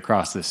wildly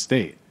across this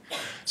state.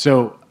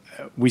 So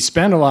we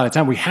spend a lot of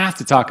time. We have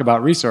to talk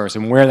about resource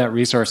and where that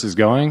resource is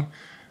going.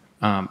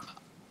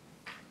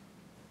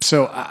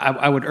 So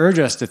I would urge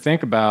us to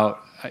think about,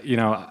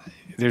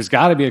 there's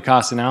got to be a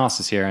cost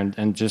analysis here.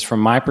 And just from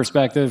my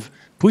perspective,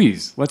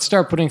 please, let's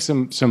start putting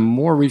some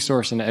more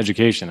resource into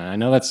education. And I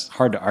know that's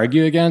hard to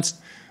argue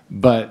against,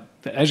 but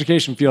the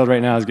education field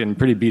right now is getting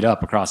pretty beat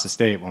up across the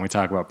state when we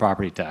talk about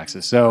property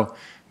taxes. So,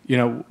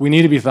 we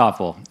need to be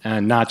thoughtful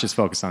and not just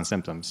focus on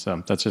symptoms.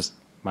 So that's just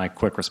my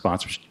quick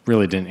response, which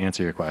really didn't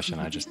answer your question.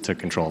 I just took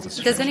control of this.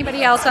 Does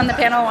anybody else on the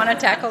panel want to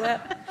tackle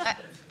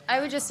that? I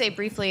would just say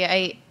briefly,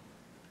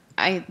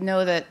 I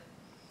know that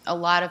a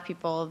lot of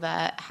people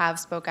that have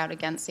spoke out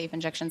against safe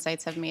injection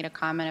sites have made a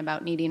comment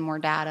about needing more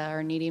data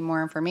or needing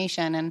more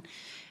information,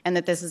 and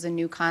that this is a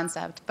new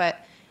concept.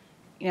 But,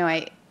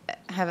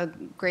 have a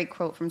great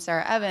quote from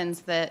Sarah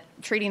Evans that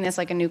treating this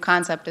like a new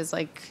concept is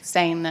like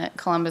saying that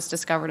Columbus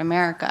discovered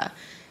America.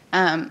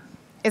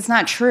 It's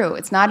not true.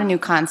 It's not a new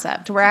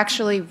concept. We're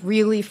actually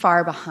really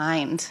far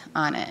behind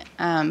on it.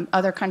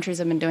 Other countries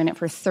have been doing it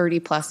for 30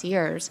 plus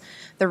years.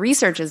 The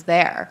research is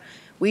there.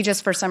 We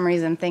just, for some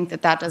reason, think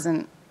that that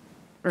doesn't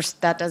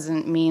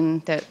mean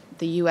that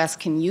the U.S.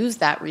 can use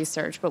that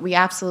research, but we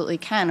absolutely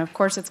can. Of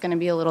course, it's going to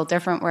be a little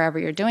different wherever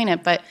you're doing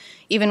it, but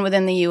even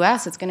within the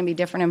U.S., it's going to be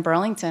different in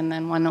Burlington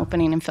than one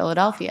opening in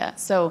Philadelphia.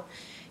 So,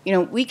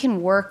 we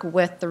can work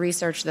with the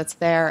research that's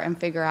there and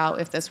figure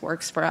out if this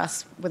works for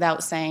us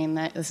without saying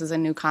that this is a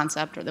new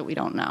concept or that we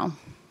don't know.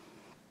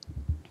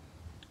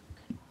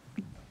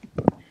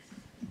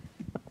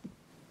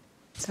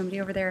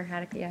 Somebody over there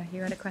had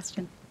you had a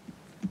question.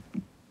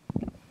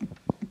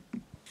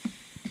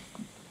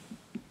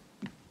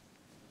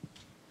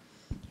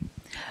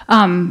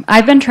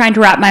 I've been trying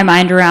to wrap my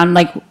mind around,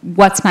 like,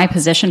 what's my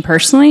position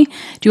personally?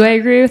 Do I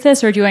agree with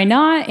this or do I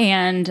not?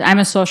 And I'm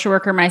a social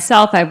worker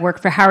myself. I've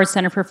worked for Howard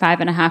Center for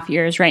 5.5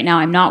 years. Right now,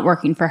 I'm not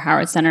working for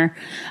Howard Center.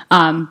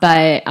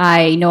 But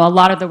I know a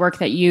lot of the work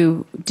that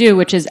you do,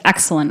 which is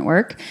excellent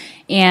work.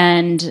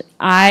 And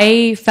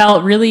I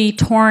felt really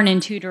torn in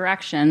two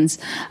directions.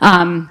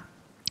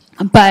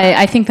 But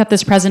I think that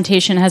this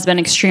presentation has been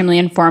extremely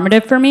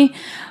informative for me.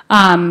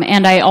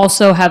 And I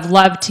also have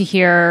loved to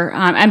hear,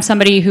 I'm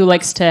somebody who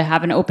likes to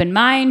have an open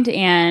mind,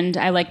 and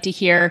I like to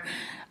hear,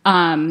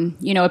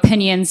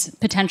 opinions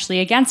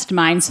potentially against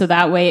mine, so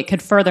that way it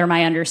could further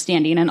my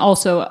understanding, and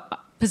also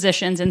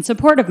positions in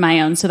support of my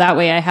own, so that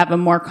way I have a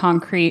more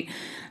concrete,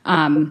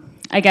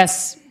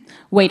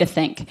 way to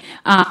think.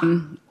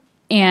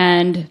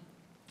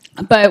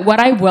 But what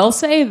I will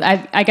say,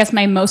 I guess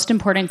my most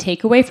important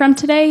takeaway from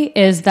today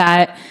is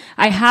that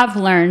I have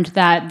learned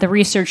that the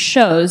research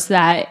shows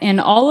that in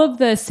all of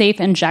the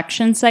safe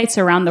injection sites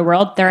around the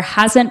world, there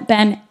hasn't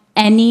been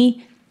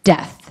any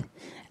death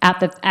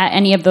at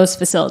any of those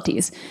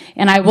facilities.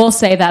 And I will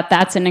say that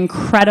that's an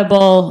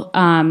incredible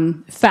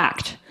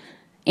fact.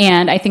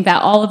 And I think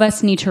that all of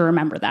us need to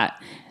remember that.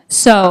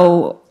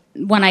 So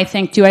when I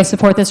think, do I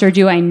support this or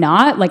do I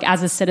not? Like,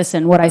 as a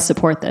citizen, would I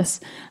support this?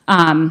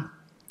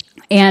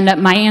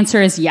 And my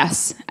answer is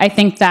yes. I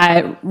think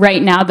that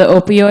right now the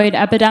opioid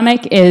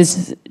epidemic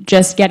is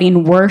just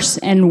getting worse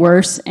and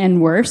worse and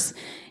worse.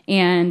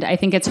 And I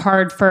think it's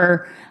hard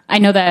I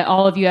know that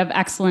all of you have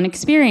excellent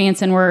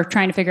experience and we're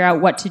trying to figure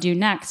out what to do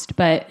next,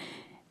 but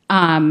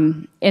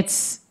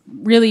it's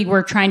really,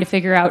 we're trying to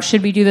figure out,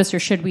 should we do this or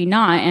should we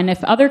not? And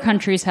if other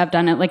countries have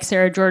done it, like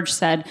Sarah George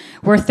said,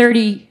 we're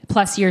 30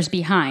 plus years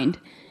behind.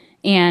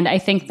 And I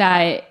think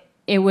that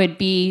it would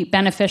be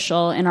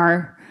beneficial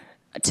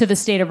to the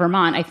state of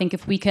Vermont, I think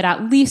if we could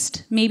at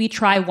least maybe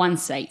try one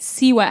site,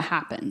 see what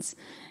happens,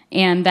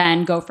 and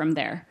then go from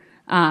there.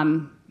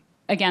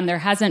 Again, there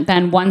hasn't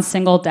been one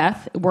single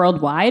death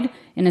worldwide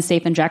in a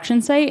safe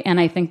injection site, and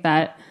I think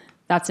that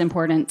that's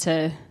important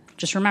to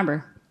just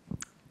remember.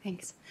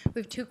 Thanks. We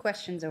have two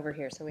questions over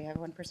here. So we have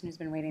one person who's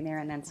been waiting there,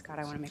 and then Scott,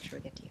 I want to make sure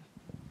we get to you.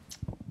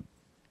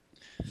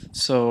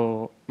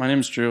 So my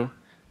name's Drew.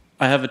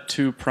 I have a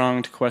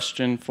two-pronged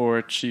question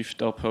for Chief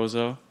Del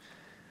Pozo.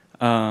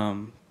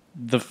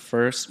 The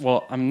first,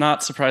 well, I'm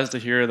not surprised to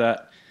hear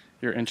that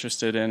you're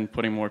interested in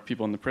putting more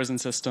people in the prison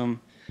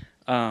system.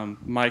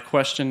 My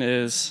question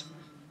is,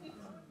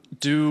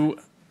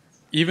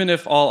 even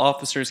if all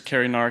officers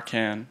carry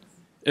Narcan,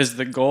 is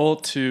the goal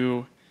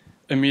to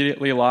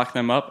immediately lock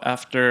them up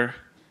after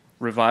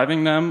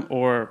reviving them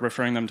or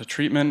referring them to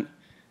treatment?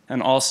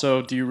 And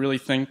also, do you really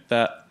think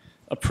that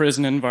a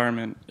prison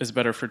environment is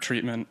better for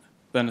treatment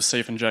than a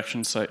safe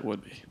injection site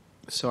would be?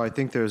 So I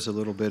think there's a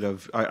little bit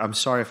of, I'm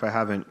sorry if I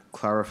haven't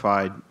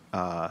clarified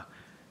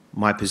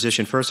my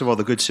position. First of all,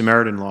 the Good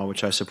Samaritan law,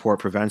 which I support,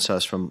 prevents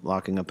us from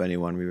locking up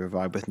anyone we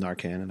revive with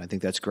Narcan, and I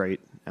think that's great.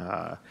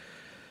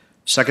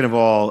 Second of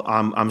all,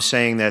 I'm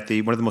saying that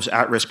one of the most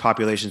at-risk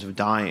populations of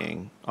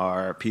dying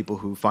are people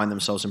who find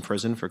themselves in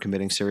prison for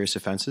committing serious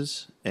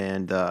offenses,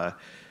 and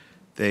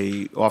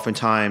they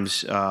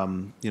oftentimes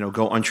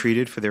go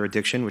untreated for their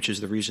addiction, which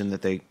is the reason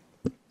that they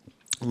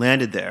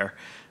landed there.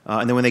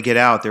 And then when they get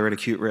out, they're at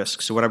acute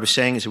risk. So what I was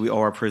saying is that we owe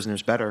our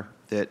prisoners better,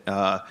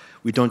 that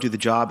we don't do the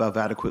job of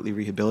adequately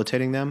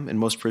rehabilitating them in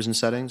most prison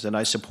settings. And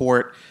I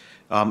support,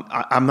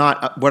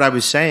 what I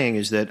was saying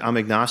is that I'm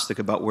agnostic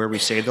about where we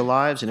save the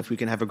lives, and if we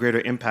can have a greater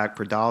impact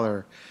per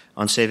dollar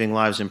on saving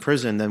lives in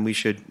prison, then we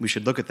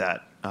should look at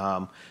that.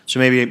 So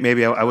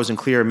maybe I wasn't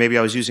clear. Maybe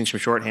I was using some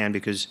shorthand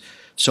because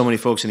so many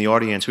folks in the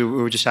audience, we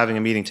were just having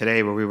a meeting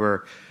today where we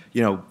were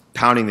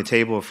pounding the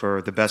table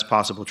for the best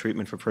possible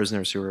treatment for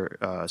prisoners who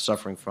are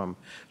suffering from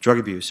drug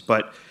abuse.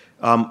 But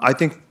I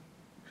think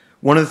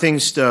one of the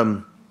things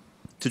to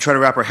try to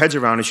wrap our heads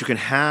around is you can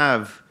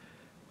have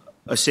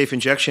a safe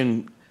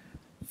injection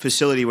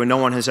facility where no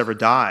one has ever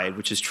died,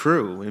 which is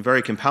true and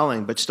very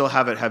compelling, but still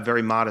have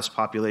very modest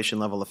population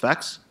level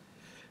effects.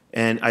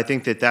 And I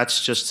think that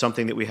that's just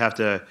something that we have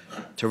to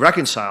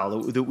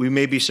reconcile. That we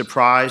may be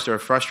surprised or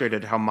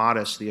frustrated at how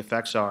modest the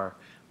effects are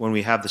when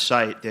we have the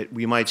site, that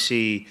we might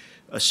see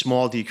a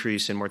small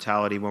decrease in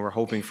mortality when we're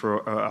hoping for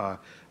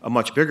a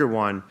much bigger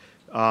one.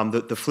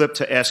 The flip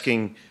to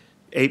asking,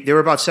 there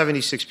were about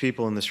 76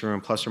 people in this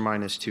room, plus or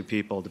minus 2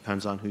 people,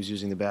 depends on who's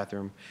using the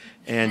bathroom.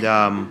 And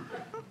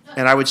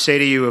I would say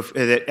to you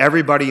that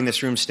everybody in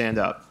this room stand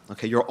up.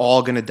 Okay, you're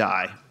all going to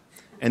die.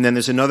 And then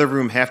there's another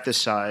room half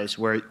this size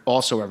where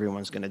also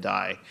everyone's going to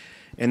die.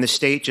 And the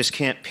state just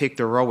can't pick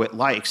the row it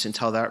likes and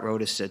tell that row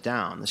to sit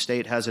down. The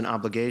state has an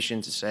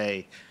obligation to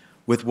say,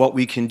 with what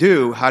we can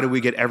do, how do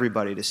we get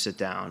everybody to sit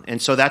down? And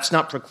so that's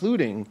not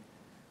precluding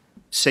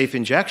safe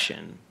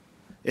injection.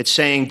 It's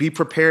saying be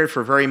prepared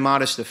for very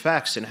modest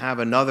effects and have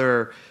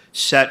another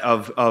set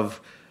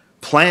of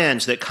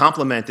plans that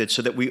complement it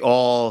so that we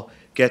all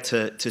get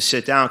to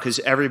sit down, because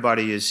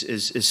everybody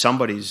is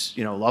somebody's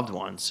loved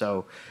one.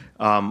 So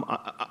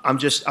what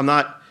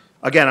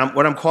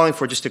I'm calling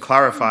for, just to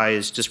clarify,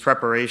 is just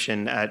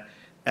preparation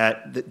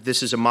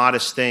this is a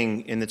modest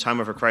thing in the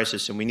time of a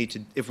crisis, and we need to,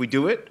 if we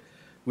do it,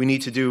 we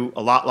need to do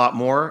a lot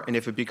more, and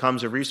if it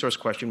becomes a resource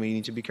question, we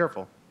need to be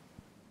careful.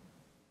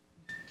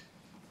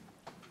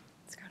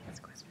 Scott has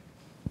a question.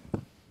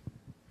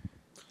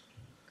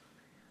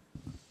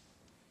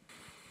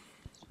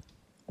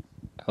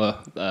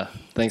 Hello.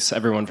 Thanks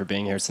everyone for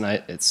being here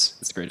tonight.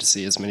 It's great to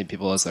see as many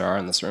people as there are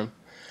in this room.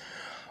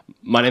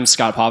 My name is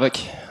Scott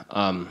Pavic.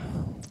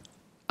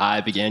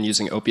 I began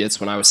using opiates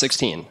when I was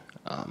 16.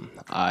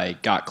 I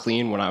got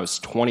clean when I was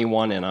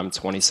 21, and I'm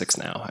 26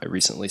 now. I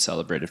recently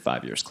celebrated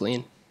 5 years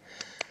clean.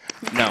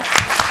 No.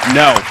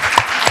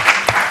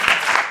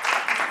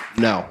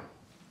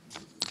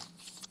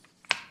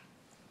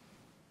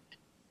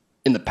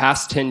 In the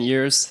past 10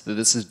 years that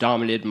this has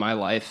dominated my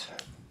life,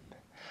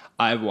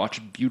 I've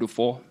watched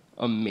beautiful,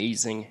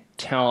 amazing,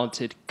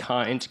 talented,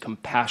 kind,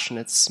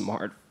 compassionate,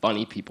 smart,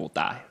 funny people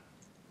die.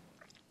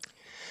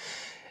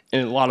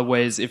 In a lot of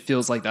ways, it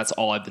feels like that's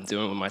all I've been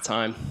doing with my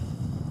time.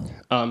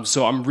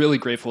 So I'm really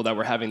grateful that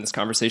we're having this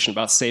conversation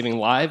about saving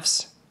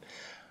lives.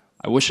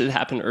 I wish it had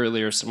happened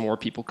earlier so more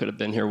people could have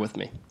been here with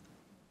me.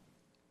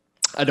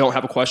 I don't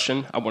have a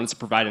question. I wanted to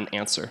provide an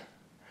answer.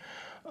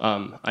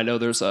 I know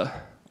there's a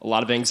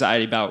lot of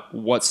anxiety about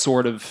what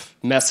sort of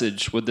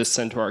message would this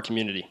send to our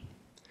community.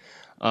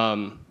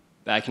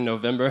 Back in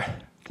November,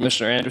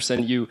 Commissioner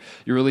Anderson, you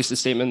released a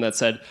statement that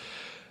said,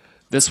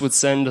 this would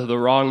send the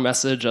wrong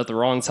message at the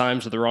wrong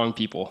time to the wrong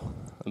people,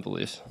 I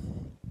believe.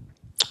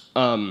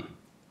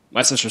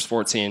 My sister's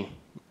 14.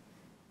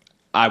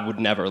 I would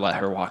never let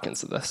her walk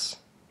into this.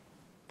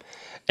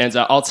 And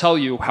I'll tell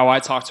you how I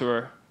talked to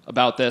her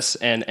about this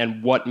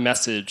and what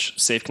message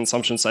safe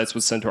consumption sites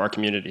would send to our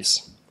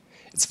communities.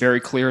 It's very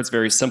clear, it's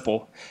very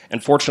simple,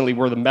 and fortunately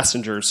we're the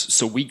messengers,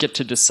 so we get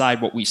to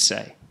decide what we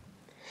say.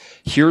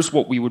 Here's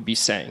what we would be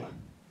saying.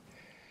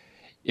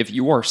 If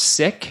you are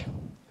sick,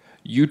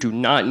 you do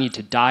not need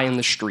to die in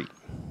the street.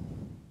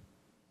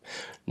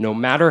 No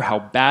matter how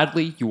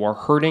badly you are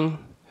hurting,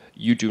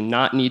 you do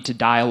not need to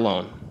die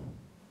alone.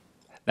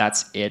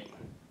 That's it.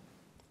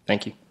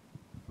 Thank you.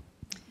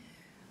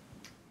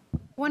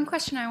 One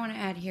question I want to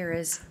add here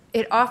is,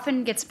 it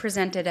often gets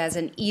presented as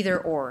an either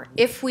or.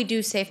 If we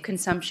do safe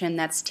consumption,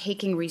 that's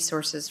taking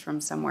resources from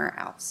somewhere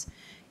else.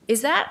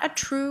 Is that a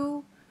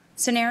true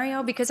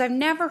scenario? Because I've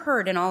never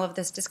heard in all of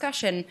this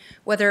discussion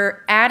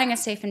whether adding a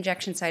safe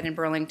injection site in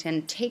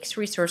Burlington takes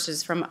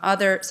resources from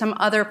some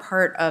other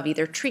part of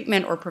either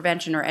treatment or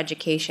prevention or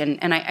education.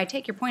 And I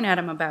take your point,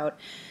 Adam, about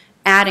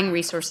adding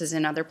resources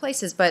in other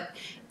places, but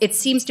it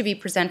seems to be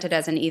presented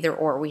as an either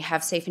or. We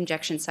have safe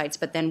injection sites,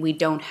 but then we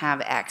don't have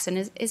X.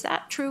 And is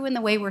that true in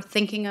the way we're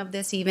thinking of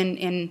this, even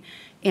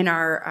in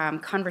our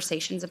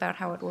conversations about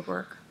how it would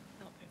work?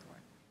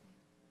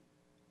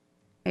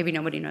 Maybe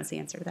nobody knows the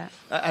answer to that.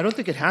 I don't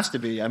think it has to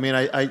be. I mean,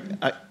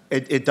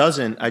 it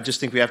doesn't. I just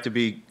think we have to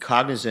be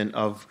cognizant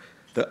of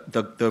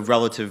the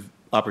relative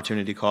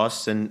opportunity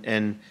costs,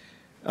 and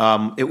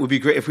it would be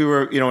great if we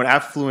were, an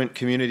affluent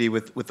community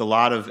with a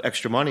lot of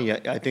extra money.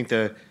 I think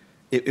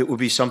it would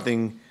be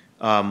something.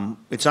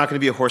 It's not going to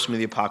be a horseman of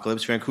the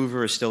apocalypse.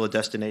 Vancouver is still a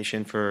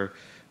destination for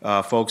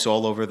folks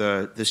all over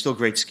there's still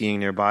great skiing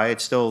nearby.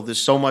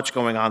 There's so much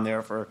going on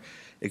there. For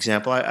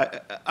example,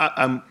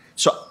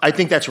 So I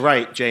think that's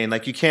right, Jane.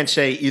 Like, you can't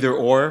say either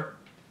or,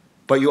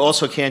 but you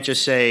also can't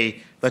just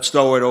say, let's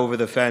throw it over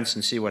the fence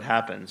and see what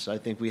happens. I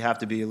think we have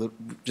to be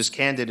just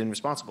candid and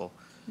responsible.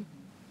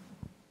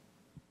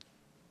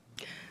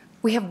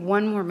 We have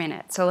one more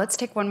minute, so let's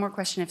take one more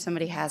question if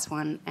somebody has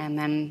one, and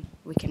then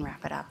we can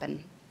wrap it up.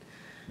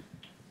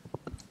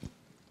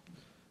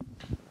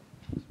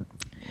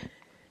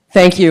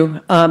 Thank you.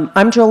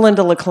 I'm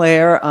Jolinda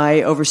LeClaire.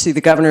 I oversee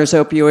the Governor's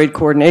Opioid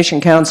Coordination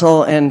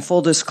Council, and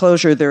full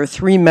disclosure, there are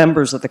 3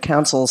 members of the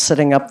council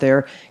sitting up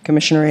there,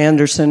 Commissioner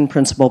Anderson,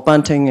 Principal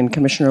Bunting, and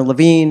Commissioner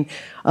Levine.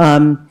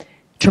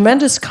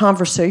 Tremendous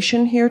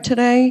conversation here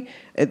today.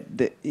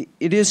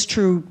 It is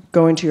true,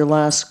 going to your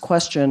last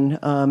question,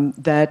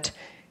 that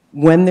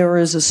when there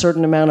is a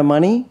certain amount of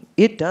money,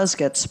 it does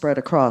get spread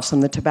across.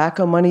 And the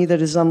tobacco money that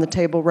is on the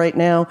table right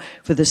now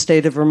for the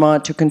state of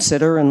Vermont to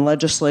consider, and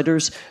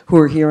legislators who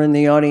are here in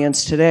the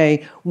audience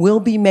today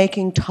will be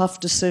making tough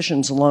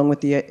decisions along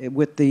with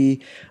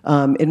the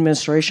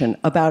administration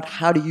about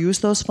how to use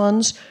those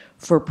funds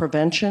for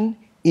prevention,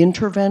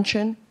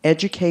 intervention,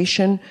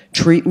 education,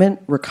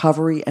 treatment,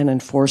 recovery, and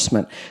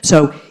enforcement.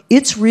 So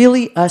it's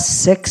really a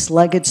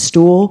six-legged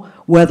stool,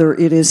 whether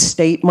it is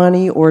state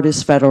money or it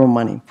is federal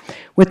money.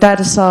 With that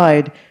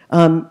aside,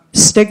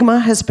 stigma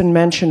has been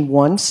mentioned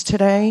once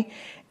today,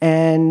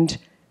 and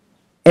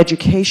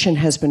education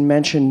has been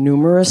mentioned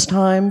numerous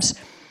times.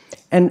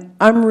 And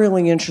I'm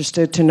really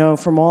interested to know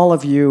from all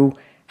of you,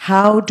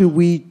 how do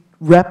we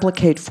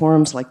replicate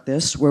forums like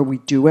this where we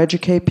do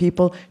educate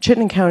people?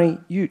 Chittenden County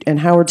and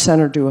Howard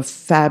Center do a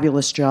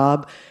fabulous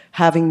job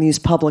having these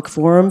public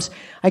forums.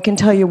 I can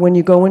tell you, when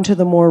you go into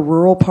the more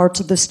rural parts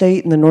of the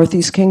state, in the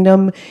Northeast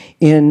Kingdom,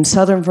 in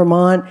southern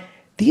Vermont,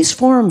 these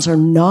forums are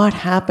not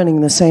happening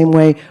the same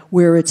way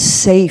where it's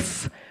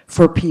safe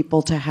for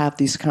people to have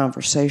these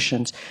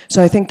conversations.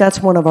 So I think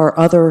that's one of our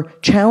other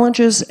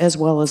challenges as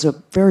well as a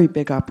very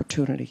big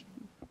opportunity.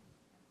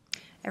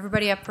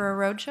 Everybody up for a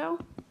road show?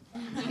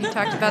 You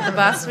talked about the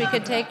bus we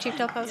could take, Chief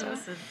Del Pozo.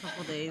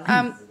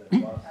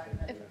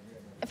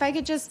 If I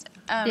could just,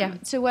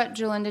 to what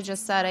Jolinda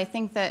just said, I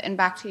think that, and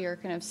back to your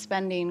kind of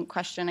spending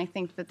question, I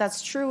think that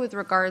that's true with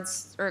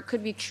regards, or it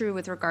could be true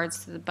with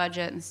regards to the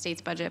budget and the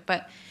state's budget.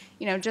 But,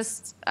 you know,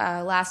 just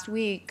last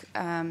week,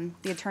 the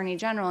Attorney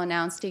General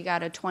announced he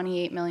got a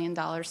 $28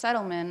 million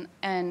settlement,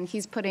 and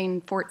he's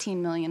putting $14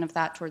 million of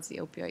that towards the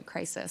opioid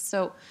crisis.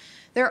 So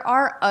there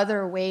are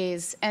other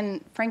ways,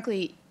 and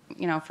frankly,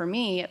 you know, for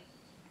me,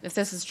 if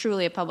this is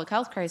truly a public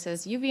health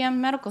crisis, UVM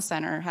Medical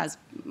Center has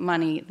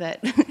money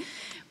that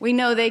we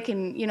know they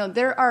can, you know,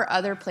 there are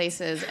other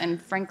places,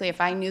 and frankly, if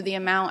I knew the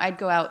amount, I'd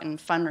go out and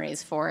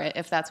fundraise for it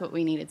if that's what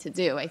we needed to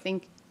do. I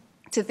think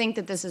to think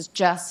that this is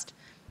just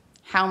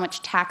how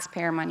much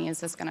taxpayer money is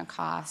this going to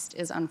cost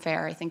is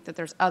unfair. I think that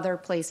there's other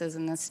places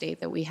in the state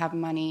that we have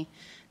money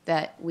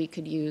that we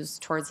could use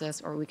towards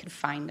this, or we could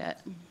find it.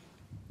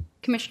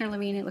 Commissioner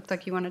Levine, it looked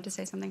like you wanted to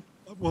say something.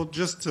 Well,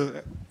 just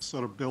to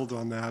sort of build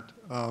on that,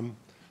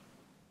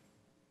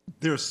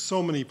 there are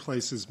so many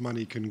places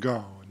money can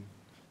go, and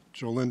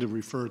Jolinda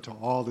referred to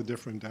all the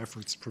different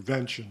efforts,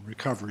 prevention,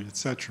 recovery, et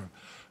cetera.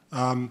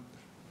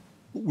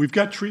 We've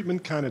got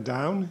treatment kind of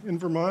down in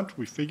Vermont.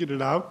 We figured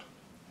it out.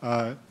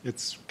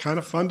 It's kind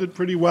of funded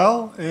pretty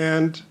well,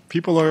 and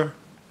people are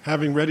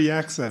having ready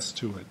access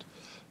to it.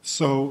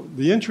 So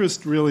the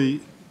interest really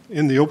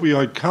in the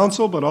Opioid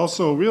Council, but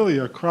also really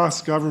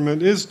across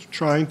government, is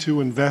trying to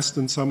invest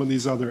in some of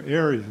these other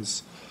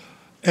areas.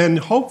 And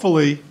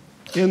hopefully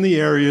in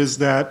the areas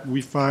that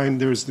we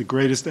find there's the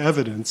greatest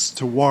evidence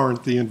to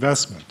warrant the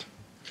investment.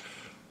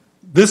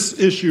 This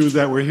issue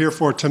that we're here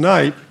for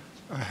tonight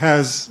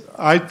has,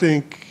 I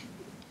think,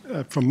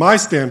 from my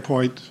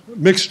standpoint,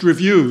 mixed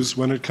reviews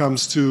when it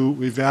comes to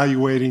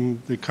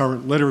evaluating the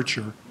current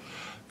literature.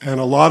 And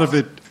a lot of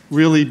it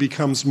really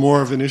becomes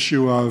more of an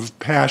issue of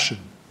passion.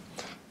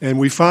 And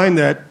we find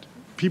that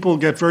people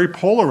get very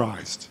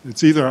polarized.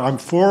 It's either I'm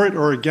for it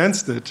or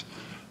against it.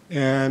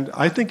 And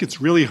I think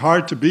it's really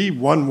hard to be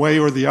one way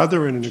or the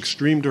other in an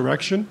extreme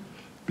direction,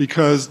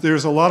 because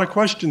there's a lot of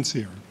questions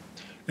here.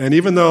 And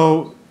even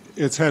though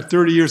it's had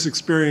 30 years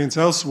experience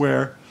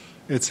elsewhere,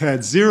 it's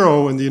had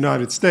zero in the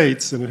United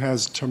States, and it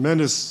has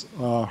tremendous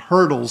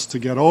hurdles to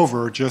get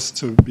over just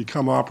to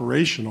become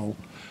operational.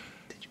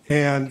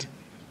 And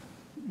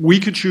we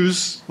could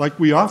choose, like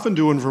we often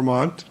do in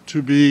Vermont,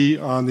 to be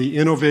on the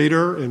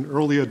innovator and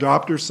early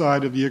adopter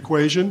side of the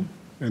equation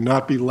and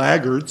not be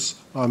laggards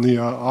on the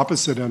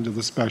opposite end of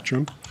the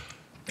spectrum.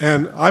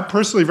 And I'm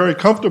personally very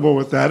comfortable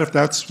with that if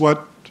that's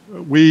what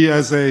we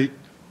as a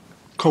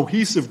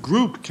cohesive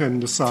group can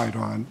decide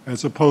on,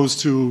 as opposed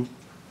to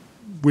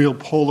real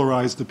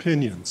polarized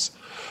opinions.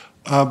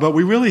 But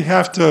we really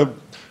have to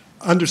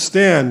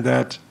understand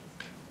that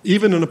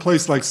even in a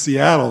place like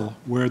Seattle,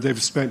 where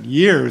they've spent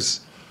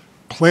years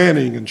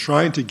planning and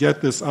trying to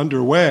get this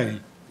underway,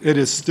 it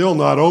is still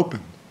not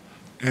open.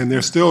 And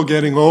they're still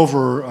getting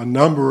over a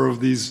number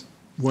of these,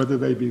 whether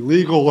they be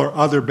legal or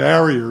other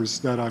barriers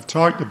that I've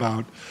talked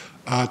about,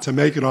 to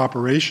make it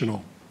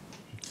operational.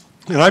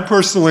 And I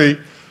personally,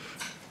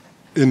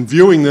 in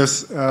viewing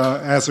this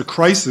as a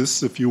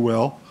crisis, if you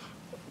will,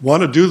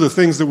 want to do the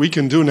things that we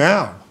can do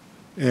now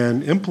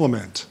and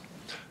implement.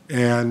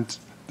 And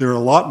there are a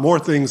lot more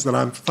things that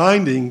I'm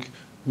finding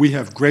we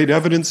have great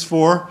evidence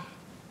for,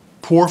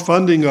 poor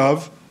funding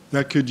of,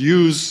 that could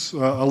use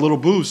a little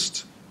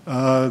boost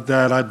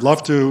that I'd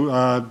love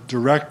to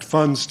direct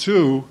funds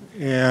to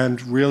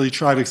and really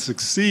try to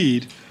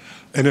succeed.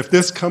 And if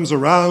this comes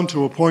around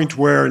to a point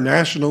where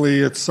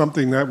nationally it's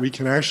something that we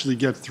can actually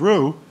get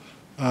through,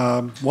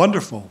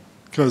 wonderful.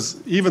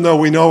 Because even though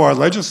we know our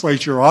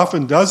legislature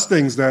often does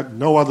things that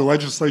no other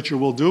legislature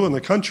will do in the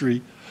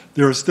country,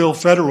 there are still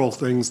federal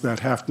things that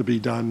have to be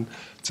done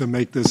to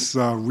make this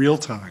real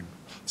time.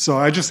 So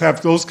I just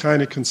have those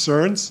kind of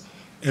concerns.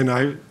 And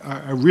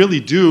I really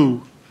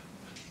do.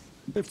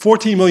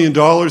 $14 million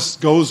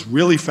goes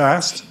really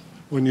fast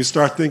when you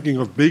start thinking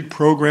of big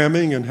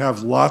programming and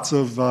have lots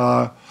of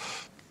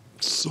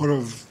sort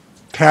of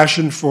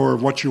passion for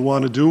what you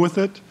want to do with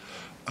it.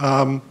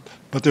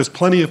 But there's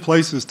plenty of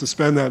places to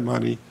spend that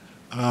money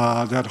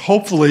that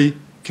hopefully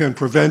can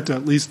prevent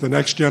at least the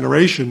next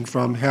generation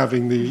from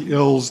having the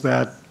ills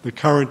that the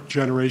current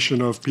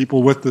generation of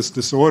people with this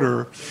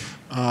disorder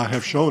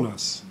have shown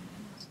us.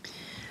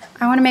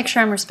 I want to make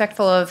sure I'm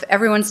respectful of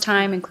everyone's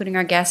time, including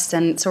our guests,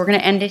 and so we're going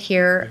to end it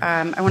here.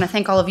 I want to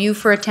thank all of you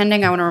for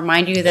attending. I want to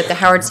remind you that the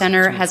Howard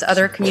Center has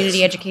other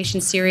community education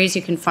series.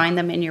 You can find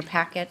them in your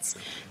packets.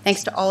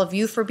 Thanks to all of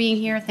you for being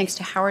here. Thanks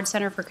to Howard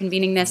Center for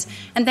convening this.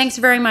 And thanks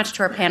very much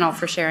to our panel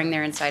for sharing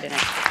their insight and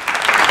expertise.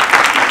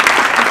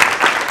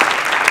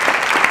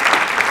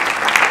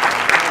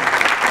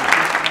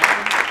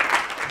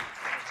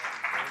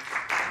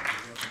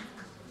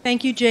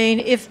 Thank you, Jane.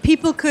 If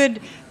people could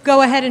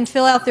go ahead and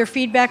fill out their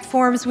feedback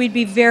forms, we'd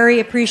be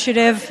very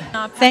appreciative.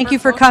 Thank you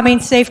for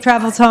coming. Safe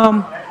travels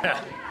home.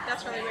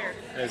 That's really weird.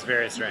 It's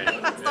very strange.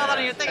 It's not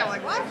on your thing. I'm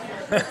like, what?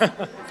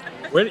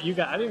 Where you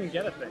got? I didn't even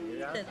get a thing. You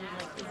got it?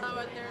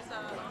 There's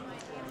a...